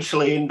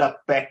eventually end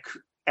up back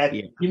at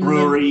the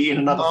brewery in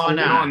another? Oh,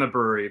 no, not in the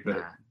brewery,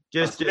 but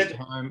just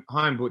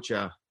home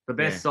butcher. The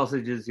best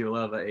sausages you'll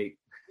ever eat.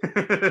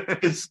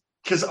 Because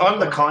I'm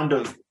the kind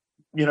of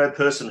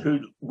person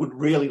who would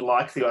really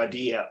like the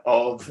idea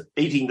of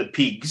eating the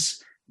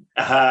pigs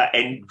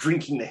and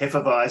drinking the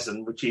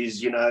Hefeweizen, which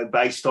is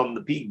based on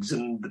the pigs,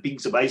 and the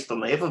pigs are based on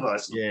the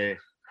Hefeweizen. Yeah.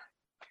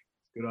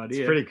 Good idea.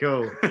 It's pretty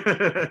cool.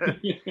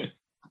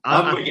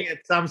 I think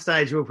at some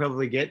stage we'll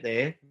probably get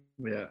there.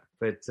 Yeah.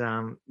 But,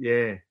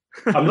 yeah.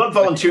 I'm not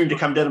volunteering to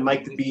come down and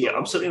make the beer.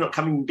 I'm certainly not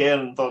coming down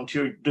and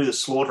volunteering to do the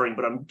slaughtering,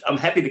 but I'm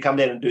happy to come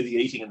down and do the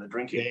eating and the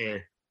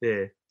drinking.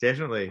 Yeah,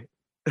 definitely.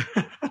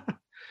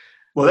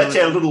 Well, that's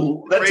our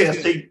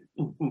thing.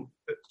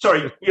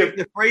 Sorry.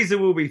 The freezer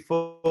will be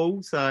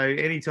full, so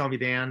anytime you're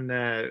down,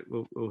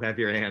 we'll have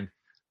you around.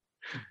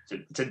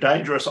 It's a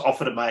dangerous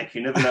offer to make.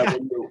 You never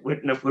know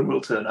when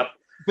we'll turn up.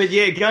 But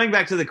yeah, going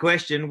back to the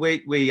question,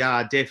 we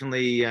are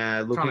definitely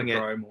looking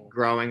at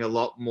growing a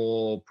lot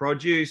more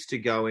produce to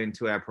go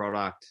into our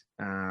product.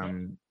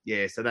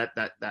 So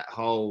that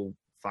whole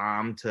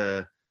farm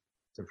to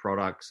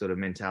product sort of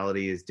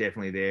mentality is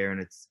definitely there,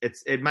 and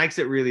it makes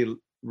it really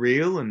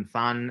real and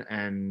fun,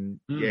 and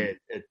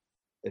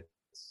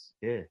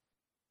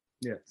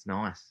it's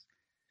nice.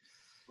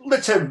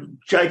 Let's have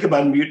Jacob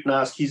unmute and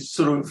ask his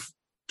sort of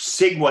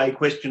segue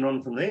question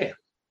on from there.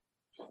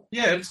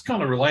 Yeah, it's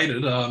kind of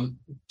related,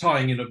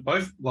 tying into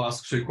both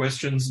last two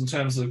questions in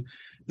terms of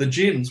the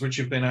gins, which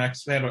you've been able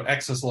to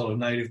access a lot of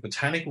native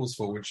botanicals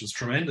for, which is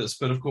tremendous.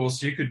 But, of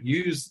course, you could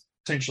use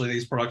potentially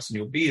these products in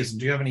your beers. And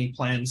do you have any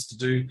plans to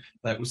do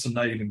that with some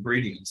native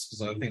ingredients?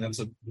 Because I think that's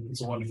a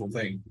wonderful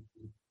thing.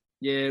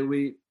 Yeah,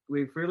 we've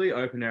really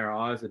opened our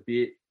eyes a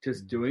bit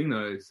just doing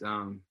those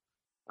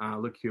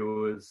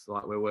liqueurs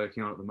like we're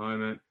working on at the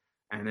moment,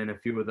 and then a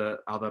few of the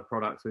other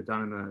products we've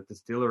done in the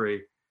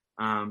distillery.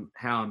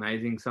 How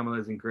amazing some of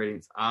those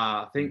ingredients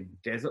are. I think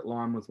desert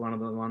lime was one of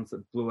the ones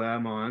that blew our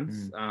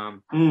minds.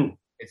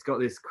 It's got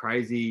this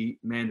crazy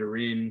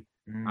mandarin,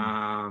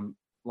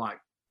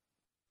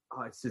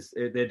 it's just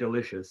they're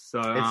delicious. So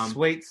it's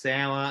sweet,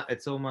 sour.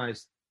 It's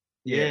almost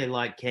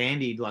like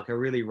candied, like a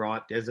really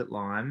ripe desert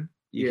lime.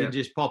 You can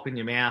just pop in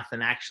your mouth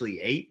and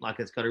actually eat. Like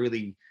it's got a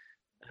really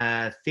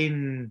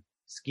thin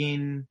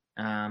skin.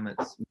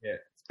 It's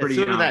pretty,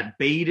 sort of that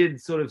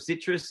beaded sort of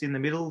citrus in the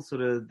middle,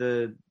 sort of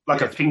like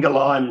a finger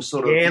lime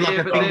sort of. Yeah, like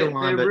a finger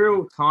lime. They're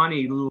real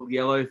tiny little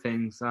yellow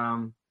things.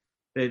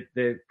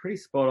 They're pretty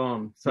spot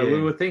on. So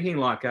we were thinking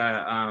like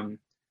a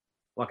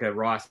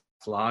rice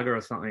lager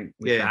or something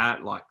with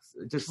that, like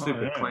just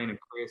super clean and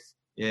crisp.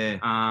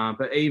 Yeah.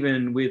 But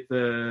even with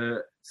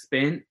the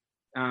spent,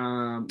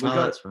 we've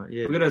got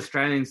an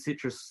Australian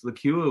citrus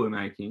liqueur we're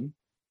making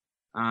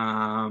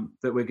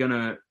that we're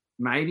gonna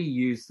maybe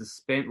use the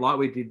spent, like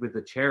we did with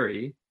the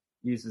cherry,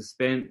 use the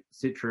spent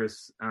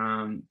citrus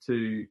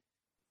to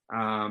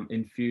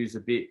infuse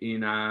a bit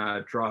in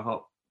dry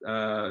hop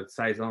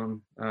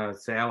saison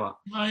sour.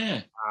 Oh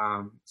yeah.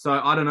 So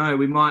I don't know,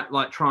 we might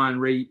like try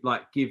and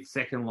give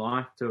second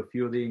life to a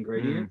few of the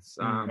ingredients,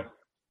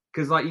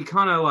 because like you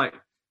kind of like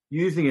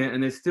using it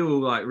and there's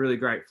still like really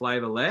great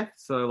flavor left.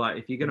 So like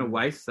if you're gonna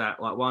waste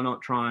that, like why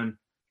not try and,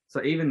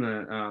 so even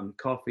the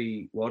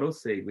coffee wattle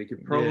seed we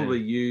could probably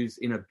use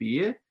in a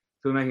beer.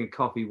 So we're making a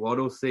coffee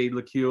wattle seed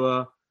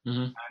liqueur,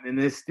 and then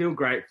there's still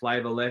great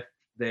flavour left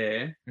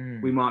there.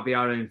 We might be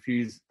able to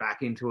infuse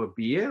back into a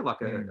beer,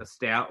 like a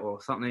stout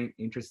or something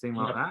interesting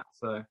like that.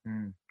 So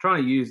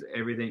trying to use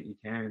everything you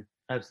can.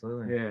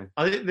 Absolutely. Yeah.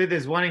 I think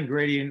there's one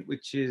ingredient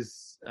which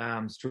is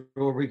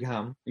strawberry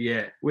gum.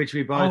 Yeah. Which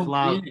we both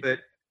love, but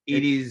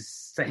it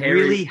is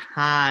really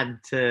hard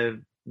to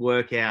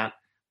work out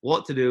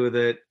what to do with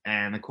it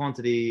and the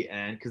quantity,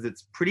 and because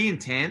it's pretty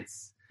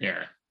intense.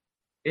 Yeah.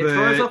 It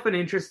throws off an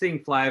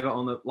interesting flavour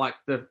on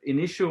the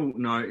initial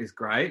note is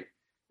great,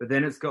 but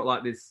then it's got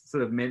like this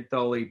sort of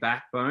mentholy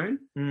backbone.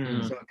 So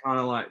it kind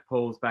of like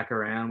pulls back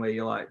around where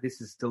you're like,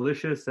 this is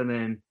delicious, and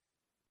then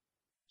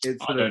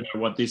it's I don't know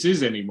what this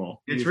is anymore.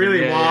 It's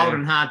really wild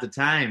and hard to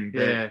tame.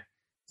 But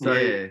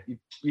So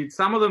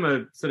some of them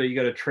are sort of, you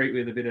got to treat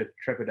with a bit of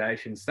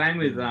trepidation. Same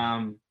with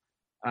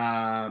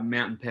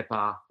mountain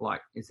pepper,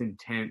 like it's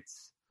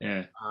intense.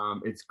 Yeah.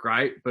 It's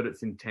great, but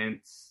it's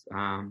intense.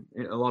 A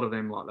lot of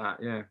them like that,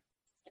 yeah.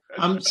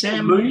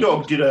 Sam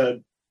Moondog did a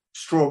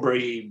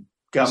strawberry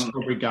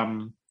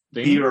gum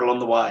beer along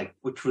the way,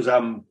 which was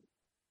a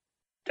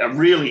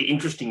really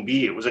interesting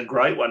beer. It was a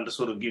great one to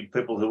sort of give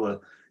people who are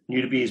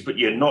new to beers, but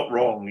you're not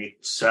wrong.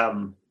 It's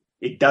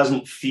it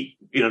doesn't fit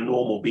in a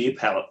normal beer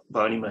palate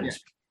by any means.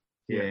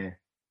 Yeah.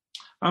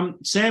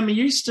 Sam, do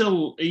you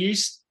still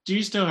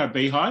have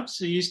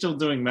beehives? Are you still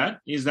doing that?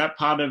 Is that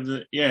part of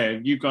the? Yeah,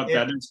 you got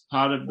that as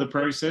part of the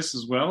process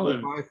as well.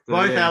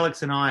 Both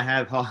Alex and I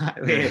have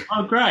hives.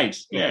 Oh,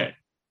 great! Yeah,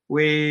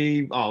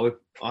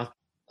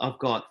 I've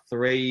got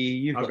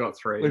 3. I've got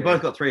 3. We've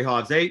both got 3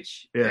 hives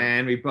each,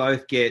 and we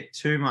both get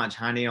too much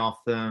honey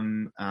off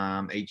them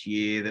each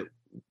year. That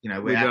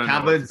our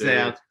cupboards,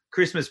 our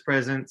Christmas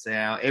presents,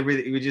 our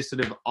everything. We just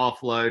sort of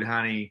offload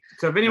honey.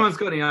 So if anyone's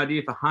got any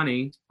idea for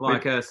honey,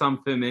 like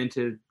some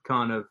fermented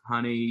kind of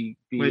honey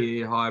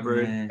beer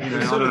hybrid,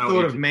 we sort of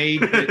thought of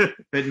mead,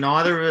 but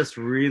neither of us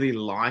really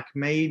like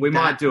mead. We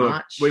might do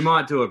a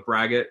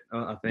braggot,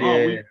 I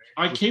think.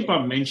 I keep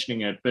on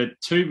mentioning it, but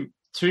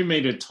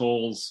 2-meter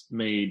talls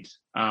mead,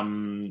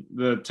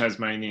 the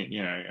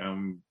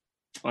Tasmanian,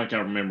 I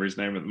can't remember his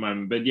name at the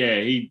moment, but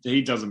yeah,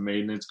 he does a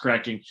mead and it's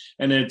cracking,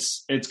 and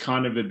it's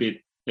kind of a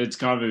bit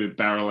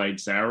barrel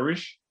aged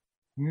sourish.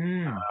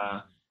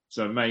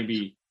 So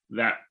maybe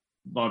that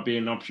might be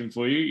an option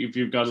for you if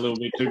you've got a little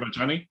bit too much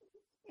honey.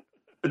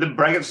 But the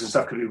brackets and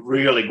stuff could be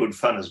really good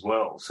fun as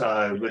well.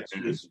 So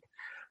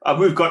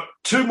we've got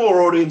 2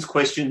 more audience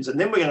questions, and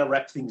then we're going to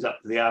wrap things up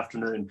for the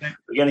afternoon.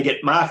 We're going to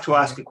get Mark to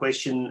ask a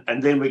question,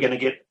 and then we're going to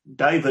get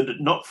David,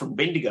 not from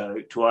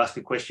Bendigo, to ask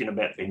a question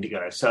about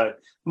Bendigo. So,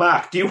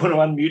 Mark, do you want to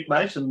unmute,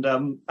 mate,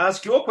 and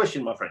ask your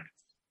question, my friend?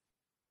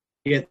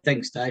 Yeah,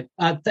 thanks, Dave.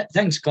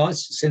 Thanks,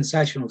 guys.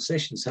 Sensational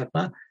session so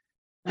far.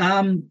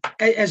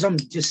 As I'm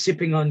just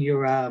sipping on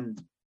your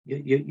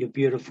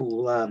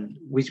beautiful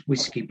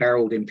whiskey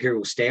barreled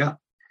Imperial Stout,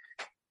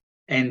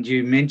 and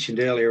you mentioned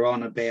earlier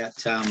on about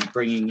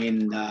bringing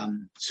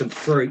in some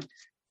fruit.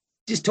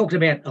 Just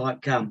talking about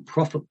like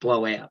profit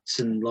blowouts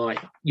and like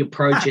your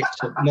projects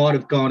that might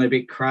have gone a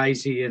bit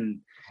crazy,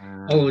 and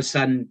all of a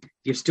sudden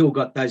you've still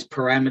got those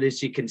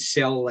parameters you can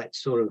sell that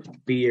sort of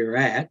beer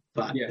at,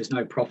 but there's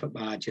no profit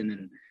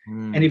margin,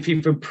 and if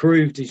you've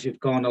improved as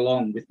you've gone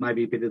along with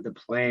maybe a bit of the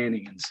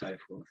planning and so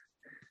forth.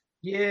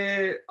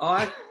 Yeah,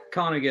 I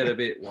kind of get a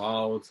bit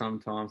wild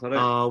sometimes.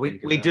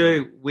 We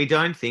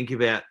don't think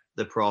about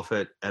the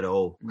profit at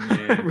all,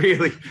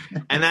 really,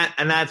 and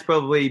that's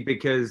probably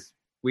because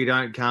we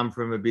don't come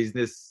from a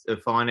business, a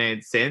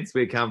finance sense.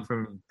 We come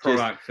from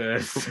product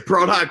first,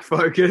 product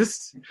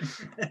focused,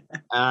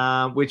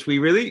 which we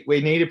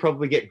need to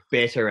probably get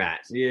better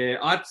at. Yeah,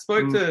 I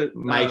spoke to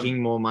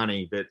making more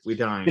money, but we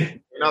don't. We're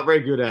not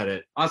very good at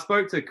it. I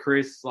spoke to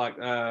Chris,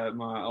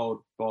 my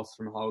old boss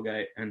from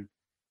Holgate, and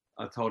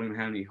I told him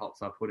how many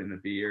hops I put in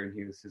the beer, and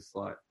he was just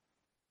like,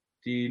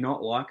 "Do you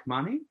not like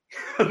money?"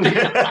 And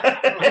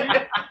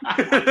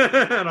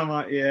I'm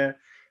like, "Yeah,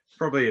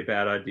 probably a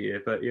bad idea,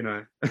 but you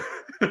know."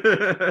 Do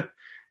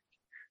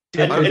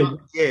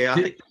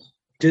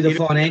the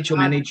financial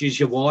managers,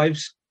 your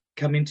wives,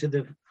 come into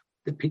the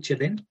picture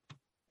then?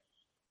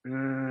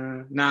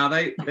 No,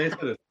 they're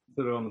sort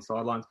of on the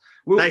sidelines.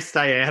 They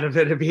stay out of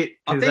it a bit.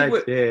 I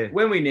think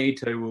when we need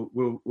to,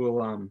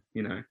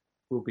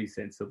 we'll be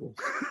sensible.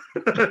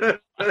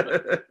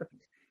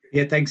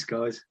 Yeah, thanks,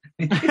 guys.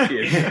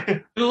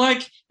 You're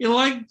like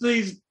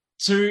these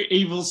 2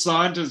 evil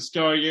scientists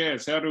going,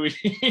 yes, how do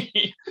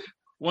we...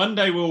 One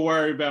day we'll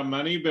worry about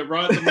money, but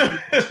right at the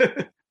moment,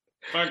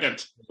 fuck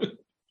it.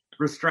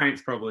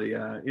 Restraints probably,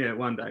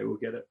 one day we'll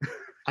get it.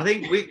 I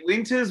think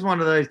winter's one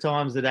of those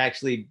times that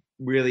actually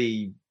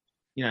really,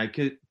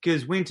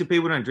 because winter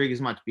people don't drink as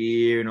much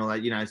beer and all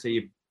that, so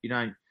you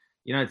don't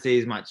see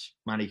as much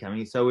money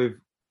coming. So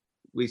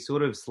we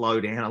sort of slow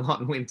down a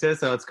lot in winter,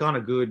 so it's kind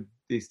of good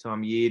this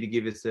time of year to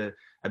give us a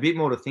bit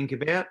more to think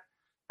about,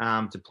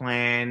 to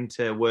plan,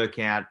 to work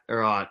out, all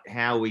right,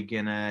 how are we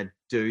going to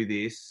do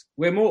this?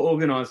 We're more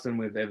organised than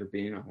we've ever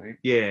been, I think.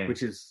 Yeah.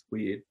 Which is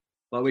weird.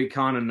 Like, we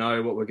kind of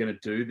know what we're going to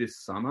do this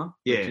summer,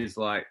 which is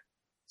like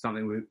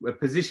a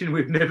position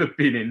we've never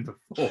been in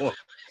before.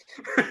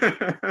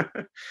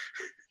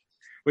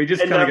 We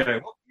just kind of go,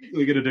 what are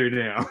we going to do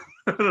now?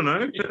 I don't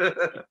know.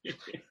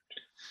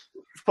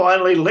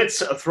 Finally,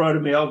 let's throw to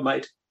me old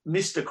mate,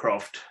 Mr.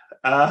 Croft.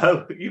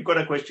 You've got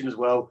a question as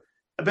well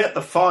about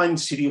the fine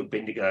city of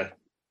Bendigo.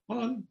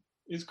 Hold on,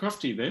 is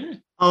Crofty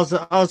there? I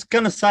was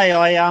going to say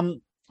I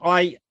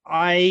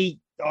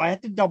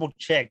had to double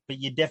check, but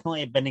you're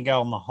definitely at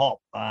Bendigo on the Hop,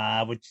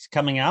 which is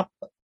coming up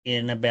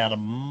in about a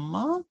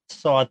month.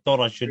 So I thought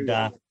I should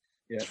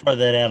throw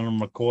that out on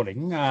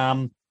recording.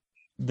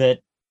 That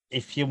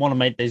if you want to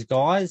meet these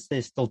guys,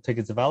 there's still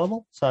tickets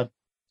available. So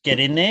get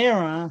in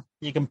there.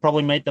 You can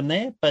probably meet them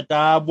there. But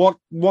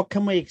what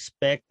can we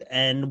expect,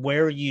 and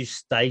where are you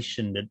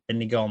stationed at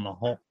Bendigo on the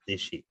Hop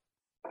this year?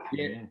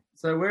 Yeah,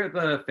 so we're at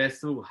the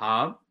festival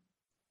hub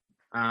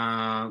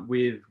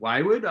with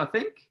Wayward, I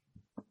think,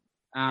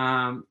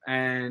 and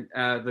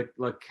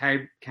the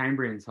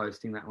Cambrian's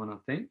hosting that one, I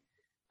think.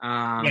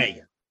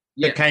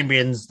 The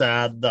Cambrian's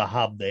the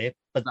hub there,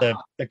 but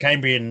the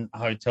Cambrian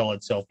hotel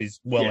itself is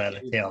out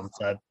of town,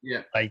 so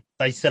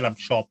they set up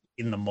shop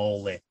in the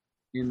mall there.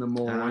 In the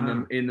mall,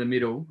 in the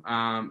middle.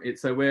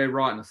 So we're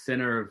right in the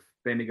centre of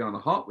Bendigo on the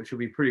Hop, which will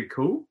be pretty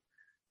cool.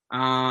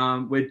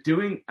 We're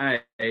doing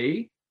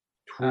a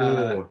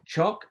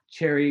choc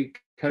cherry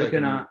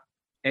coconut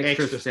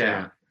extra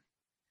stout,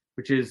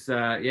 which is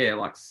like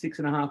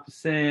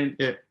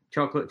 6.5%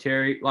 chocolate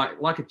cherry,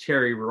 like a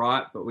cherry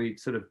ripe, but we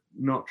sort of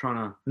not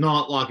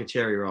like a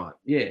cherry ripe.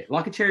 Yeah,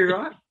 like a cherry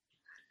ripe.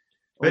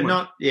 But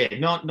not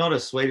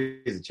as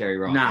sweet as a cherry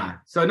ripe. Nah.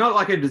 So not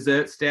like a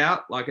dessert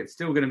stout. Like, it's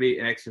still going to be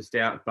an extra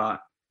stout,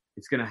 but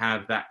it's going to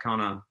have that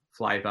kind of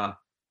flavour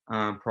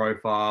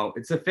profile.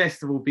 It's a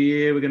festival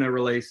beer. We're going to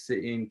release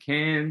it in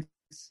cans.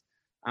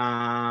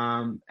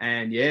 And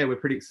we're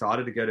pretty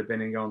excited to go to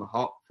Bendigo on the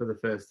Hop for the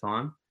first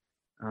time.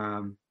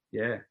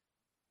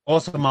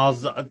 Awesome,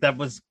 Miles. That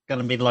was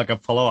going to be like a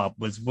follow-up.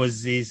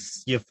 Was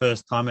this your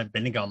first time at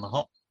Bendigo on the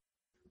Hop?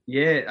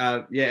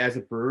 Yeah, as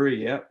a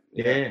brewery, yeah.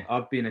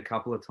 I've been a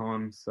couple of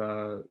times,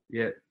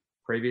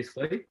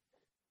 previously,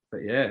 but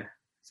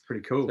it's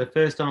pretty cool. The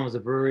first time was a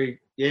brewery,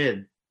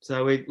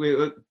 So we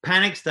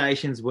panic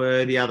stations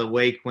were the other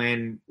week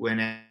when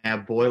our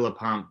boiler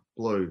pump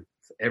blew.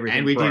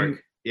 Everything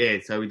broke.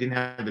 so we didn't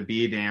have the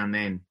beer down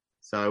then.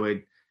 So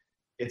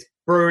it's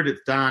brewed,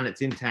 it's done,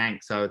 it's in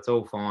tank, so it's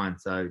all fine.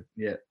 So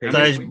yeah.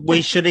 So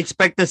we should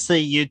expect to see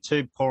you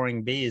two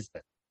pouring beers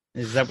then.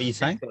 Is that what you're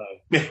saying?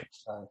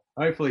 So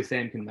hopefully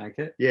Sam can make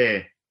it. Yeah.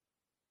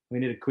 We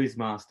need a quiz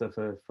master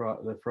for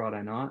the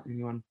Friday night.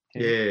 Anyone?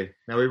 Yeah.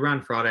 Now we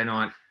run Friday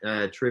night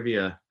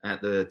trivia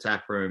at the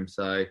tap room,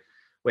 so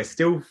we're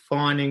still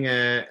finding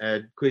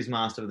a quiz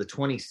master for the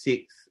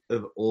 26th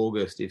of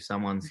August. If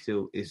someone's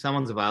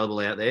available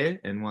out there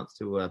and wants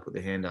to put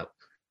their hand up.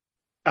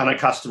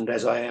 Unaccustomed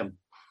as I am.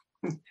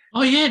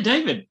 Oh yeah,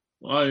 David.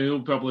 Well,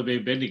 he'll probably be a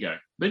Bendigo,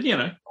 but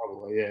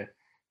Probably, yeah.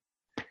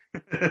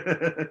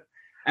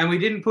 And we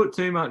didn't put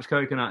too much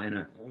coconut in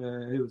it.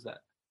 Who was that?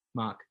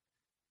 Mark.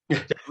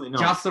 Definitely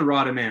not. Just the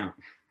right amount.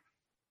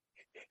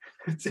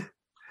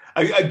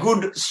 A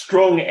good,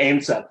 strong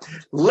answer.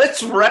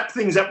 Let's wrap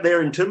things up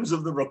there in terms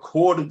of the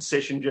recorded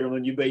session,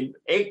 gentlemen. You've been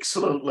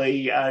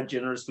excellently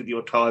generous with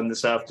your time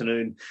this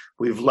afternoon.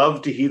 We've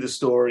loved to hear the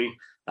story.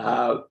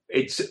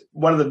 It's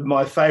one of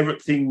my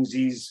favourite things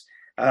is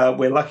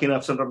we're lucky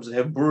enough sometimes to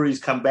have breweries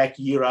come back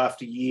year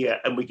after year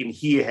and we can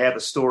hear how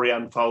the story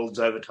unfolds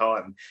over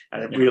time.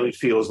 And it really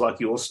feels like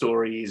your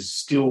story is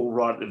still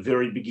right at the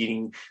very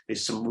beginning.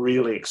 There's some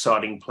really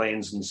exciting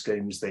plans and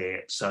schemes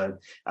there. So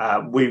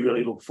we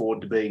really look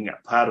forward to being a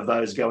part of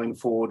those going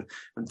forward.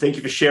 And thank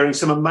you for sharing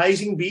some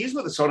amazing beers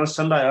with us on a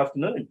Sunday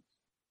afternoon.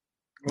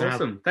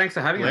 Awesome. Thanks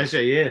for having us.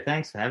 Pleasure. Yeah,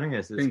 thanks for having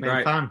us. It's been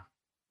great. fun.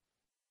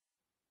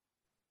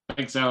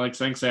 Thanks, Alex.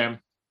 Thanks, Sam.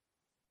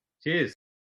 Cheers.